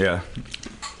 Yeah.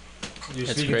 You're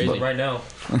That's speaking crazy. right now.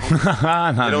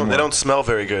 They don't smell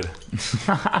very good.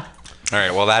 All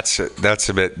right, well that's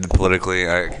a bit politically.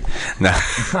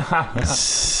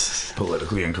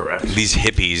 Politically incorrect. These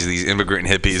hippies, these immigrant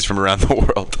hippies from around the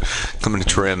world, coming to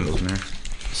trim.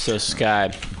 So, Sky,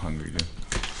 I'm hungry, dude.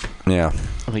 Yeah.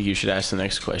 I think you should ask the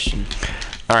next question.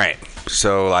 All right.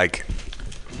 So like,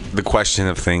 the question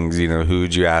of things, you know, who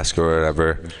would you ask or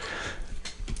whatever.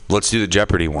 Let's do the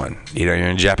Jeopardy one. You know, you're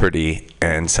in Jeopardy,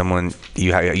 and someone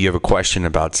you have a question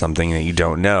about something that you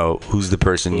don't know. Who's the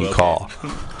person you call?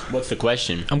 What's the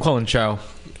question? I'm calling Chow.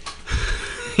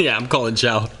 Yeah, I'm calling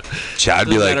Chow. Chow'd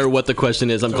be Doesn't like, matter what the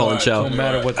question is, I'm calling Chow. Don't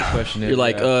matter what the question is. You're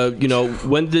like, you know,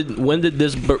 when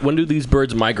do these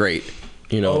birds migrate?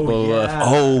 You know,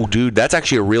 oh, dude, that's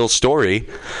actually a real story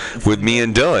with me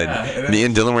and Dylan. Me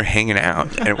and Dylan were hanging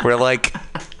out, and we're like,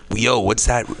 yo, what's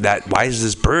that? Why is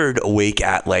this bird awake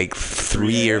at like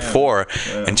 3 or 4?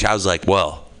 And Chow's like,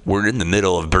 well, we're in the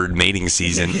middle of bird mating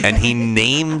season, and he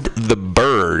named the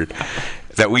bird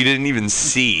that we didn't even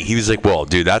see. He was like, well,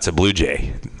 dude, that's a blue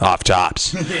jay off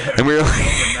tops. And we were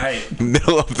like,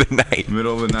 middle of the night.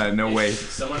 Middle of the night, no way.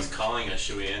 Someone's calling us.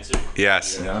 Should we answer?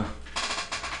 Yes. Yeah.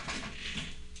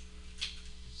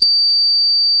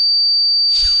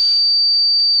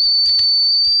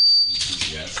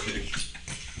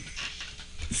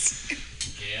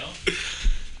 Gail?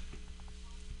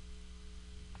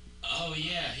 Oh,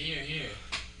 yeah, here.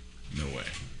 No way.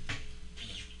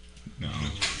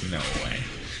 No way.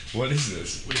 What is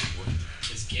this? Wait, what?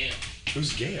 It's Gail.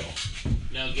 Who's Gail?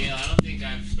 No, Gail, I don't think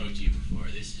I've spoke to you before.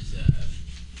 This is,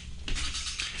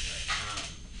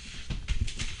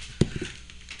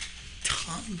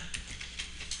 Tom.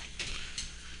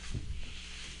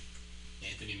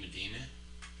 Anthony Medina.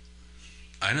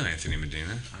 I know Anthony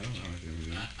Medina. I don't know Anthony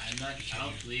Medina. I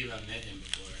don't believe I've met him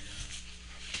before,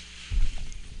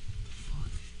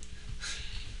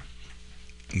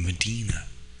 no. Medina.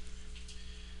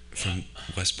 From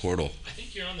West Portal. I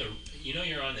think you're on the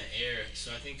air,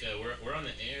 so I think we're on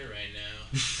the air right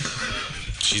now.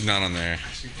 She's not on there.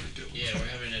 Yeah, we're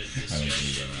having a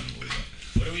discussion.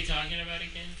 What are we talking about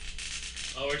again?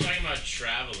 Oh, we're talking about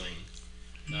traveling.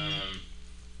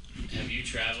 Have you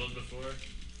traveled before?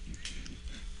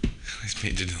 Nice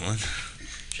page to Dylan.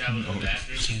 Traveled to the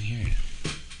bathroom? I can't hear it.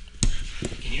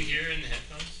 Can you hear it in the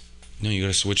headphones? No, you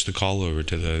gotta switch the call over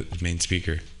to the main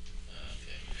speaker.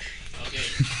 Okay.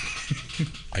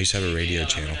 I used to have a radio Yeah,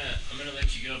 channel. I'm gonna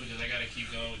let you go because I gotta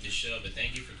keep going with the show. But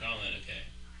thank you for calling. Okay.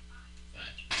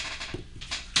 Bye.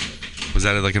 Was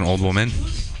that like an old woman?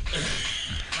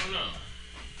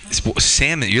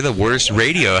 Sam, you're the worst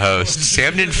radio host.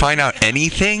 Sam didn't find out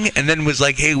anything and then was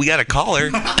like, hey, we got a caller.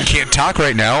 Can't talk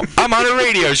right now. I'm on a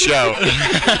radio show.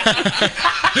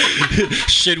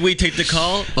 Should we take the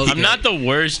call? Okay. I'm not the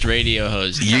worst radio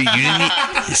host. You didn't.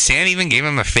 Sam even gave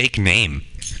him a fake name.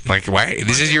 Like, why?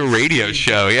 This is your radio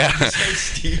show, yeah.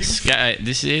 Sky,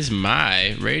 this is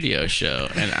my radio show,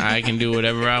 and I can do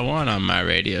whatever I want on my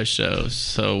radio show.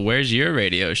 So where's your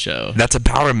radio show? That's a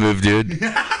power move, dude.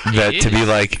 To be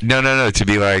like, no. To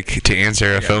be like, to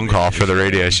answer a phone call for the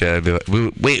radio show. Be like,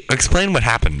 wait, explain what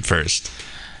happened first.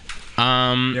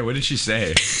 Yeah, what did she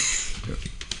say?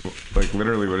 Like,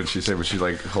 literally, what did she say? Was she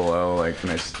like, hello, like,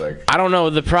 nice, like... I don't know.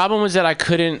 The problem was that I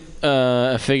couldn't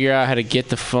figure out how to get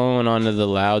the phone onto the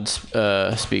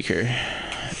loudspeaker.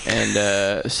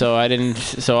 And so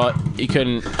you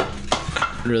couldn't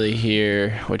really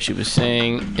hear what she was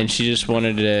saying. And she just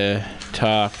wanted to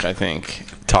talk, I think.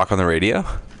 Talk on the radio?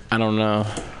 I don't know.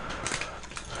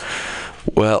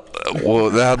 Well,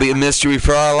 that'll be a mystery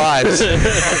for our lives.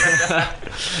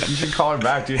 You should call her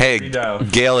back, dude. Hey,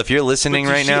 Gail, if you're listening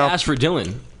right now... She asked for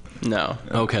Dylan. No.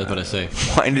 Okay, I was about to say.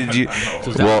 Why did you...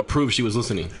 So that prove she was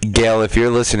listening. Gail, if you're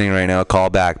listening right now, call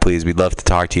back, please. We'd love to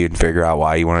talk to you and figure out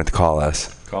why you wanted to call us.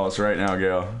 Call us right now,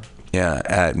 Gail. Yeah,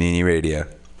 at MutinyRadio.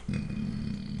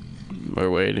 We're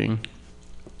waiting.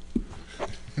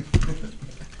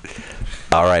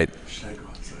 All right.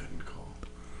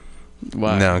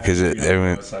 Why? No, because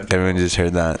everyone just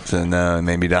heard that, so no,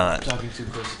 maybe not. Talking too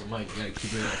close to the mic, you gotta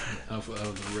keep it out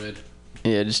of the red.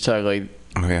 Yeah, just talk like...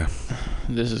 Oh, yeah.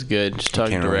 This is good. Just talk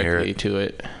directly to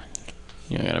it.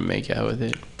 You don't gotta make out with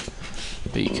it.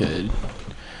 But you could.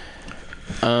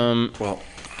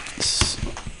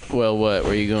 Well, what?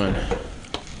 Where are you going? I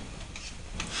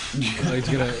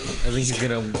think he's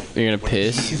gonna... You're gonna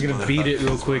piss? He's gonna beat it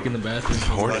real quick in the bathroom.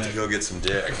 I wanted to go get some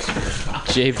dick.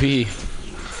 JP.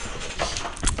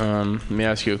 Let me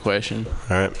ask you a question.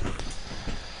 All right.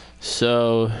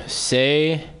 So,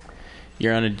 say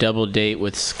you're on a double date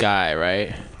with Sky,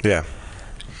 right? Yeah.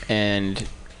 And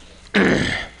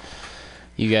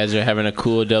you guys are having a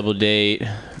cool double date.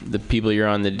 The people you're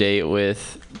on the date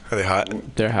with... Are they hot?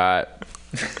 They're hot.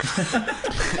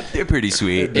 They're pretty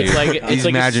sweet. It's like these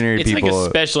imaginary it's people. It's like a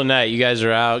special night. You guys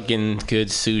are out getting good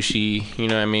sushi. You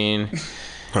know what I mean?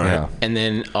 All right. Yeah. And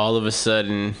then all of a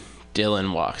sudden,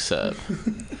 Dylan walks up.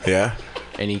 Yeah.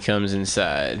 And he comes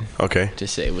inside. Okay. To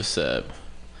say what's up.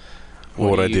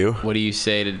 What would I do? What do you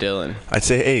say to Dylan? I'd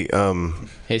say, hey,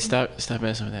 Hey, stop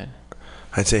messing with that.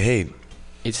 I'd say, hey.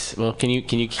 It's can you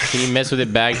mess with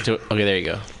it back to? Okay, there you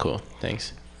go. Cool.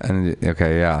 Thanks. And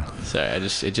okay, yeah. Sorry,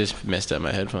 it just messed up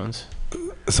my headphones.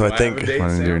 So I think I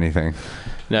didn't do anything.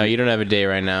 No, you don't have a date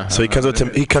right now. So he comes up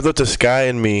to Sky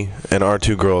and me and our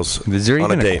two girls. Is there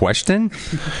on even a date. Question?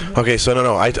 Okay, so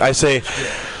no. I say,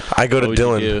 I go to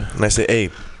Dylan and I say, hey,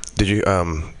 did you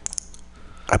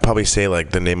I probably say like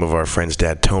the name of our friend's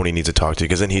dad, Tony, needs to talk to you,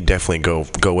 because then he'd definitely go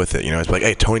with it. You know, it's like,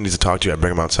 hey, Tony needs to talk to you. I'd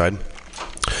bring him outside,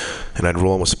 and I'd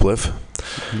roll him a spliff,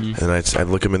 and I'd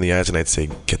look him in the eyes and I'd say,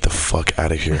 get the fuck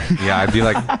out of here. Yeah, I'd be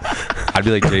like,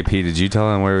 JP, did you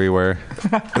tell him where we were?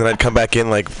 And then I'd come back in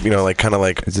like, you know, like kind of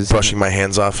like brushing my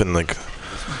hands off and like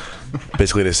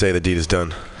basically to say the deed is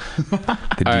done.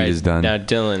 The deed is done. Now,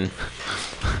 Dylan.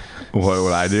 What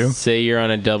would I do? Say you're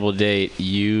on a double date.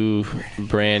 You,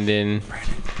 Brandon,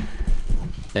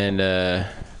 and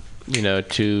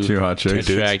two hot chicks,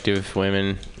 attractive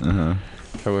women,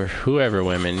 or whoever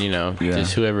women,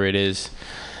 just whoever it is.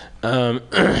 And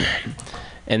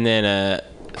then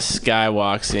Sky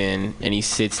walks in and he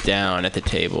sits down at the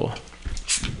table.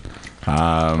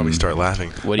 We start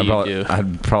laughing. What do you do?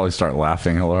 I'd probably start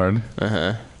laughing hard.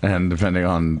 And depending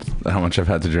on how much I've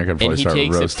had to drink, I'd probably start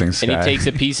roasting Sky. And he takes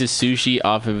a piece of sushi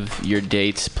off of your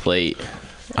date's plate.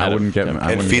 And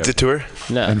feeds it to her?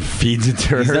 No. And feeds it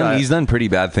to her? He's done pretty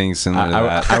bad things similar to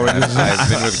that. I've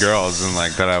been with girls and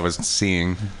like that I was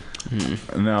seeing.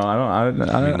 No, I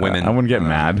women. I wouldn't get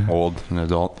mad. Old and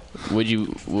adult. Would you?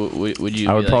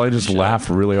 I would probably just laugh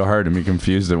really hard and be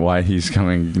confused at why he's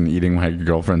coming and eating my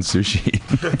girlfriend's sushi.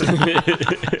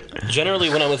 Generally,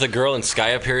 when I'm with a girl and Sky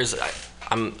appears,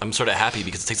 I'm sort of happy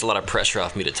because it takes a lot of pressure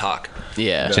off me to talk.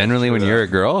 Yeah. Generally, when you're a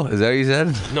girl, is that what you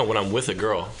said? No, when I'm with a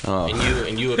girl,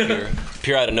 and you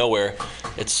appear out of nowhere,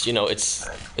 it's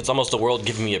almost the world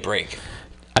giving me a break.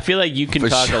 I feel like you can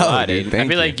talk a lot. I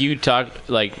feel like you talk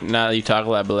not that you talk a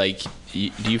lot, but like,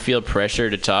 do you feel pressure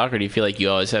to talk, or do you feel like you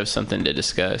always have something to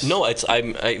discuss? No, I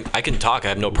can talk. I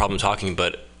have no problem talking,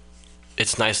 but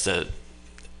it's nice to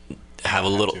have a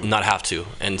little, not have to.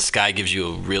 And Sky gives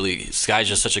you Sky's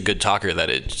just such a good talker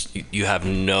that you have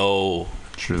no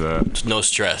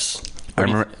stress.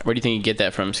 Where do you think you get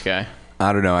that from, Sky?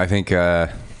 I don't know. I think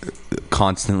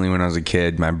constantly when I was a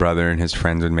kid, my brother and his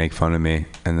friends would make fun of me,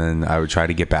 and then I would try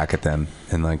to get back at them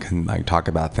and like talk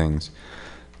about things.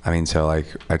 I mean, so like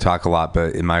I talk a lot,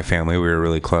 but in my family we were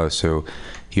really close, so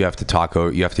you have to talk.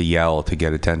 You have to yell to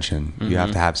get attention. You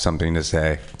have to have something to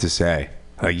say.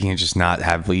 Like you can't just not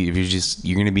have. If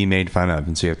you're gonna be made fun of,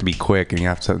 and so you have to be quick, and you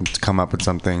have to come up with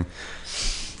something.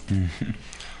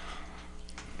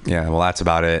 Yeah, well, that's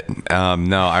about it.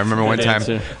 No, I remember one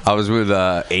time I was with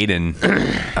Aiden.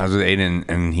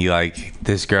 And he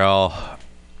this girl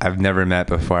I've never met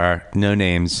before. No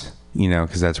names,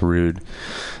 because that's rude.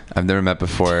 I've never met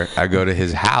before. I go to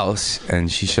his house, and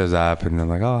she shows up, and I'm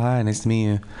like, "Oh, hi, nice to meet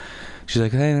you." She's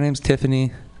like, "Hey, my name's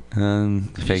Tiffany." Fake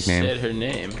name. Said her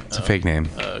name. It's a fake name.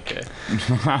 Oh, okay.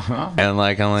 And I'm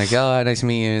like, "Oh, nice to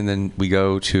meet you." And then we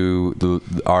go to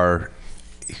our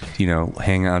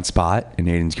hang out spot in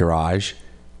Aiden's garage,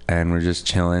 and we're just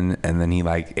chilling, and then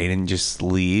Aiden just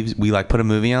leaves. We put a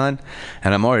movie on,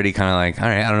 and I'm already kind of like, all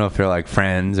right, I don't know if they're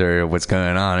friends or what's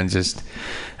going on, and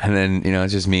then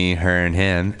it's just me, her, and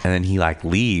him, and then he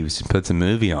leaves, puts a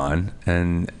movie on,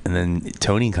 and then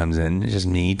Tony comes in. It's just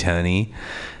me, Tony,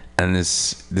 and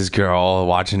this girl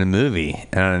watching a movie,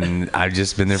 and I've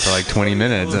just been there for 20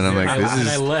 minutes, and I'm like,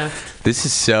 this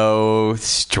is so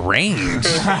strange.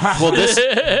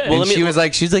 She was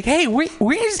like, hey,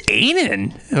 where's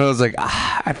Aiden? And I was like,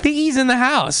 I think he's in the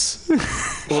house.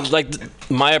 Well,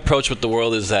 my approach with the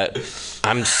world is that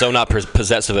I'm so not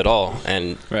possessive at all,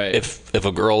 and if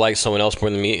a girl likes someone else more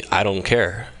than me, I don't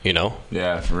care,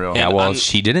 Yeah, for real. Yeah, well,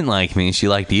 she didn't like me. She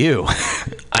liked you.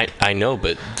 I know,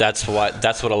 but that's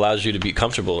what allows you to be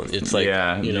comfortable. It's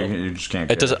you just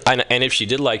can't. It doesn't. And if she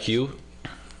did like you,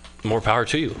 more power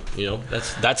to you.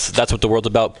 That's what the world's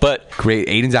about. But great,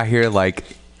 Aiden's out here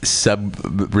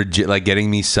getting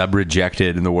me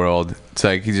rejected in the world. It's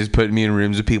he just put me in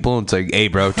rooms with people. And it's hey,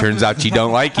 bro, turns out she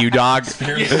don't like you, dog.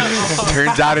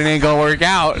 Turns out it ain't gonna work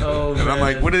out. Oh, and I'm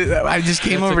like, what? I just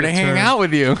came over to hang out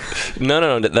with you.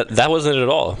 No, that wasn't it at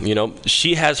all.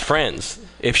 She has friends.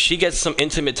 If she gets some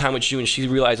intimate time with you and she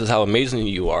realizes how amazing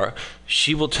you are,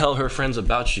 she will tell her friends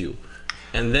about you.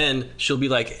 And then she'll be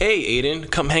like, hey, Aiden,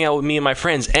 come hang out with me and my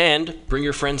friends, and bring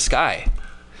your friend Sky.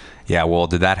 Yeah, well,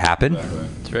 did that happen?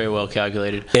 It's very well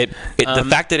calculated. The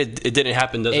fact that it didn't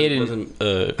happen doesn't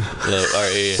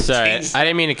sorry, I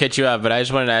didn't mean to cut you off, but I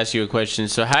just wanted to ask you a question.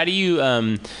 So how do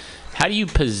you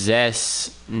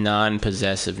possess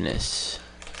non-possessiveness?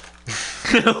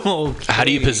 Okay. How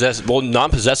do you possess? Well,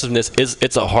 non-possessiveness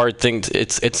it's a hard thing.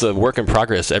 It's a work in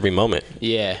progress every moment.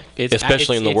 Yeah,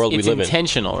 especially in the world we live in. It's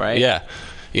intentional, right? Yeah,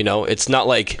 it's not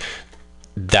like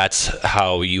that's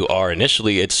how you are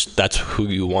initially. That's who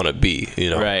you want to be.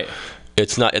 Right.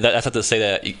 It's not. That's not to say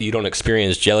that you don't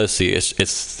experience jealousy. It's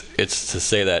to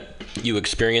say that you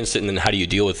experience it, and then how do you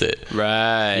deal with it?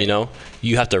 Right.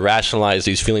 You have to rationalize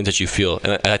these feelings that you feel,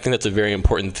 and I think that's a very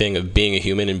important thing of being a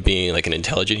human and being an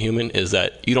intelligent human, is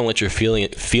that you don't let your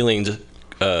feelings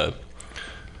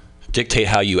dictate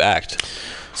how you act.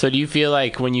 So do you feel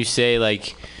like when you say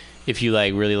if you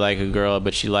really like a girl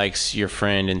but she likes your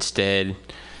friend instead,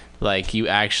 you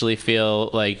actually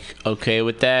feel okay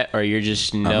with that, or you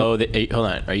just know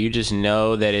that or you just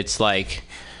know that it's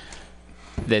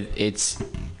that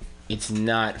it's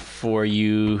not for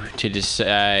you to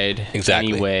decide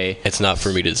anyway. It's not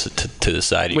for me to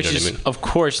decide. Which is, of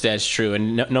course, that's true.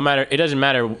 And no matter, it doesn't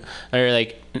matter, or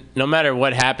no matter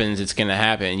what happens, it's going to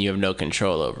happen. You have no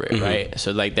control over it, right?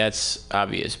 So that's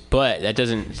obvious. But that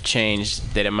doesn't change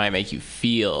that it might make you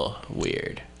feel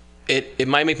weird. It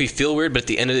might make me feel weird, but at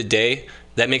the end of the day,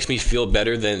 that makes me feel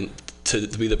better than to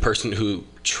be the person who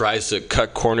tries to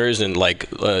cut corners and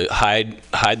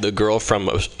hide the girl from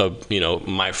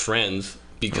my friends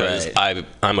because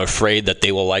I'm afraid that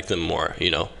they will like them more.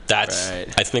 That's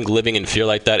I think living in fear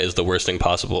like that is the worst thing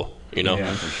possible.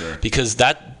 Yeah, for sure. Because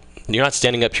that you're not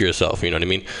standing up to yourself. You know what I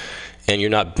mean? And you're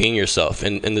not being yourself.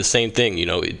 And the same thing.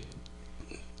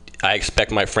 I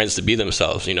expect my friends to be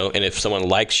themselves. And if someone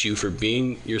likes you for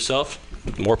being yourself,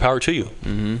 more power to you.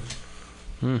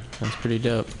 That's pretty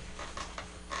dope.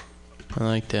 I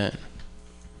like that.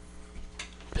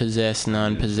 Possess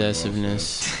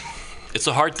non-possessiveness. It's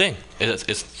a hard thing.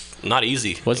 It's not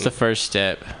easy. What's the first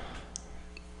step?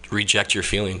 Reject your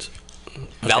feelings. Okay.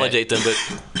 Validate them, but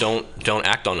don't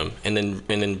act on them, and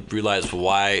then realize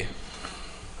why.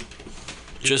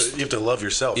 You have to love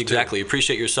yourself. Exactly. Too.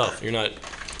 Appreciate yourself. You're not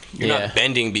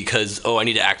bending because I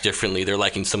need to act differently. They're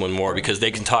liking someone more because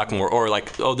they can talk more,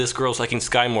 or this girl's liking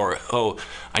Sky more.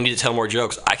 I need to tell more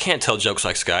jokes. I can't tell jokes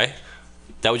like Sky.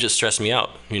 That would just stress me out.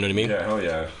 You know what I mean? Yeah, hell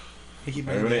yeah.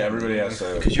 Everybody has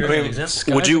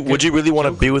to. Would you really want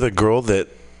to be with a girl that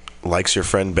likes your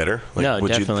friend better? Like, No, would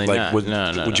definitely you, like, not. Would,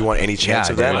 No. Would you want any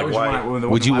chance of that? Why Like,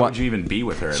 would you even be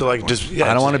with her? So like, just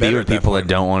I don't want to be with people that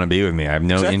don't want to be with me. I have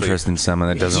no interest in someone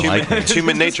that doesn't like me. It's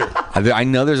human nature. I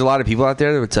know there's a lot of people out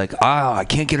there that it's like, I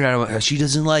can't get her out of. She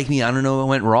doesn't like me. I don't know what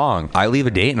went wrong. I leave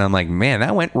a date and I'm like, man,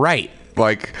 that went right.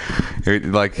 Like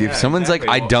if someone's like,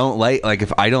 I don't like,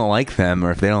 if I don't like them or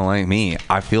if they don't like me,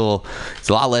 I feel it's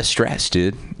a lot less stress,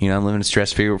 dude. You know, I'm living a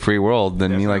stress-free world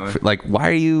than me. Like,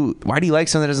 why do you like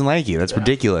someone that doesn't like you? That's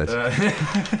ridiculous.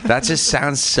 That just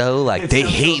sounds so like they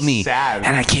hate me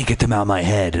and I can't get them out of my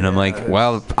head. And I'm like,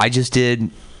 well, I just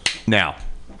did. Now,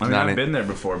 I mean, I've been there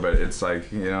before, but it's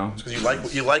like, you know, because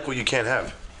you like what you can't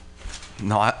have.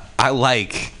 No, I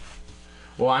like.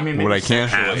 Well, I mean, maybe what I can't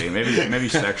sexually. have. Maybe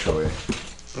sexually.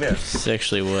 Yeah.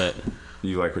 Sexually what?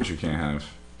 You like what you can't have.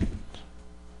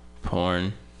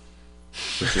 Porn.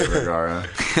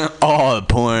 Oh,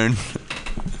 porn.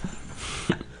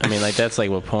 I mean, like that's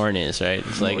like what porn is, right?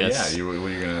 It's like are you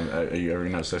ever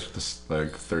gonna have sex with this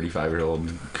like 35-year-old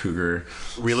cougar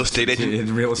real estate agent?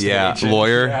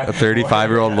 Lawyer, a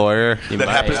 35-year-old lawyer that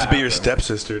happens to be your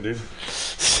stepsister, dude.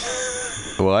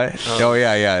 What? Oh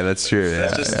yeah, that's true.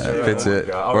 Yeah, fits it.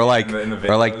 Or like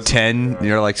 10.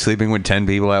 You're like sleeping with 10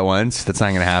 people at once. That's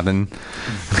not gonna happen.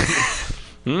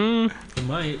 It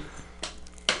might.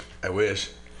 I wish.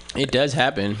 It does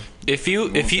happen. If you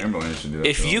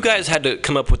guys had to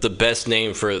come up with the best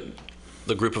name for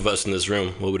the group of us in this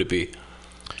room, what would it be?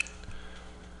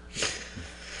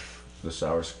 The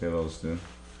Sour Skittles, dude.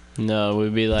 No, it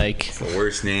would be like the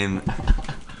worst name.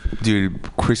 Dude,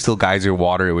 Crystal Geyser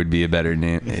Water would be a better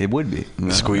name. It would be.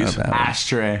 Squeeze.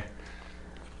 Ashtray.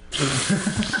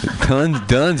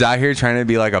 Dylan's out here trying to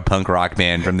be like a punk rock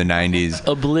band from the 90s.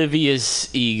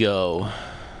 Oblivious Ego.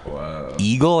 Wow.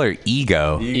 Eagle or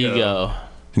ego? Ego.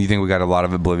 You think we got a lot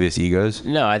of oblivious egos?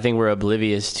 No, I think we're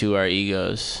oblivious to our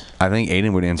egos. I think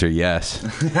Aiden would answer yes.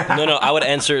 No, I would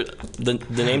answer the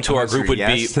name to our group would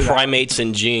be Primates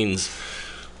and Jeans.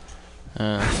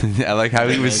 I like how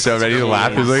he was so ready to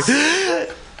laugh. He was like,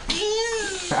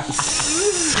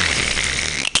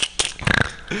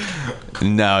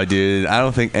 no, dude. I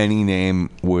don't think any name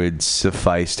would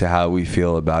suffice to how we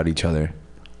feel about each other.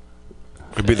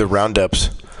 It'd be the Roundups.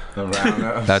 The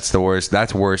Roundups. That's the worst.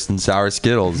 That's worse than Sour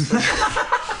Skittles.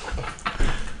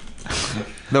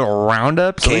 The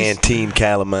Roundups? Canteen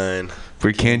Calamine.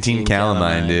 For Canteen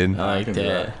Calamine, dude. I like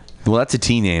that. Well, that's a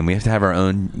tea name. We have to have our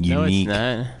own unique. No,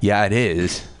 it's not. Yeah, it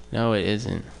is. No, it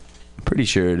isn't. I'm pretty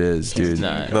sure it is, dude. It's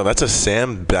not. No, that's a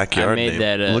Sam backyard I made name.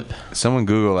 that up. Look, someone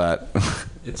Google that.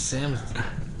 It's Sam's.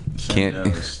 Can't.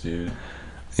 Knows, dude.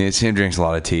 Yeah, Sam drinks a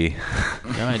lot of tea.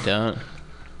 No, I don't.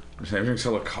 Sam drinks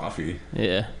a lot of coffee.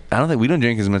 Yeah. I don't think we don't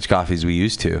drink as much coffee as we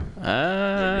used to.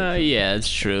 Yeah,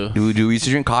 it's true. We used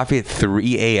to drink coffee at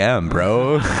 3 a.m.,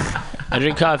 bro. I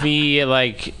drink coffee at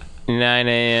like 9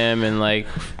 a.m. and like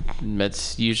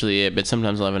that's usually it, but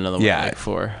sometimes I'll have another one at like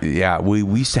 4. Yeah, we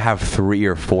used to have 3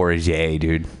 or 4 a day,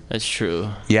 dude. That's true.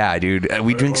 Yeah, dude.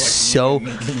 We drink so.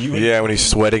 Yeah, when he's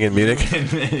sweating in Munich.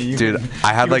 Dude,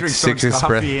 I had like 6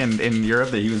 espresso in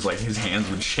Europe that he was like his hands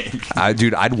would shake.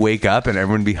 Dude, I'd wake up and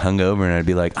everyone would be hungover and I'd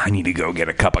be like, I need to go get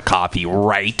a cup of coffee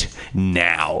right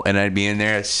now. And I'd be in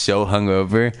there so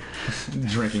hungover.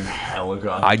 Drinking hella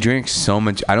coffee. I drink so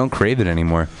much. I don't crave it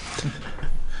anymore.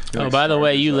 Oh, by the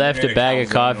way, you left a bag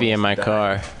of coffee in my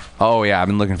car. Oh, yeah, I've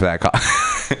been looking for that coffee.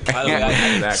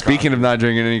 Speaking of not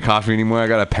drinking any coffee anymore, I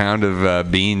got a pound of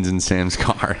beans in Sam's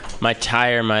car. My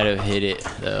tire might have hit it,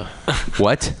 though.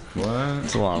 What?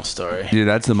 It's a long story. Dude,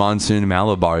 that's the Monsoon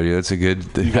Malabar, dude. That's a good.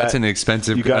 That's an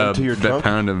expensive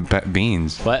pound of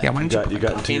beans. What? Yeah, You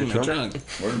got into your trunk?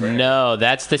 No,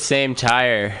 that's the same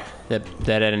tire that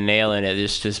had a nail in it.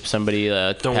 Just somebody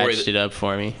patched it up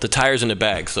for me. The tire's in a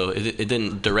bag, so it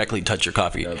didn't directly touch your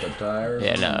coffee. The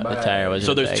tire wasn't.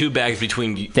 So there's 2 bags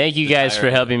between you. Thank you guys for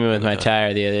helping me with my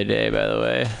tire the other day, by the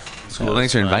way. Well,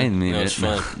 thanks for inviting me. That was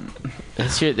fun.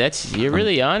 You're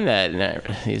really on that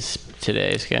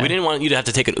today, Scott. We didn't want you to have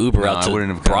to take an Uber out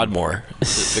to Broadmoor to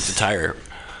fix a tire.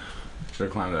 Should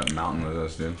have climbed that mountain with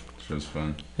us, dude. It was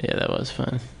fun. Yeah, that was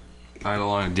fun. I had a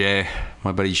long day.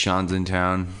 My buddy Sean's in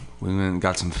town. We went and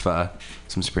got some pho,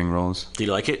 some spring rolls. Did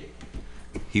you like it?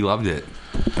 He loved it.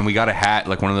 And we got a hat,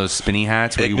 like one of those spinny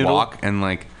hats where you walk and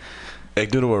like...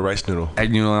 Egg noodle or rice noodle?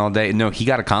 Egg noodle all day. No, he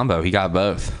got a combo. He got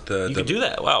both. You could do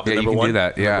that. Wow. Yeah, you can do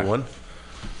that. Yeah. Number 1?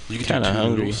 You can kind of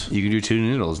hungry. Noodles. You can do 2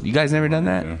 noodles. You guys never done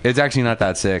that? Yeah. It's actually not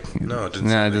that sick. No, it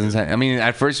doesn't sound. I mean,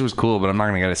 at first it was cool, but I'm not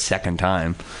gonna get a second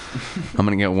time. I'm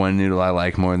gonna get one noodle I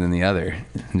like more than the other,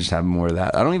 and just have more of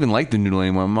that. I don't even like the noodle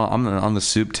anymore. I'm on the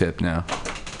soup tip now.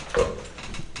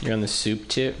 You're on the soup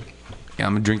tip. Yeah,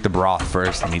 I'm gonna drink the broth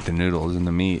first and eat the noodles and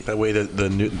the meat. That way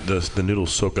the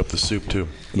noodles soak up the soup too.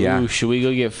 Yeah. Ooh, should we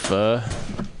go get pho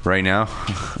right now?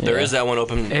 There is that one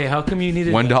open. Hey, how come you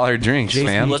needed $1 drinks,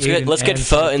 man? Let's get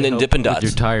pho and then Dippin' Dots.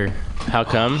 Your tire. How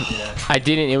come? Yeah. I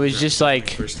didn't. It was just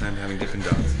like. First time having Dippin'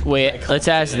 Dots. Wait, let's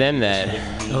ask them that.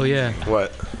 Oh yeah.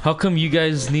 What? How come you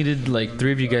guys needed like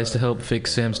 3 of you guys to help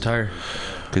fix Sam's tire?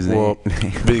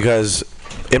 Because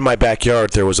in my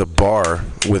backyard there was a bar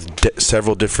with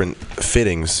several different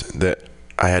fittings that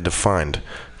I had to find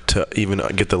to even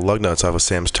get the lug nuts off of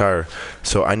Sam's tire.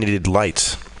 So I needed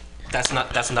lights. That's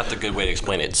not the good way to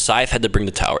explain it. Scythe had to bring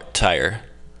the tire.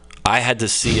 I had to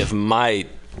see if my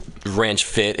wrench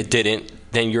fit. It didn't.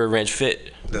 Then your wrench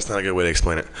fit. That's not a good way to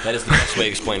explain it. That is the best way to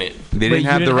explain it. They didn't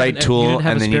have the right tool,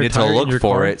 and they needed to look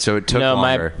for it, so it took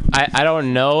longer. I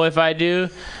don't know if I do.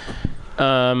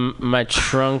 My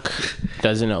trunk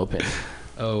doesn't open.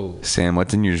 Oh. Sam,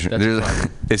 what's in your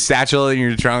trunk? Is Satchel in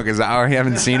your trunk? Is that how you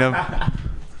haven't seen him?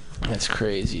 That's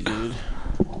crazy, dude.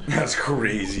 That's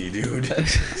crazy, dude.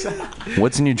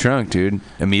 What's in your trunk, dude?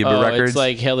 Amoeba Records? It's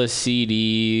like hella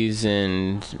CDs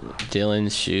and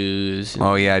Dylan's shoes.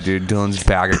 Oh yeah, dude, Dylan's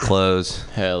bag of clothes.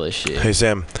 Hella shit. Hey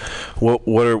Sam, what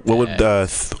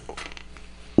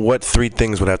 3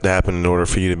 things would have to happen in order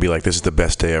for you to be like, this is the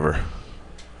best day ever?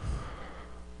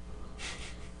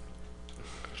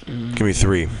 Give me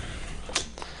 3.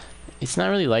 It's not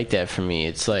really like that for me.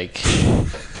 It's like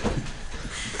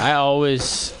I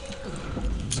always.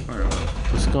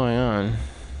 What's going on?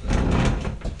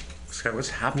 Scott, what's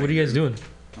happening? What are you guys doing?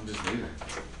 I'm just leaving.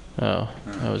 Oh,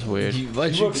 that was weird. You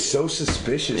look so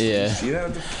suspicious. Yeah. Did you see that?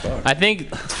 What the fuck? I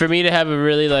think for me to have a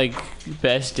really like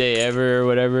best day ever or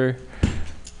whatever,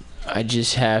 I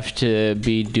just have to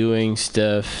be doing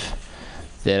stuff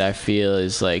that I feel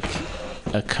is like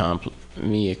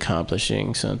me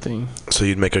accomplishing something. So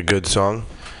you'd make a good song?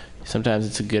 Sometimes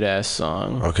it's a good ass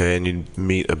song. Okay, and you'd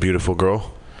meet a beautiful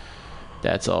girl?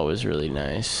 That's always really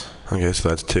nice. Okay, so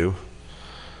that's 2.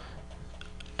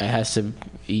 It has to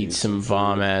eat some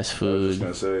bomb ass food. I was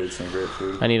just gonna say, it's some great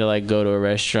food. I need to like go to a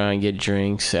restaurant and get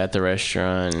drinks at the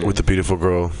restaurant. With the beautiful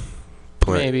girl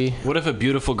playing. Maybe. What if a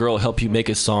beautiful girl helped you make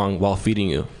a song while feeding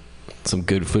you some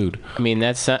good food? I mean,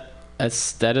 that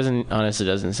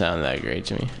doesn't sound that great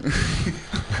to me.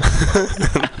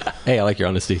 Hey, I like your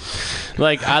honesty.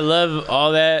 Like, I love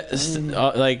all that,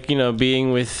 like, you know,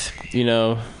 being with, you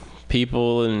know,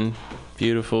 people and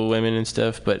beautiful women and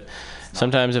stuff, but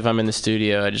sometimes if I'm in the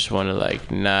studio, I just want to like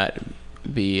not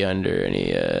be under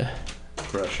any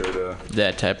pressure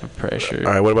that type of pressure.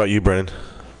 All right, what about you, Brennan?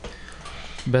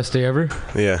 Best day ever?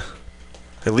 Yeah,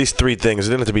 at least 3 things.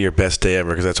 It doesn't have to be your best day ever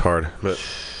because that's hard, but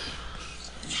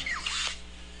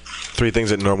 3 things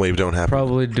that normally don't happen.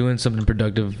 Probably doing something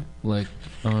productive, like,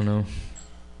 I don't know,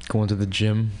 going to the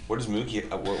gym. What is Mookie?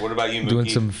 What about you, Mookie? Doing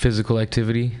some physical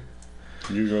activity.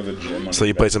 You go to the gym. So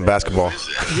you play some basketball?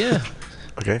 Yeah.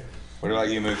 Okay. What about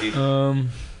you, Mookie?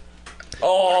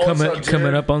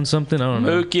 Coming up on something, I don't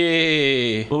know.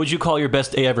 Mookie, what would you call your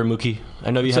best day ever, Mookie?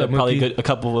 I know you had probably a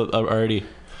couple already.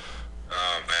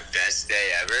 My best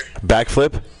day ever.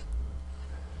 Backflip.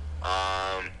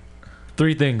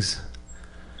 3 things.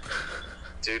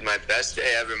 Dude, my best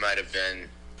day ever might have been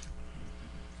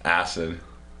acid.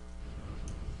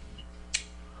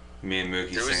 Me and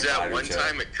Mookie. There was that one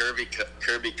time at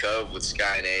Kirby Cove with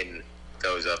Sky and Aiden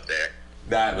that was up there.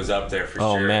 That was up there for sure.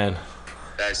 Oh man,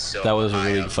 that was a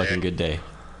really fucking good day.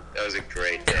 That was a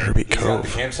great day. Kirby He's Cove.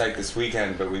 at the campsite this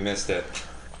weekend, but we missed it.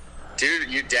 Dude,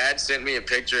 your dad sent me a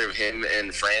picture of him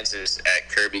and Francis at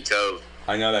Kirby Cove.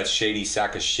 I know that shady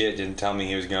sack of shit didn't tell me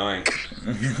he was going.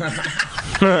 No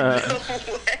way.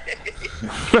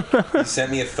 He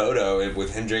sent me a photo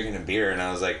with him drinking a beer, and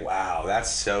I was like, wow, that's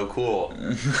so cool.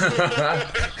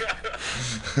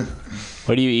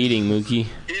 What are you eating, Mookie?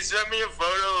 He sent me a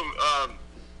photo of,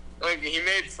 like, he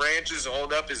made Francis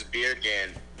hold up his beer can.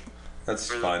 That's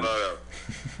for fun. The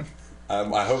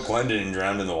photo. I hope Glenn didn't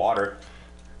drown in the water.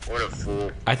 What a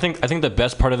fool. I think the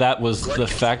best part of that was the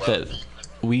fact that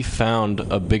we found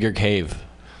a bigger cave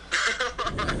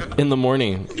in the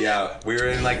morning. Yeah, we were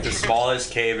in like the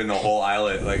smallest cave in the whole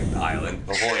island,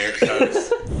 the whole air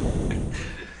coast.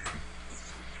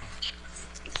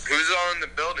 Who's all in the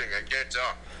building? I can't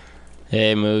tell.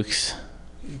 Hey, Mooks.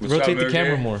 Rotate the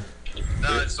camera more.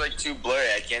 No, it's like too blurry.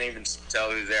 I can't even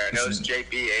tell who's there. I know it's JP,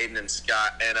 Aiden, and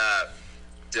Scott, and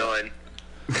Dylan.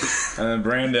 And then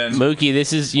Brandon. Mookie,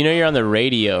 this is, you're on the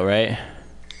radio, right?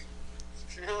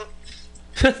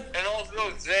 And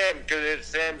also Sam, because it's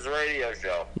Sam's radio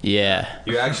show. Yeah.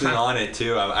 You're actually on it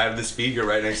too. I have the speaker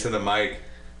right next to the mic.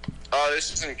 Oh,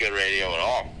 this isn't good radio at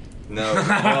all. No,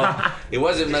 well, it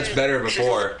wasn't much better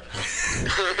before.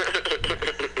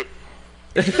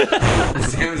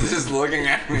 Sam's just looking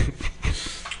at me.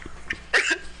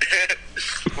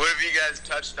 What have you guys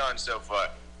touched on so far?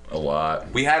 A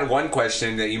lot. We had one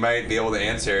question that you might be able to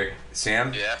answer,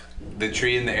 Sam. Yeah. The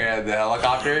tree in the air, the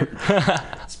helicopter.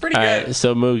 It's pretty All good. right,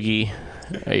 so Mookie,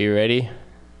 are you ready?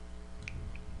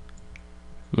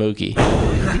 Mookie.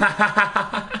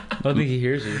 I don't think he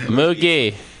hears you.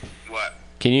 Mookie. What?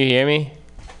 Can you hear me?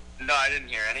 No, I didn't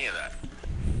hear any of that.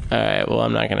 All right, well,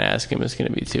 I'm not going to ask him. It's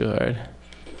going to be too hard.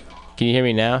 Can you hear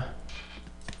me now?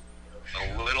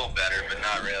 A little better, but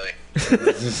not really.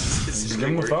 Just give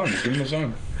him the phone. Just give him the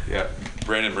phone. Yeah.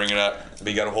 Brandon, bring it up. But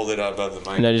you got to hold it up above the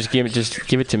mic. No, just give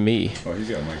it to me. Oh, he's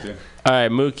got a mic too. All right,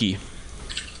 Mookie.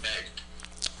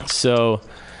 So,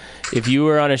 if you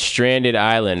were on a stranded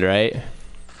island, right?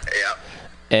 Yeah.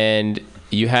 And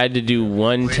you had to do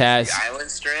one task. Is the island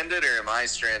stranded, or am I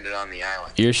stranded on the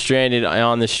island? You're stranded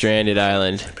on the stranded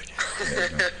island.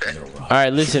 All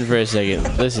right, listen for a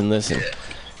second. Listen.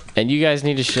 And you guys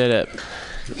need to shut up. No,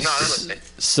 I'm listening.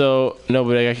 So, no,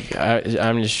 but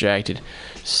I'm distracted.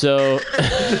 So,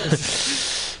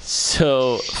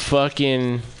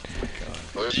 fucking...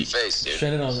 Where's your face,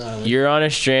 dude? You're on a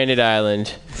stranded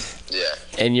island. Yeah.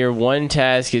 And your one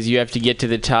task is you have to get to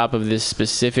the top of this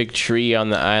specific tree on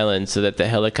the island so that the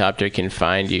helicopter can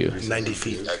find you. 90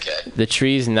 feet. Okay. The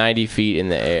tree's 90 feet in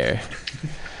the air.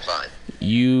 Fine.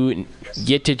 You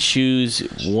get to choose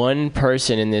one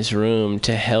person in this room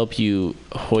to help you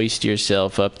hoist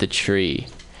yourself up the tree.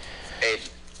 Aiden.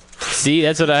 See,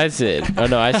 that's what I said. Oh,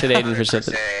 no, I said Aiden for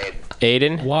something.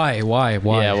 Aiden? Why?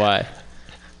 Yeah, why?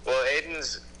 Well,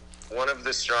 Aiden's one of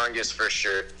the strongest for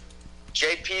sure.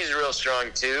 JP's real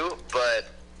strong too, but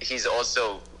he's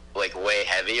also like way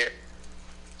heavier.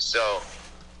 So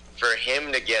for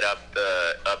him to get up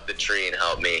the tree and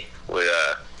help me would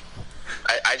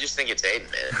I just think it's Aiden,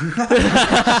 man.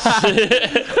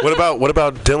 What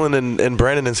about Dylan and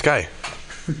Brandon and Sky?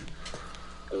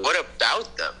 What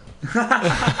about them?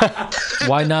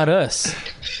 Why not us?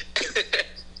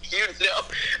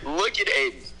 Look at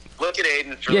Aiden. Look at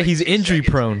Aiden for Yeah, he's injury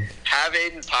prone. Have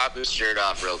Aiden pop his shirt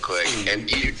off real quick, and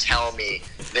you tell me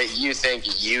that you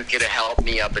think you could help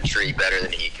me up a tree better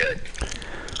than he could.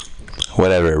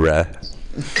 Whatever, bruh.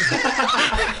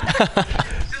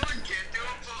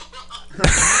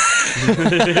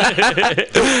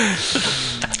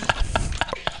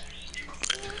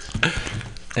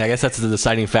 Yeah, I guess that's the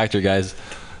deciding factor, guys.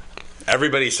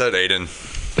 Everybody said Aiden.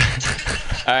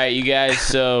 All right, you guys,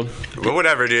 so... But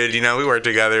whatever, dude. We work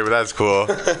together, but that's cool.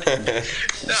 Nah,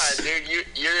 dude,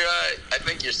 you're I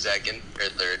think you're second or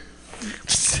third.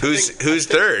 Who's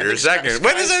third or second?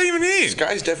 What does that even mean?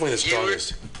 Sky's definitely the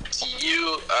strongest.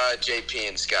 You, JP,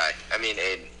 and Sky. I mean,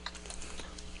 Aiden.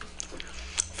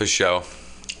 For show.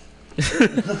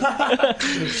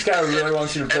 Sky really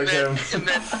wants you to pick him.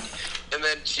 And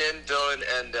then Chin, Dylan,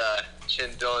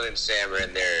 and Sam are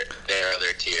in their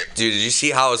other tier. Dude, did you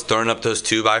see how I was throwing up those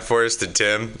 2x4s to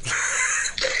Tim?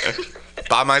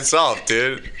 By myself,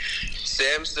 dude.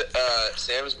 Sam's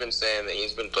been saying that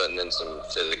he's been putting in some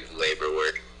physical labor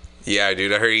work. Yeah,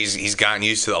 dude. I heard he's gotten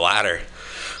used to the ladder.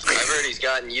 I've heard he's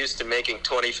gotten used to making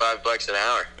 $25 an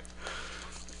hour.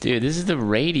 Dude, this is the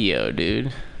radio,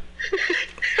 dude.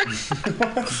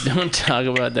 Don't talk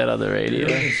about that on the radio.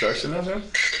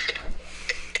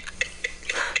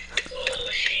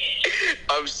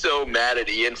 I'm so mad at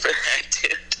Ian for that,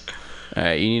 dude.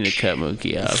 Alright, you need to cut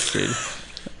Mookie off, dude.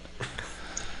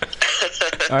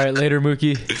 Alright, later,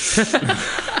 Mookie.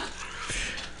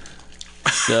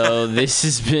 So, this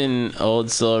has been Old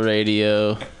Soul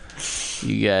Radio.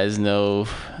 You guys know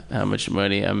how much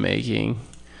money I'm making.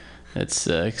 That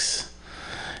sucks.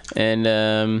 And,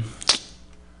 I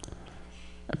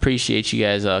appreciate you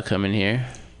guys all coming here.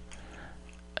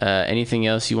 Anything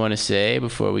else you want to say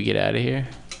before we get out of here?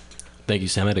 Thank you,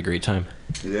 Sam. I had a great time.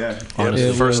 Yeah.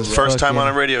 Honestly. First time on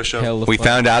a radio show. We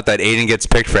found out that Aiden gets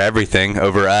picked for everything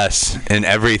over us and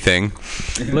everything.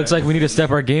 Looks like we need to step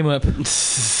our game up.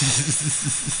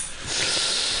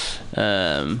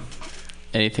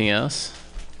 Anything else?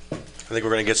 I think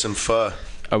we're gonna get some pho.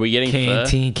 Are we getting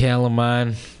Canteen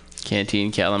Calamine?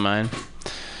 Canteen Calamine.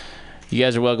 You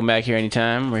guys are welcome back here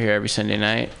anytime. We're here every Sunday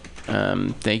night.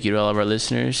 Thank you to all of our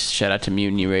listeners. Shout out to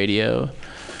Mutiny Radio.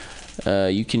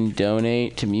 You can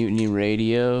donate to Mutiny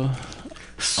Radio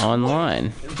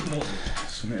online.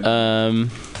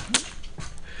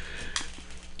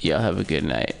 Y'all have a good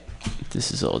night.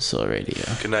 This is Old Soul Radio.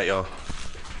 Good night, y'all.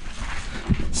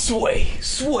 Sway,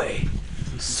 sway,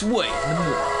 sway.